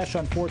with a crash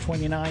on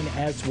 429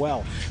 as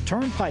well.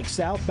 Turnpike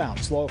southbound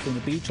slow from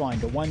the Beach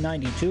Line to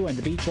 192 and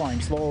the Beach Line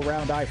slow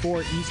around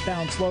I-4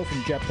 eastbound slow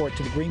from Jetport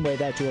to the Greenway.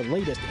 That's your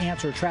latest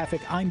Answer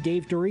traffic. I'm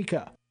Dave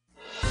Dorica.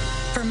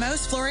 For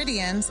most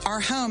Floridians, our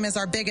home is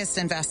our biggest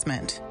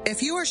investment.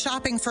 If you are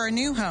shopping for a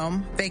new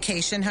home,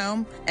 vacation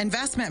home,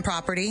 investment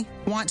property,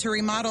 want to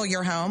remodel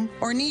your home,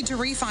 or need to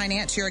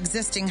refinance your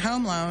existing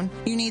home loan,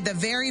 you need the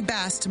very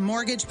best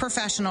mortgage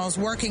professionals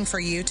working for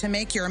you to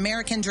make your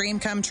American dream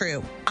come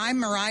true. I'm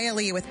Mariah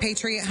Lee with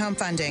Patriot Home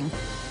Funding.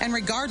 And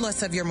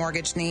regardless of your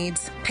mortgage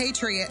needs,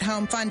 Patriot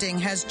Home Funding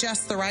has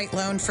just the right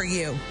loan for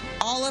you.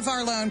 All of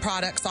our loan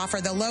products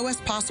offer the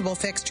lowest possible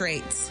fixed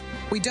rates.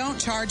 We don't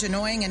charge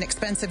annoying and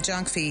expensive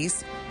junk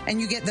fees, and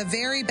you get the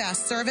very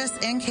best service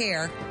and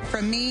care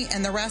from me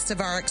and the rest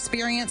of our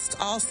experienced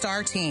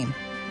all-star team.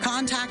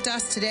 Contact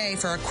us today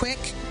for a quick,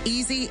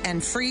 easy,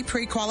 and free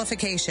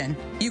pre-qualification.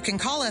 You can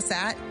call us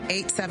at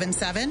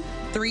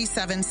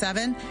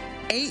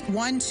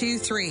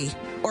 877-377-8123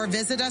 or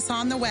visit us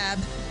on the web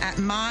at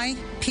myphf.com.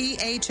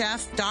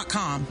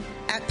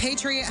 At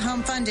Patriot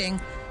Home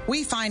Funding,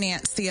 we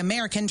finance the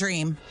American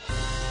dream.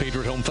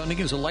 Patriot Home Funding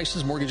is a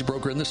licensed mortgage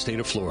broker in the state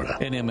of Florida.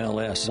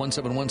 NMLS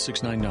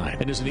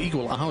 171699 and is an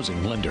equal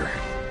housing lender.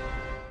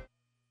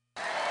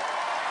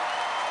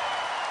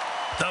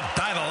 The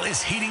battle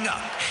is heating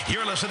up.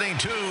 You're listening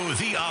to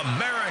The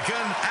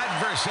American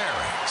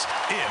Adversaries.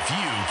 If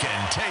you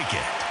can take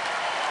it.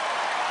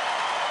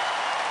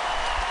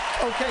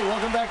 Okay,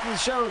 welcome back to the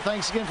show.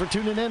 Thanks again for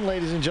tuning in,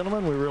 ladies and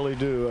gentlemen. We really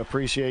do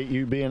appreciate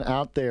you being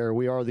out there.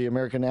 We are the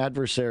American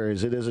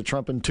Adversaries. It is a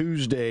Trumpin'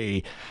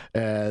 Tuesday,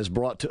 as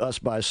brought to us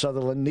by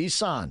Sutherland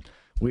Nissan.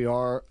 We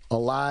are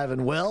alive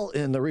and well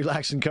in the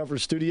Relax and Comfort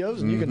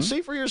Studios, and you can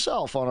see for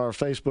yourself on our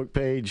Facebook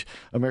page,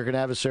 American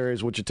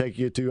Adversaries, which will take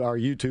you to our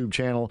YouTube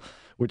channel,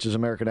 which is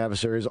American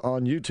Adversaries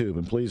on YouTube.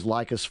 And please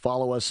like us,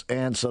 follow us,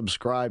 and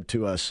subscribe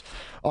to us.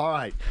 All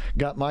right,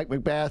 got Mike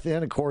McBath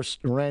in, of course,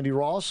 Randy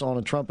Ross on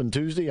a Trumpin'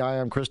 Tuesday. I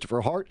am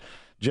Christopher Hart.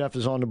 Jeff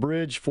is on the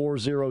bridge.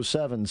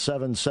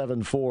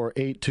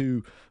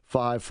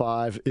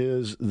 407-774-8255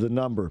 is the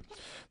number.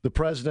 The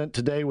president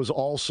today was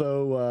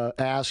also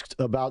asked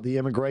about the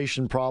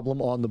immigration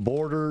problem on the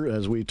border.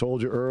 As we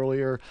told you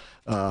earlier,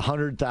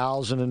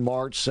 100,000 in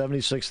March,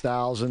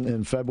 76,000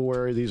 in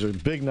February. These are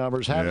big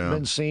numbers. Haven't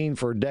been seen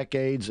for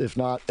decades, if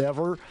not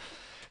ever.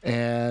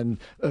 And,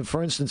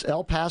 for instance,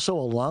 El Paso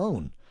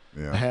alone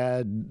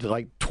had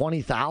like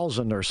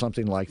 20,000 or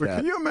something like that.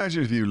 Can you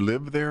imagine if you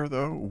lived there,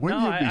 though?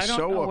 Wouldn't you be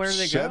so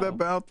upset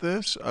about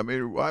this? I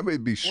mean, I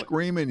would be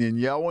screaming and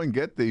yelling,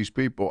 get these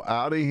people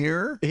out of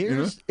here.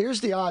 Here's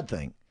the odd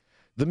thing.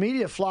 the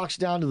media flocks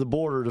down to the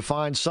border to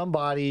find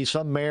somebody,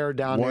 some mayor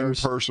down there. One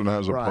person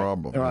has a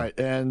problem. Right.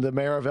 And the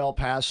mayor of El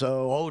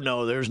Paso, oh,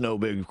 no, there's no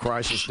big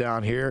crisis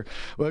down here.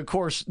 Well, of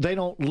course, they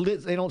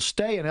don't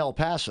stay in El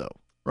Paso.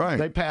 Right.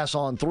 They pass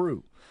on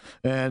through,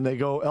 and they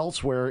go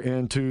elsewhere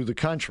into the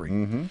country.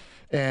 Mm-hmm.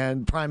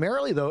 And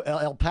primarily, though,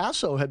 El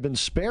Paso had been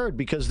spared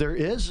because there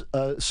is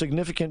a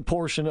significant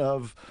portion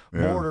of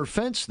border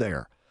fence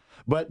there.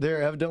 But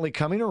they're evidently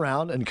coming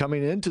around and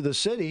coming into the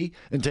city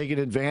and taking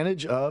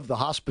advantage of the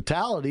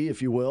hospitality,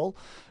 if you will,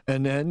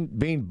 and then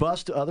being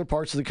bused to other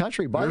parts of the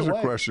country. By Here's the way,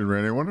 a question,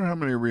 Randy. I wonder how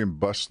many are being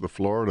bused to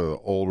Florida the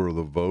older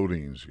the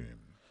voting's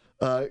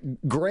game.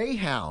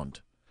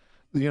 Greyhound.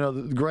 You know,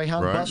 the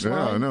Greyhound right? bus yeah,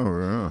 line? I know.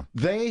 Yeah.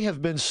 They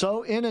have been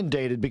so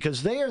inundated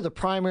because they are the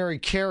primary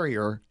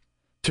carrier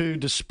to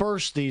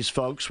disperse these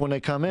folks when they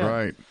come in.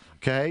 Right.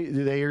 Okay,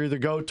 they either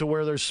go to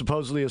where there's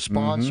supposedly a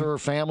sponsor or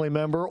family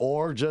member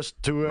or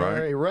just to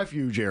a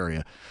refuge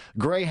area.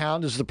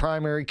 Greyhound is the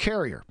primary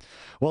carrier.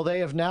 Well, they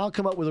have now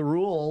come up with a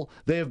rule.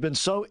 They have been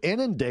so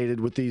inundated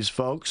with these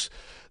folks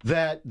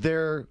that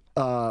their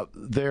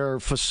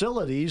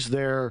facilities,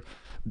 their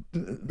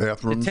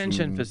bathrooms,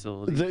 detention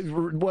facilities. they're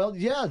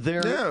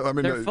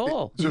they're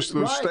full. Just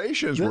those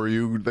stations where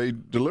they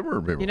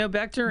deliver people. You know,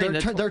 back during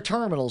they're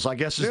terminals, I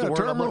guess is the word.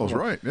 Terminals,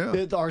 right? Yeah,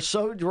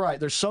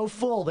 They're so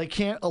full they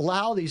can't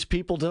allow these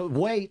people to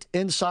wait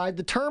inside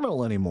the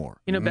terminal anymore.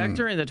 You know, back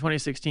during the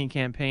 2016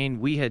 campaign,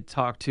 we had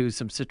talked to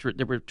some citrus.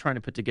 They were trying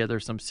to put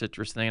together some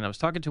citrus thing, and I was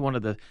talking to one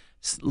of the,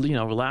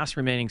 last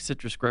remaining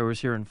citrus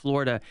growers here in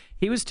Florida.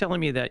 He was telling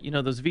me that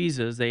those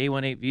visas, the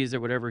A18 visa,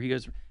 or whatever. He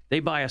goes, they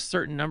buy a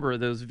certain number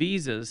of those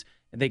visas,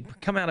 and they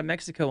come out of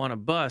Mexico on a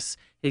bus.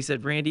 He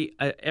said, Randy,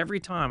 every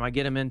time I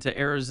get them into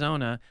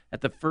Arizona,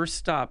 at the first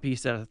stop, he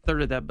said a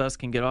third of that bus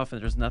can get off,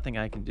 and there's nothing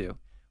I can do.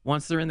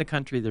 Once they're in the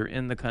country, they're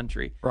in the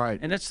country. Right.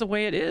 And that's the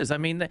way it is. I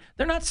mean,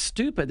 they're not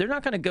stupid. They're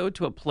not going to go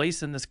to a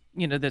place in this,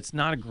 that's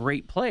not a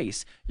great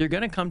place. You're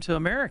going to come to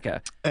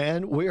America.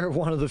 And we're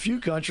one of the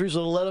few countries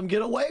that'll let them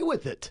get away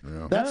with it.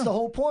 Yeah. That's the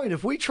whole point.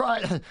 If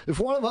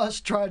one of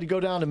us tried to go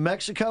down to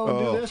Mexico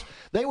and do this,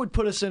 they would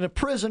put us in a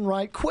prison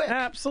right quick.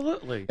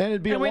 Absolutely. And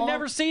it'd be we'd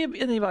never see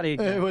anybody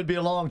again. It would be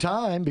a long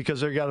time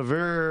because they've got a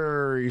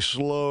very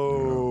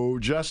slow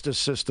justice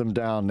system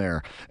down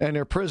there. And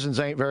their prisons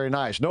ain't very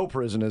nice. No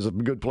prison is a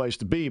good place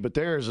to be, but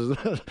theirs is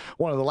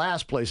one of the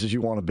last places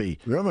you want to be.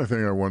 The other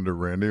thing I wonder,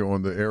 Randy,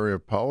 on the area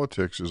of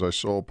politics is I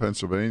saw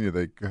Pennsylvania,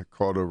 they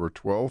caught over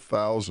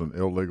 12,000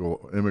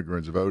 illegal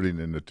immigrants voting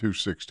in the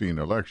 2016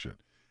 election.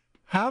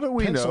 How do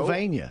we know?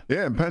 Pennsylvania.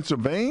 Yeah, in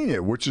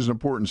Pennsylvania, which is an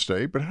important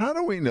state, but how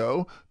do we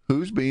know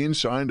who's being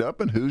signed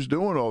up and who's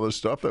doing all this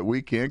stuff that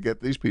we can't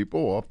get these people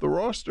off the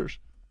rosters?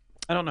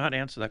 I don't know how to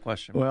answer that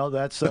question. Well,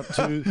 that's up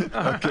to.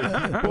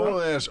 Okay. We'll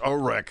ask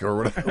OREC or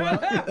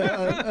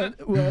whatever.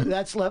 Well,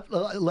 that's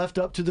left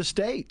up to the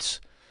states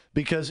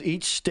because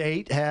each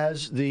state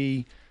has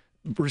the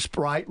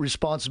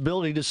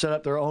responsibility to set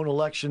up their own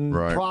election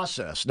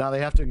process. Now,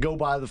 they have to go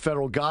by the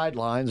federal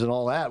guidelines and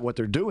all that, what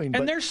they're doing.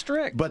 And they're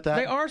strict. But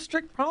they are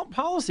strict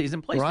policies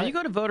in place. When you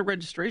go to voter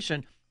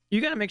registration,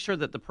 you got to make sure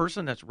that the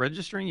person that's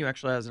registering you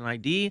actually has an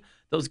ID.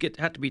 Those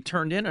have to be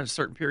turned in a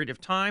certain period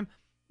of time.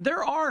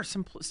 There are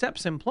some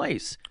steps in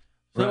place.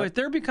 So if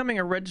they're becoming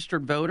a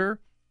registered voter,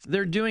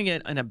 they're doing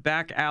it in a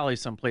back alley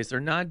someplace.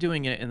 They're not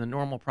doing it in the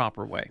normal,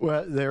 proper way.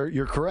 Well,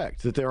 you're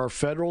correct that there are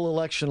federal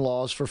election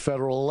laws for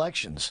federal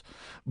elections,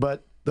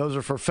 but those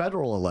are for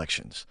federal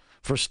elections.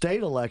 For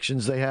state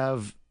elections, they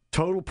have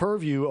total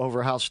purview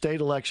over how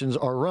state elections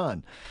are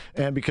run.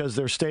 And because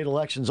they're state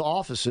elections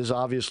offices,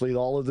 obviously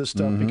all of this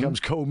stuff becomes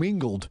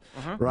commingled,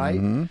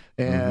 right?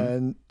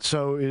 And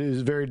so it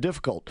is very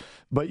difficult.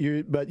 But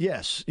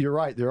yes, you're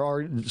right. There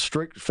are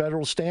strict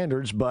federal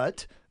standards,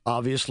 but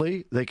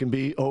obviously they can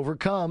be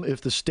overcome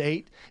if the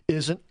state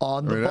isn't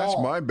on the ball. That's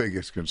my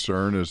biggest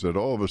concern is that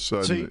all of a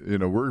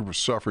sudden, we're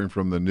suffering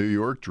from the New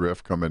York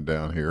drift coming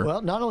down here.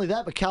 Well, not only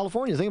that, but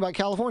California. Think about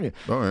California.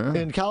 Oh, yeah.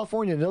 In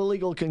California, an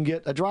illegal can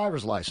get a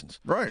driver's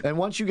license. Right. And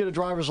once you get a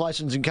driver's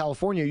license in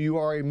California, you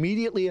are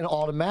immediately and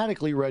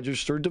automatically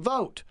registered to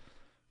vote.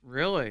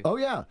 Really? Oh,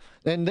 yeah.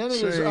 And then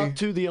it is up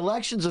to the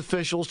elections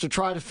officials to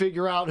try to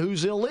figure out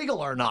who's illegal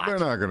or not. They're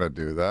not going to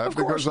do that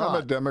because I'm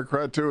a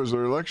Democrat, too, as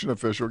their election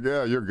official.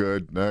 Yeah, you're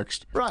good.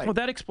 Next. Right. Well,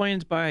 that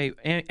explains why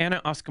Anna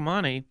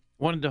Oskamani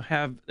wanted to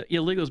have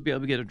illegals be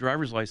able to get a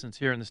driver's license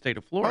here in the state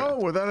of Florida.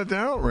 Oh, without a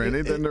doubt,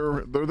 Randy. Then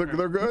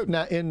they're good.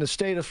 Now, in the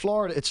state of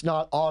Florida, it's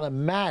not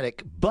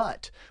automatic,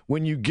 but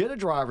when you get a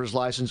driver's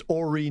license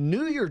or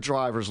renew your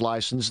driver's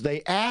license,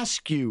 they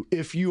ask you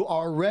if you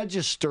are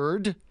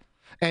registered.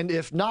 And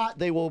if not,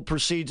 they will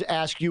proceed to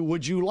ask you,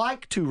 would you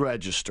like to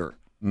register?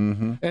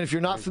 And if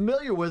you're not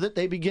familiar with it,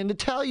 they begin to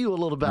tell you a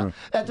little about it.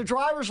 At the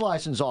driver's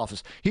license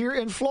office here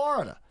in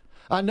Florida.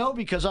 I know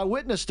because I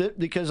witnessed it,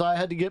 because I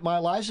had to get my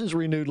license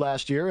renewed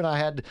last year, and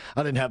I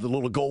didn't have the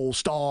little gold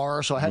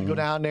star, so I had to go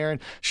down there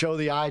and show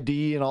the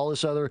ID and all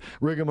this other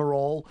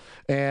rigmarole.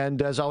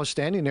 And as I was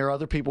standing there,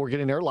 other people were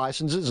getting their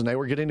licenses, and they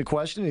were getting the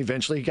question. And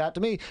eventually, he got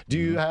to me.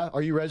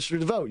 Are you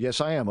registered to vote?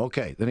 Yes, I am.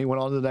 Okay. Then he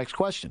went on to the next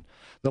question.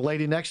 The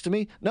lady next to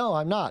me, no,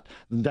 I'm not.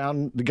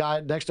 Down the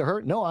guy next to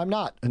her, no, I'm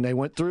not. And they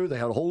went through. They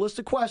had a whole list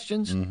of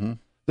questions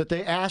that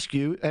they ask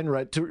you and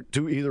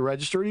to either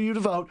register you to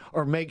vote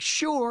or make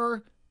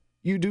sure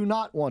you do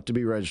not want to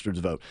be registered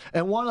to vote.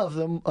 And one of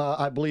them,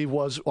 I believe,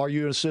 was, are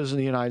you a citizen of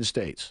the United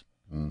States?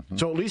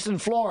 So at least in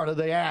Florida,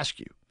 they ask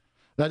you.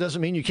 That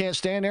doesn't mean you can't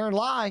stand there and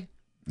lie.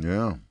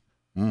 Yeah.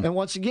 And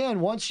once again,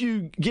 once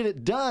you get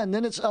it done,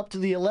 then it's up to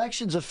the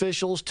elections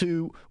officials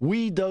to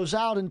weed those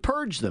out and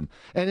purge them.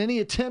 And any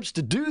attempts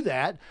to do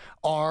that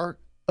are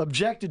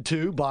objected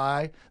to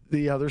by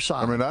the other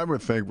side. I mean, I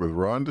would think with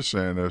Ron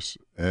DeSantis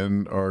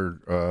and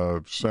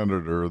our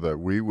senator that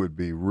we would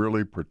be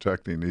really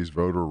protecting these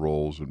voter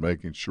rolls and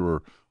making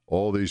sure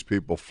all these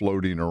people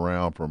floating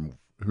around from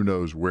who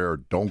knows where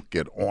don't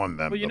get on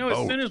them. Well, you know,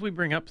 vote. as soon as we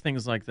bring up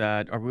things like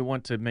that, or we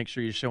want to make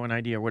sure you show an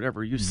ID or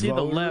whatever, you see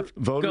the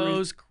left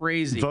goes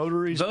crazy.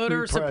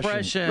 Voter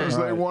suppression. Because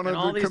they wanted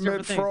to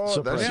commit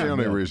fraud. That's the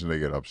only reason they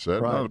get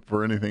upset, not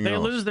for anything else. They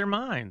lose their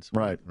minds.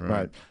 Right.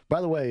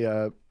 By the way,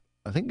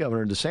 I think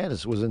Governor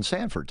DeSantis was in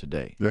Sanford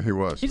today. Yeah, he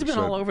was. He's been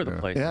all over the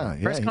place. Yeah,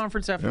 press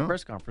conference after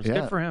press conference.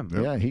 Good for him.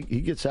 Yeah, he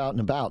gets out and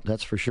about,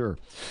 that's for sure.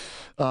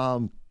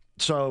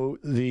 So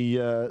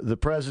the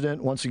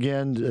president, once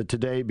again,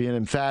 today being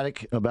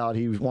emphatic about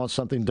he wants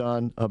something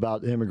done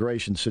about the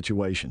immigration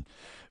situation.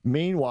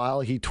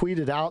 Meanwhile, he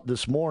tweeted out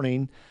this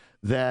morning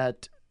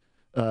that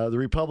the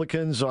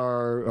Republicans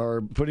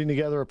are putting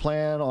together a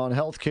plan on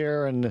health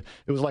care, and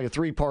it was like a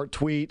 3-part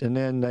tweet, and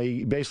then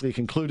they basically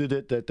concluded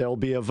it that there'll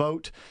be a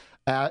vote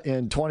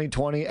in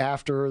 2020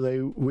 after they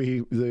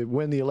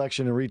win the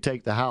election and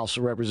retake the House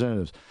of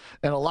Representatives.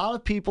 And a lot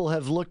of people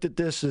have looked at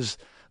this as,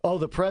 oh,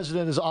 the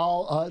president is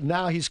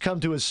now he's come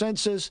to his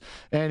senses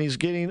and he's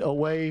getting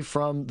away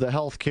from the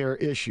health care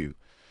issue.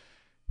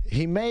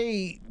 He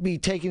may be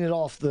taking it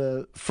off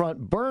the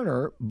front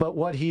burner, but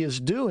what he is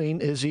doing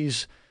is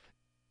he's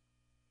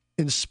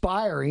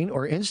inspiring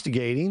or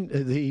instigating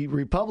the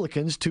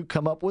Republicans to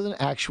come up with an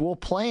actual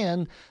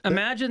plan.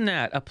 Imagine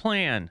that, a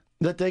plan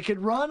that they could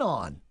run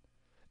on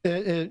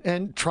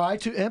and try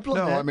to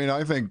implement. No, I mean,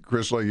 I think,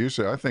 Chris, like you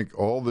say, I think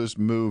all this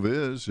move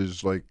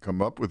is like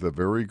come up with a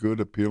very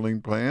good,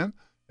 appealing plan,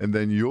 and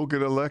then you'll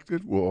get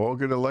elected. We'll all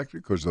get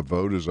elected because the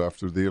vote is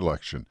after the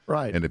election.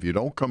 Right. And if you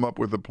don't come up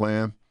with a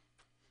plan,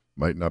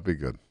 might not be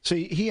good.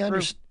 See, he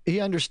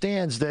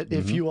understands that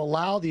if you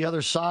allow the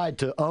other side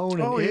to own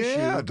an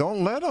issue,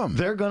 don't let them.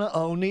 They're going to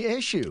own the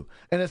issue.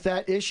 And if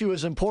that issue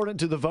is important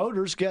to the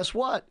voters, guess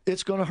what?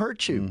 It's going to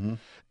hurt you.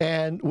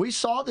 And we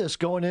saw this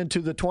going into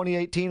the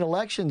 2018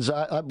 elections.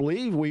 I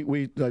believe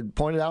we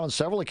pointed out on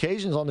several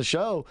occasions on the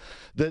show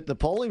that the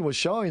polling was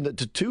showing that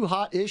the two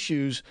hot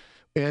issues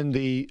in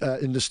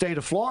the state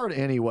of Florida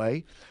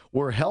anyway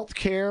were health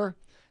care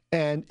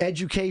and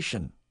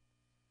education.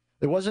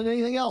 There wasn't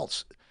anything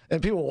else.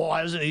 And people, well,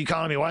 why isn't the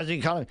economy? Why isn't the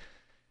economy?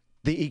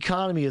 The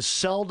economy is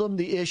seldom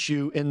the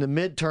issue in the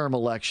midterm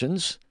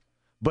elections,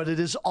 but it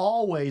is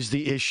always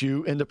the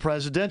issue in the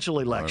presidential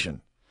election.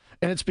 Right.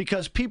 And it's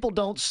because people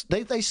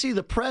they see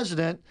the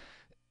president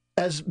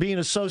as being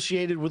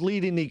associated with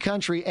leading the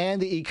country and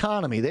the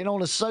economy. They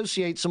don't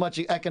associate so much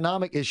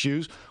economic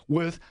issues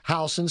with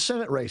House and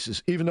Senate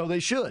races, even though they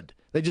should.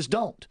 They just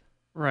don't.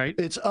 Right.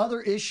 It's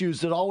other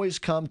issues that always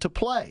come to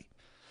play.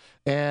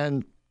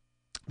 And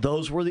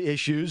those were the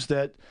issues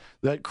that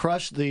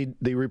crushed the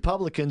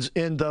Republicans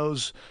in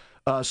those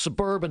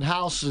suburban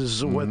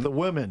houses with the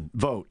women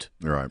vote.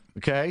 Right.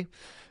 Okay?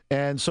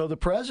 And so the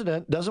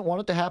president doesn't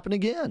want it to happen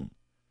again.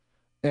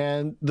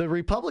 And the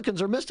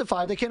Republicans are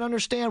mystified. They can't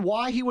understand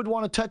why he would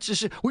want to touch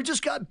this. We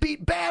just got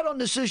beat bad on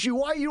this issue.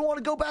 Why you don't want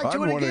to go back to it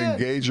again? I want to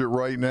engage it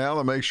right now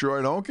to make sure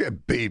I don't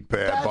get beat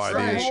bad by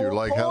the issue.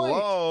 Like,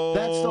 hello.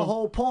 That's the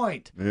whole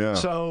point. Yeah.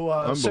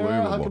 So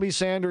Sarah Huckabee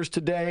Sanders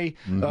today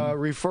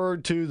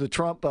referred to the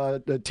Trump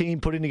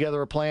team putting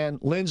together a plan.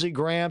 Lindsey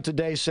Graham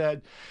today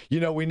said,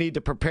 we need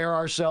to prepare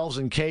ourselves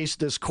in case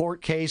this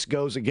court case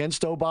goes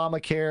against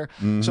Obamacare.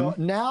 So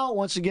now,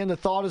 once again, the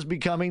thought is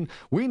becoming,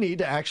 we need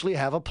to actually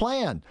have a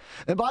plan.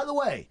 And by the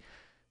way,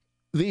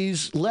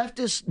 these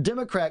leftist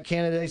Democrat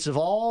candidates have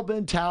all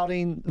been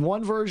touting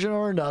one version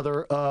or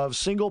another of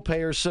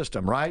single-payer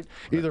system, right?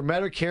 Either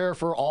Medicare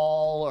for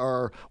all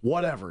or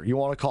whatever you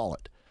want to call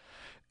it.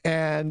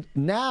 And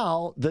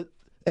now that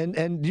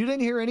and you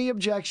didn't hear any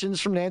objections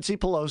from Nancy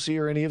Pelosi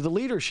or any of the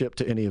leadership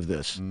to any of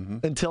this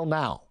until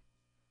now.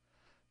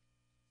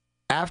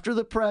 After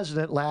the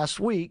president last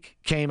week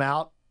came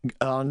out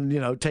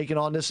on, taking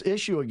on this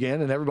issue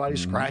again, and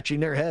everybody's scratching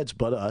their heads,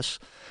 but us,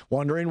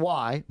 wondering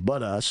why,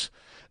 but us.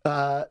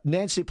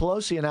 Nancy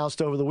Pelosi announced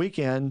over the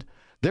weekend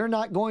they're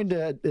not going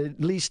to,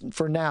 at least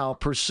for now,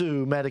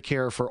 pursue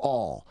Medicare for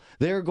all.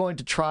 They're going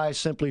to try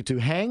simply to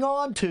hang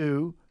on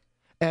to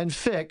and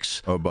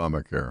fix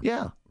Obamacare.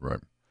 Yeah. Right.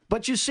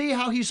 But you see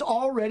how he's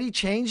already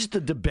changed the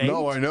debate?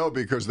 No, I know,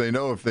 because they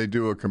know if they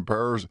do a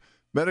comparison,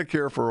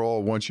 Medicare for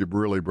all, once you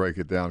really break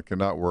it down,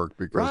 cannot work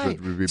because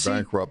it would be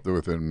bankrupt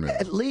within minutes.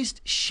 At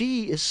least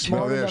she is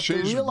smart enough to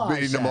realize that.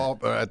 She's beating them all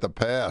at the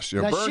pass.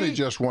 You know, Bernie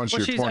just wants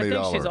your $20. I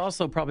think she's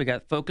also probably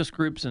got focus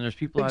groups, and there's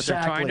people out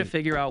there trying to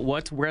figure out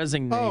what's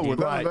resonating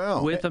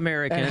with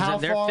Americans,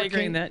 and they're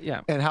figuring that.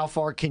 Yeah. And how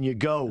far can you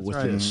go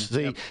with this?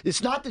 See,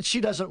 it's not that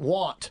she doesn't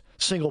want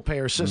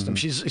single-payer system.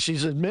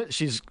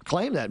 She's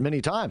claimed that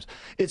many times.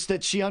 It's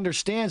that she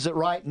understands that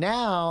right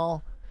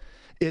now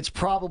it's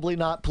probably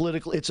not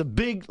political. It's a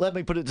big, let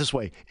me put it this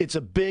way, it's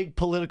a big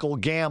political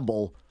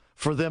gamble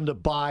for them to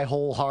buy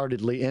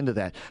wholeheartedly into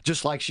that,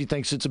 just like she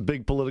thinks it's a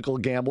big political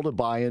gamble to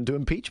buy into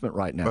impeachment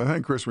right now. I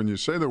think, Chris, when you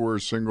say the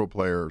word single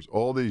players,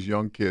 all these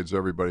young kids,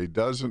 everybody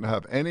doesn't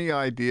have any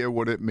idea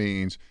what it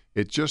means.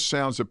 It just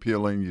sounds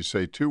appealing. You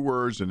say two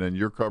words, and then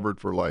you're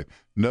covered for life.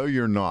 No,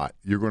 you're not.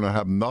 You're going to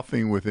have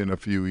nothing within a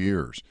few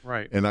years.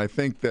 Right. And I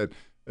think that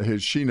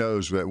she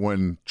knows that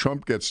when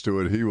Trump gets to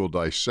it, he will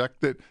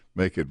dissect it,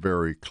 make it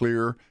very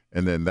clear,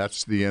 and then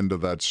that's the end of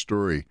that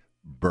story.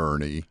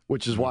 Bernie.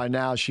 Which is why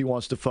now she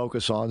wants to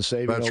focus on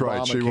saving Obamacare. That's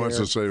right. She wants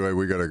to say,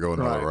 we got to go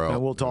another route.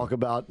 And we'll talk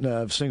about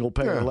single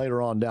payer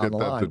later on down the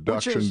line. Get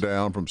that deduction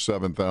down from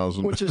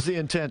 $7,000. Which is the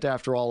intent,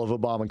 after all, of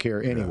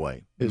Obamacare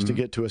anyway, is to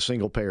get to a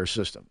single payer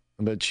system.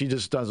 But she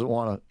just doesn't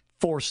want to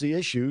force the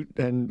issue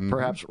and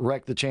perhaps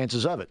wreck the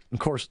chances of it. Of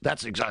course,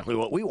 that's exactly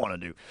what we want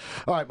to do.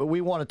 All right, but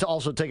we want to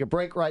also take a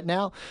break right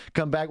now,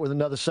 come back with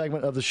another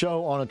segment of the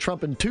show on a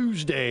Trumpin'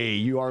 Tuesday.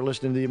 You are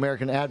listening to the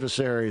American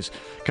Adversaries,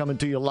 coming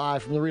to you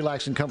live from the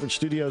Relax and Comfort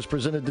Studios,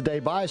 presented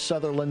today by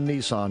Sutherland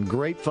Nissan.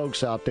 Great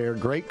folks out there,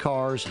 great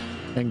cars,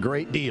 and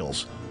great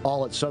deals.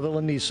 All at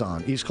Sutherland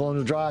Nissan, East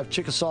Colonial Drive,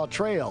 Chickasaw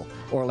Trail,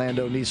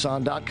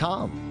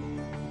 OrlandoNissan.com.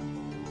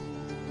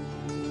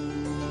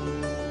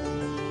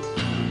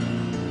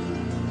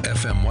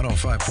 FM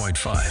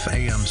 105.5,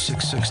 AM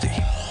 660.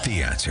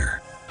 The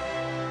Answer.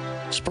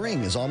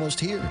 Spring is almost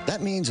here.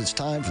 That means it's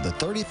time for the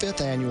 35th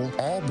annual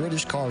All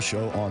British Car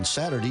Show on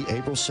Saturday,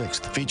 April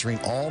 6th, featuring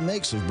all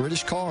makes of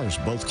British cars,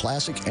 both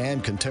classic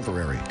and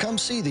contemporary. Come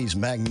see these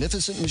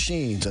magnificent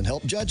machines and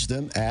help judge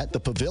them at the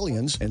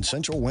Pavilions in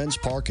Central Winds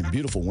Park in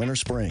beautiful Winter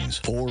Springs.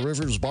 Four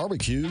Rivers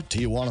Barbecue,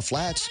 Tijuana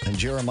Flats, and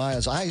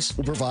Jeremiah's Ice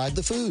will provide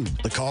the food.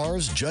 The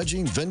cars,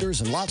 judging,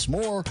 vendors, and lots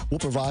more will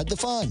provide the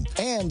fun.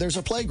 And there's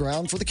a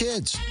playground for the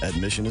kids.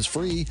 Admission is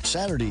free.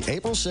 Saturday,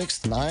 April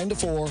 6th, 9 to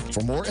 4.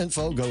 For more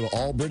info, go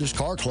to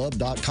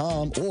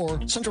allbritishcarclub.com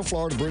or Central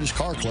Florida British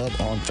Car Club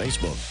on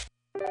Facebook.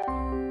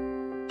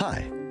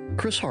 Hi,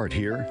 Chris Hart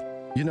here.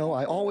 You know,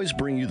 I always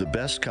bring you the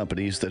best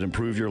companies that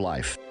improve your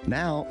life.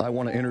 Now, I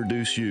want to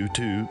introduce you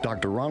to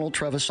Dr. Ronald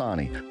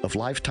Trevisani of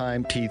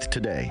Lifetime Teeth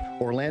Today,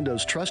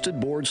 Orlando's trusted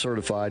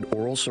board-certified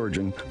oral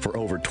surgeon for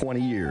over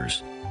 20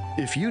 years.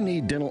 If you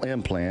need dental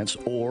implants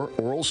or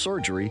oral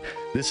surgery,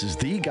 this is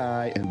the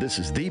guy and this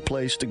is the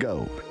place to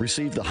go.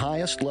 Receive the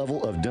highest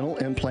level of dental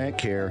implant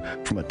care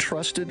from a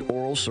trusted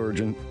oral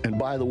surgeon, and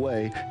by the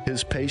way,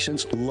 his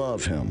patients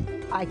love him.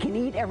 I can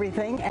eat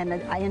everything, and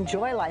I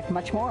enjoy life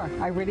much more.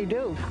 I really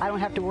do. I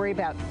don't have to worry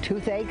about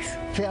toothaches,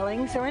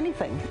 fillings, or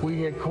anything.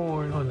 We had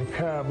corn on the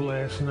cob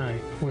last night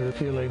with a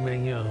filet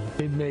mignon.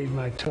 It made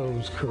my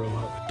toes curl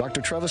up.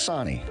 Dr.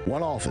 Trevisani,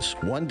 one office,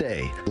 one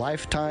day.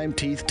 Lifetime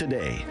Teeth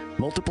Today.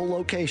 Multiple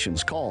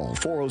locations. Call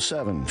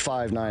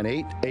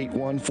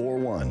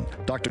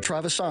 407-598-8141. Dr.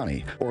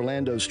 Trevisani,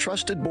 Orlando's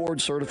trusted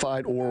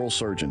board-certified oral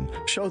surgeon.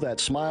 Show that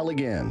smile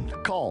again.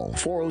 Call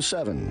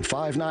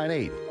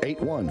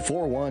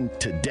 407-598-8141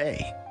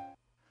 today.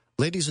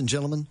 Ladies and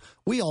gentlemen,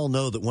 we all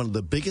know that one of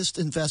the biggest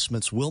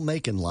investments we'll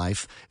make in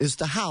life is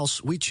the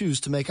house we choose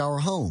to make our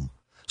home.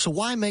 So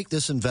why make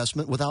this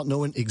investment without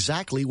knowing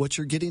exactly what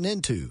you're getting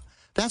into?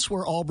 That's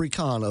where Aubrey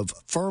Kahn of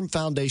Firm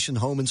Foundation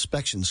Home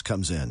Inspections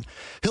comes in.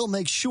 He'll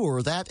make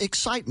sure that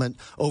excitement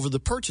over the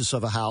purchase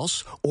of a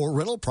house or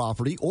rental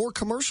property or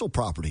commercial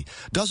property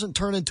doesn't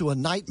turn into a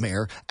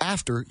nightmare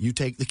after you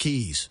take the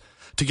keys.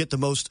 To get the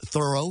most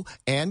thorough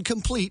and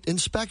complete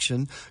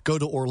inspection, go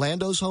to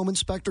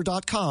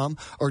orlandoshomeinspector.com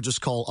or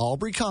just call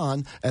Aubrey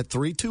Kahn at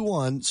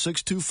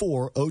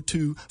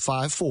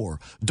 321-624-0254.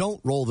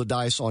 Don't roll the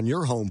dice on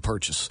your home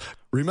purchase.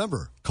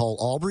 Remember, call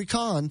Aubrey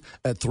Kahn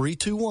at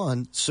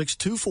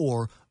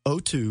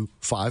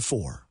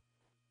 321-624-0254.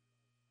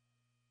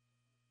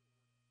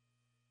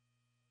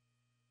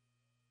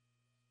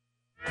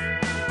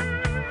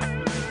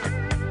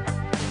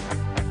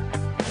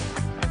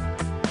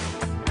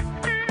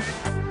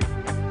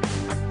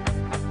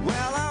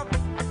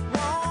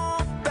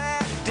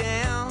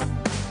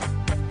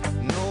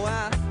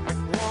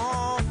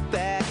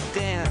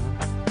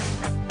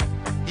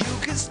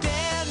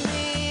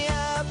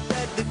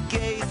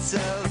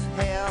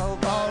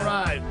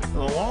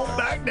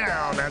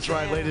 That's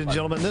right, ladies and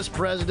gentlemen. This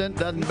president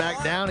doesn't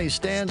back down. He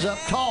stands up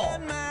tall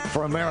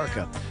for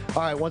America.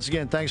 All right, once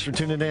again, thanks for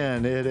tuning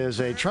in. It is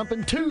a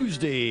Trumpin'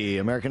 Tuesday,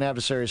 American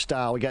Adversary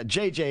style. We got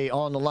JJ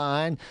on the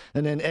line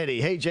and then Eddie.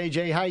 Hey,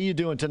 JJ, how you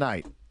doing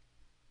tonight?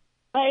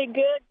 Hey,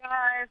 good,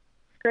 guys.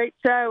 Great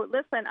show.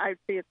 Listen, I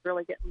see it's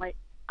really getting late.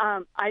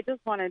 I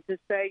just wanted to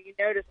say, you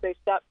notice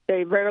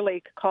they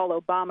rarely call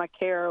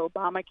Obamacare.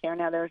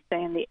 Now they're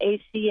saying the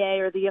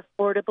ACA or the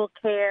Affordable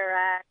Care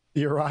Act.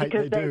 You're right,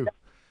 they do.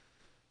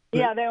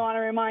 Yeah, they want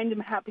to remind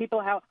them how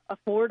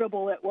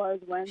affordable it was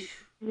when,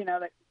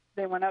 that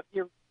they went up,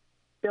 your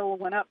bill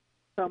went up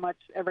so much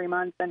every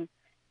month. And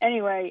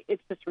anyway,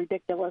 it's just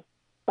ridiculous.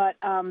 But,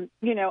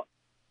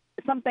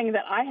 something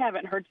that I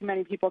haven't heard too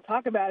many people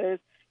talk about is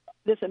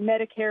this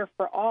Medicare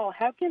for all.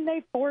 How can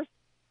they force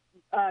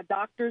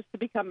doctors to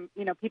become,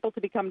 people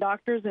to become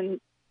doctors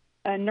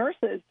and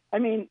nurses? I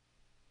mean,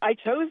 I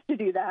chose to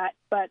do that,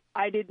 but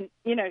I didn't,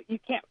 you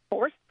can't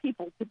force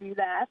people to do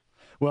that.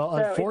 Well, So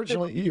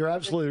unfortunately,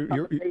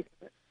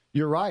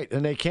 you're right,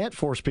 and they can't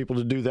force people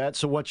to do that.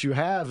 So what you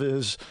have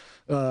is,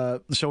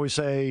 shall we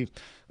say,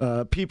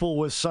 people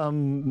with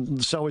some,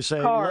 shall we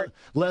say,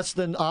 less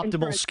than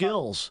optimal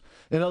skills.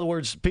 In other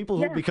words,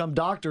 people who become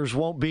doctors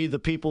won't be the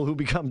people who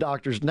become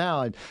doctors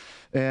now.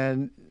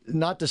 And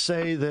not to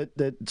say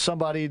that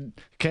somebody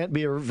can't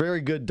be a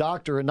very good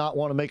doctor and not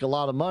want to make a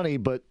lot of money,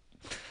 but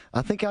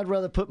I think I'd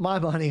rather put my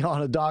money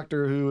on a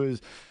doctor who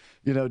is,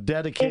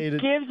 dedicated.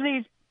 It gives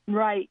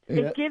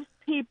It gives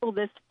people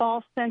this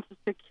false sense of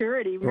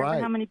security.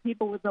 Remember how many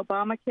people with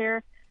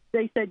Obamacare,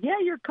 they said, yeah,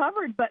 you're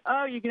covered, but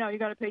you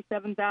got to pay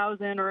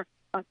 $7,000 or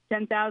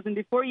 $10,000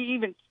 before you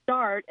even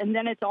start, and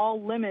then it's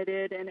all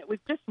limited, and it was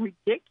just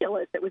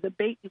ridiculous. It was a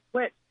bait and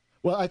switch.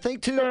 Well, I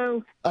think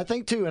too,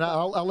 and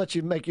I'll let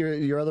you make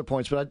your other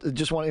points, but I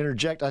just want to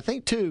interject. I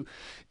think too,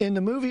 in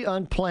the movie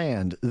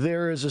Unplanned,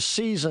 there is a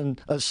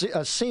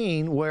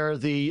scene where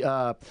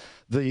the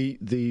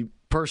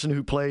person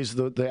who plays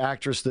the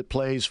actress that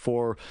plays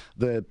for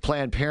the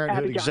Planned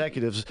Parenthood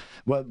executives,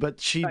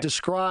 but she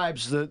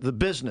describes the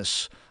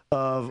business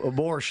of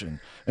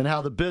abortion and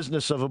how the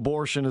business of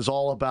abortion is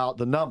all about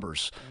the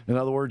numbers. In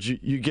other words,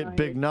 you get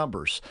big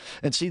numbers.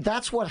 And see,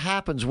 that's what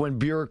happens when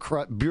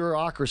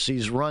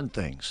bureaucracies run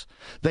things.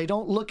 They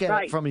don't look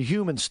at it from a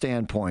human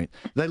standpoint.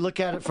 They look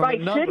at it from a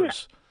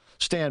numbers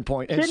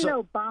standpoint. And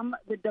Didn't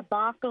the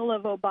debacle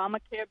of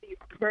Obamacare be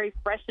very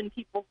fresh in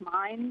people's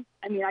minds?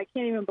 I mean, I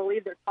can't even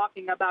believe they're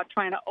talking about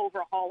trying to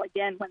overhaul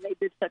again when they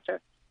did such a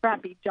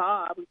crappy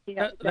job.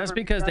 That's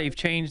because they've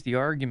changed the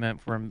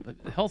argument from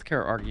the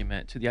healthcare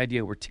argument to the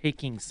idea we're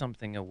taking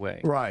something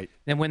away. Right.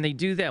 And when they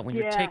do that,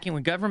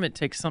 when government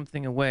takes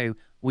something away,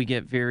 we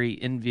get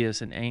very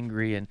envious and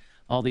angry and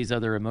all these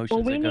other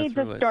emotions Well, we that go need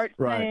through to us. start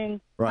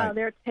saying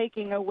they're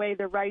taking away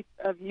the rights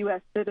of U.S.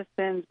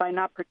 citizens by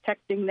not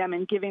protecting them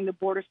and giving the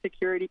border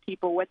security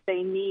people what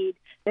they need.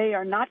 They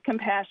are not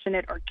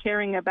compassionate or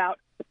caring about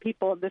the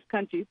people of this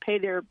country who pay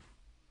their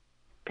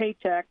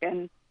paycheck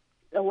and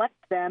elect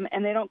them,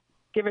 and they don't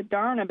give a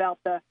darn about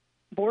the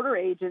border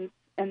agents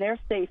and their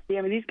safety.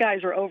 I mean, these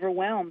guys are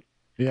overwhelmed.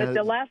 Yeah. But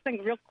the last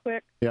thing, real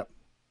quick. Yeah.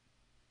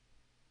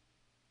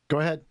 Go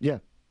ahead. Yeah.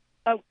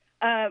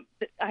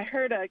 I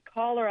heard a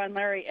caller on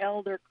Larry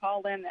Elder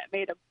call in that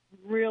made a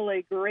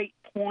really great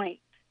point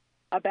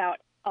about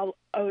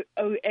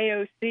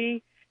AOC.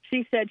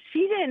 She said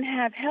she didn't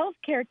have health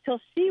care till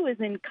she was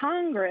in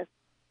Congress.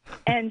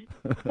 And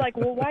it's like,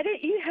 well, why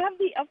didn't you have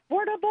the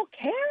Affordable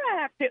Care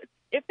Act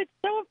if it's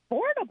so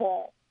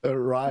affordable?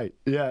 Right.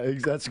 Yeah,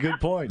 that's a good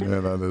point.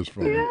 Yeah, that is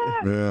funny.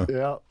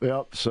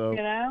 Yeah. So,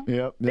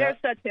 they're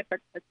such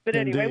hypocrites. But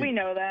anyway, Indeed. we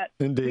know that.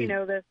 Indeed. We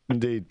know this.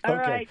 Indeed. All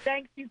okay. right.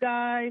 Thanks, you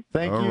guys.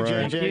 Thank you,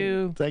 right.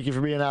 JJ. Thank you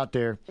for being out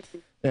there.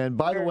 And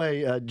by the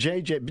way,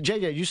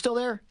 JJ, you still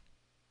there?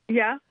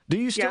 Yeah. Do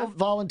you still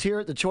volunteer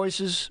at the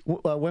Choices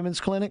Women's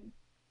Clinic?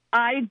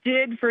 I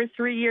did for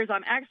 3 years.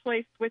 I'm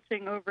actually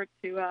switching over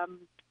to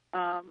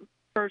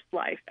First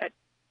Life at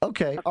a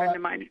friend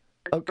of mine.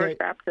 First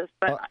Baptist.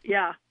 But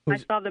I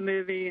saw the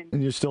movie.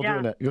 And you're still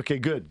doing that. Okay,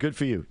 good. Good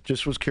for you.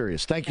 Just was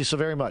curious. Thank you so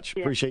very much.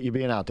 Appreciate you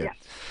being out there.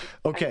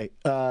 Yeah. Okay.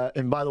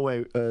 And by the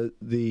way,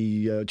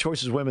 the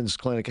Choices Women's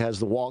Clinic has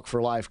the Walk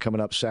for Life coming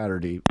up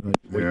Saturday.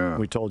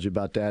 We told you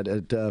about that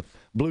at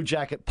Blue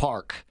Jacket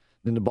Park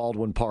in the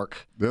Baldwin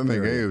Park. The other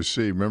thing, AOC,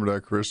 remember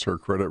that, Chris? Her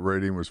credit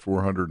rating was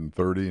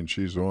 430, and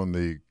she's on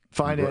the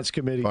Finance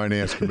Committee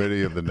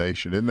of the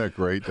nation. Isn't that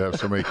great to have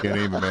somebody who can't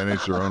even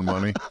manage their own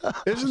money?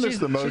 Isn't this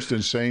the most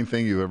insane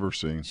thing you've ever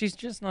seen? She's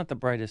just not the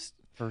brightest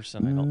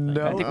person, I don't think.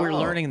 I think we're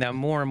learning that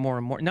more and more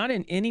and more. Not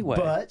in any way.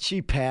 But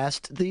she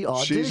passed the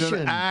audition. She's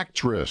an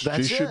actress.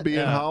 She should be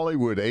in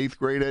Hollywood, 8th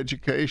grade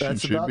education.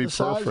 She'd be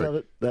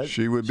perfect.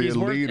 She would be a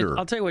leader.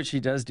 I'll tell you what she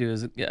does do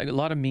is a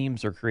lot of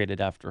memes are created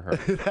after her.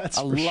 That's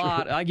a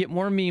lot. Sure. I get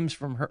more memes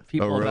from her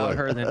people about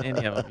her than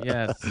any of them.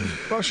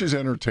 Yes. Well, she's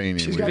entertaining.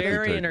 She's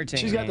very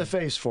entertaining. She's got the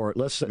face for it.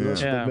 Let's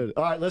admit it.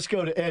 All right, let's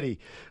go to Eddie.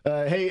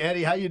 Hey,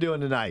 Eddie, how you doing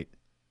tonight?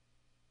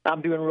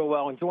 I'm doing real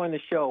well. Enjoying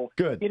the show.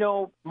 Good. You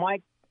know,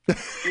 Mike,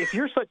 if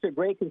you're such a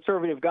great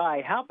conservative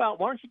guy, why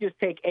don't you just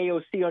take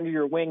AOC under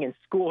your wing and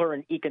school her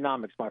in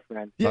economics, my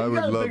friend? Yeah, you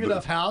got a big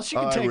enough house. You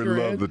can take her in.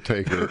 I would love to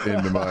take her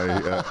into my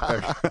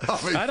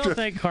economics. I don't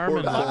think Carmen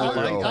would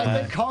like that.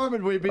 I think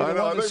Carmen would be the one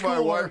to I think my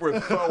wife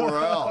would throw her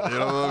out. You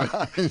know what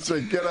I mean?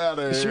 Say, get out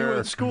of here. She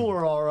would school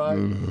her all right.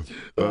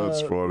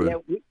 That's funny.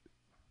 Yeah,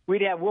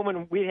 we'd have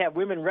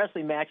women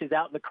wrestling matches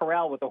out in the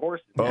corral with the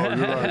horses. Oh, you're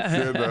not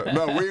kidding.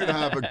 No, we'd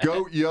have a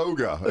goat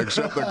yoga,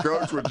 except the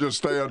goats would just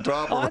stay on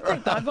top of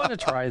her. I'm going to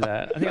try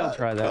that. I think I'll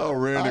try that. Oh,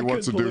 Randy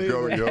wants to do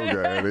goat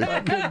yoga, Eddie. I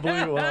couldn't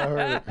believe it when I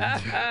heard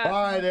it. All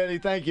right, Eddie,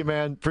 thank you,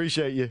 man.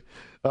 Appreciate you.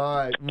 All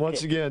right,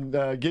 once again,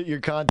 get your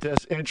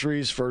contest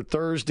entries for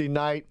Thursday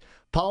night.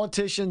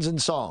 Politicians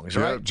and songs,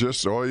 right? Yeah,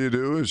 just all you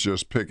do is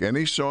just pick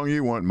any song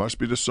you want. Must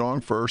be the song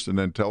first, and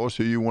then tell us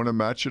who you want to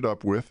match it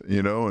up with.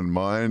 You know, and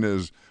mine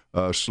is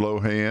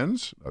Slow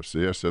Hands.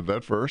 See, I said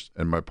that first.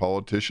 And my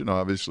politician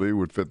obviously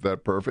would fit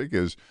that perfect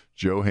is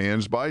Joe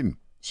Hands Biden.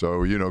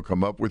 So, you know,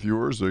 come up with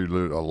yours. There's a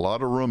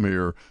lot of room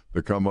here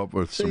to come up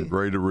with some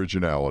great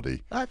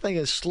originality. I think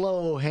it's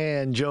Slow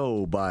Hand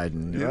Joe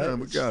Biden. Yeah, right?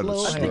 we got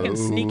Slow it. I'm thinking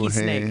Sneaky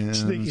Snake.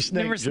 Sneaky Snake.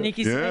 Remember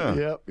Sneaky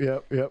Snake?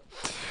 Yep.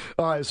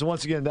 All right, so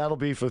once again, that'll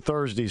be for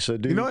Thursday. So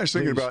You know, I was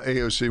thinking about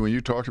AOC when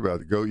you talked about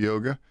the goat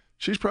yoga.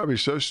 She's probably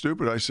so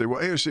stupid. I say,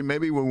 well, AOC,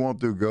 maybe we won't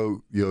do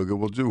goat yoga.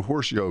 We'll do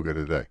horse yoga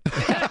today.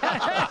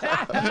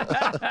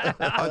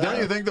 Don't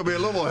you think they'll be a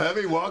little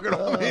heavy walking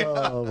on me?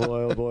 Oh,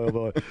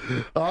 boy.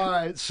 All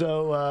right,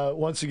 so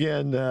once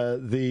again,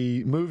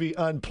 the movie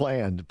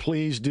Unplanned.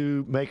 Please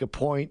do make a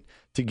point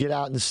to get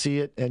out and see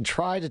it and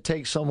try to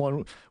take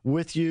someone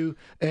with you.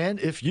 And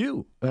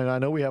I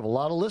know we have a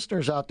lot of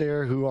listeners out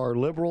there who are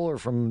liberal or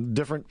from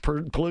different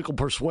political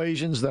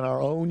persuasions than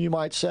our own, you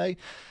might say,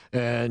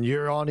 and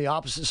you're on the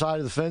opposite side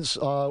of the fence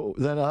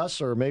than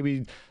us, or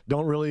maybe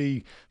don't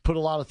really put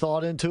a lot of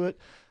thought into it,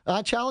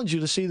 I challenge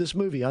you to see this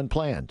movie,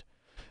 Unplanned.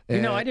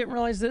 You know, I didn't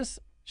realize this.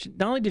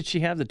 Not only did she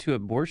have the 2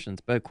 abortions,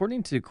 but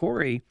according to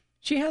Corey,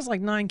 she has like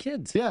 9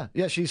 kids. Yeah,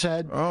 she's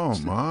had. Oh,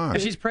 my.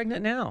 And she's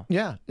pregnant now.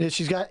 Yeah,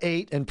 she's got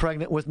 8 and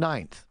pregnant with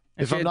 9th.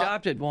 And she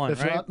adopted one,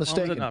 if I'm not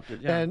mistaken.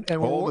 Adopted, yeah. And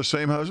all the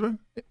same husband?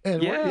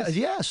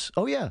 Yes.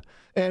 Oh, yeah.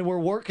 And we're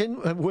working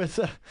with.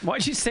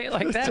 Why'd you say it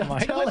like that,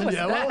 Mike? What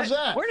was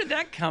that? Where did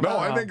that come from?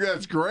 from? I think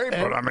that's great,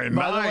 but I mean,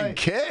 9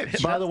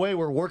 kids. By the way,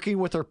 we're working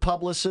with her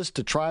publicist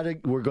to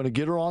we're going to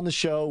get her on the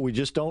show. We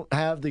just don't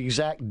have the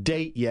exact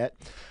date yet.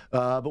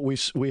 But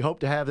we hope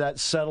to have that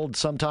settled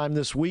sometime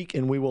this week,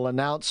 and we will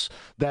announce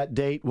that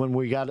date when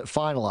we got it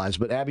finalized.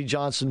 But Abby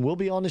Johnson will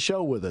be on the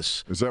show with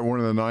us. Is that one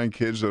of the 9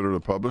 kids that are the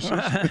publicists?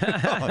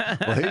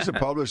 Well, he's a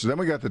publicist. Then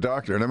we got the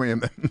doctor.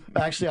 And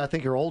Actually, I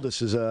think her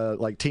oldest is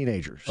like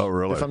teenagers. Oh,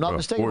 really? If I'm not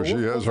mistaken. Boy, she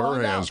has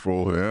her hands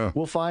full. Yeah.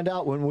 We'll find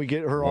out when we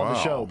get her on the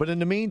show. But in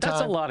the meantime,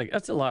 that's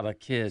a lot of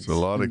kids. It's a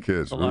lot of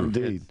kids.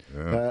 Indeed.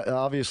 Yeah.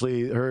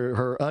 Obviously,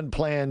 her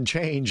unplanned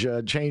change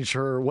changed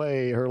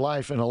her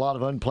life in a lot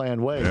of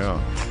unplanned ways. Yeah.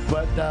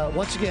 But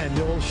once again,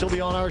 she'll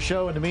be on our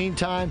show. In the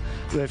meantime,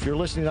 if you're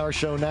listening to our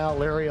show now,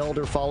 Larry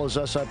Elder follows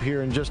us up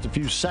here in just a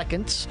few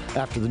seconds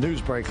after the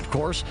news break, of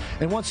course.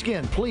 And once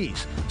again,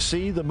 please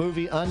see the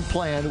movie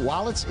Unplanned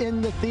while it's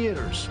in the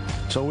theaters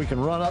so we can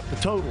run up the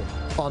total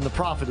on the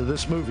profit of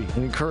this movie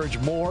and encourage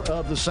more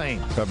of the same.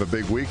 Have a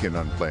big weekend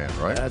Unplanned,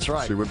 right? That's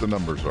right. See what the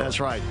numbers are. That's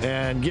right.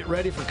 And get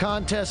ready for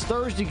Contest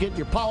Thursday. Get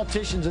your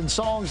politicians and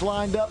songs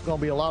lined up. Going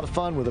to be a lot of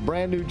fun with a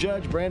brand new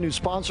judge, brand new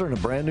sponsor, and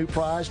a brand new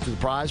prize to the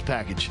prize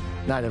package.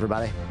 Night,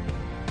 everybody.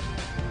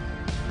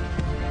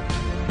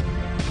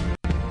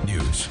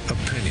 News,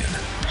 opinion,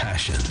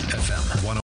 passion, FM 101.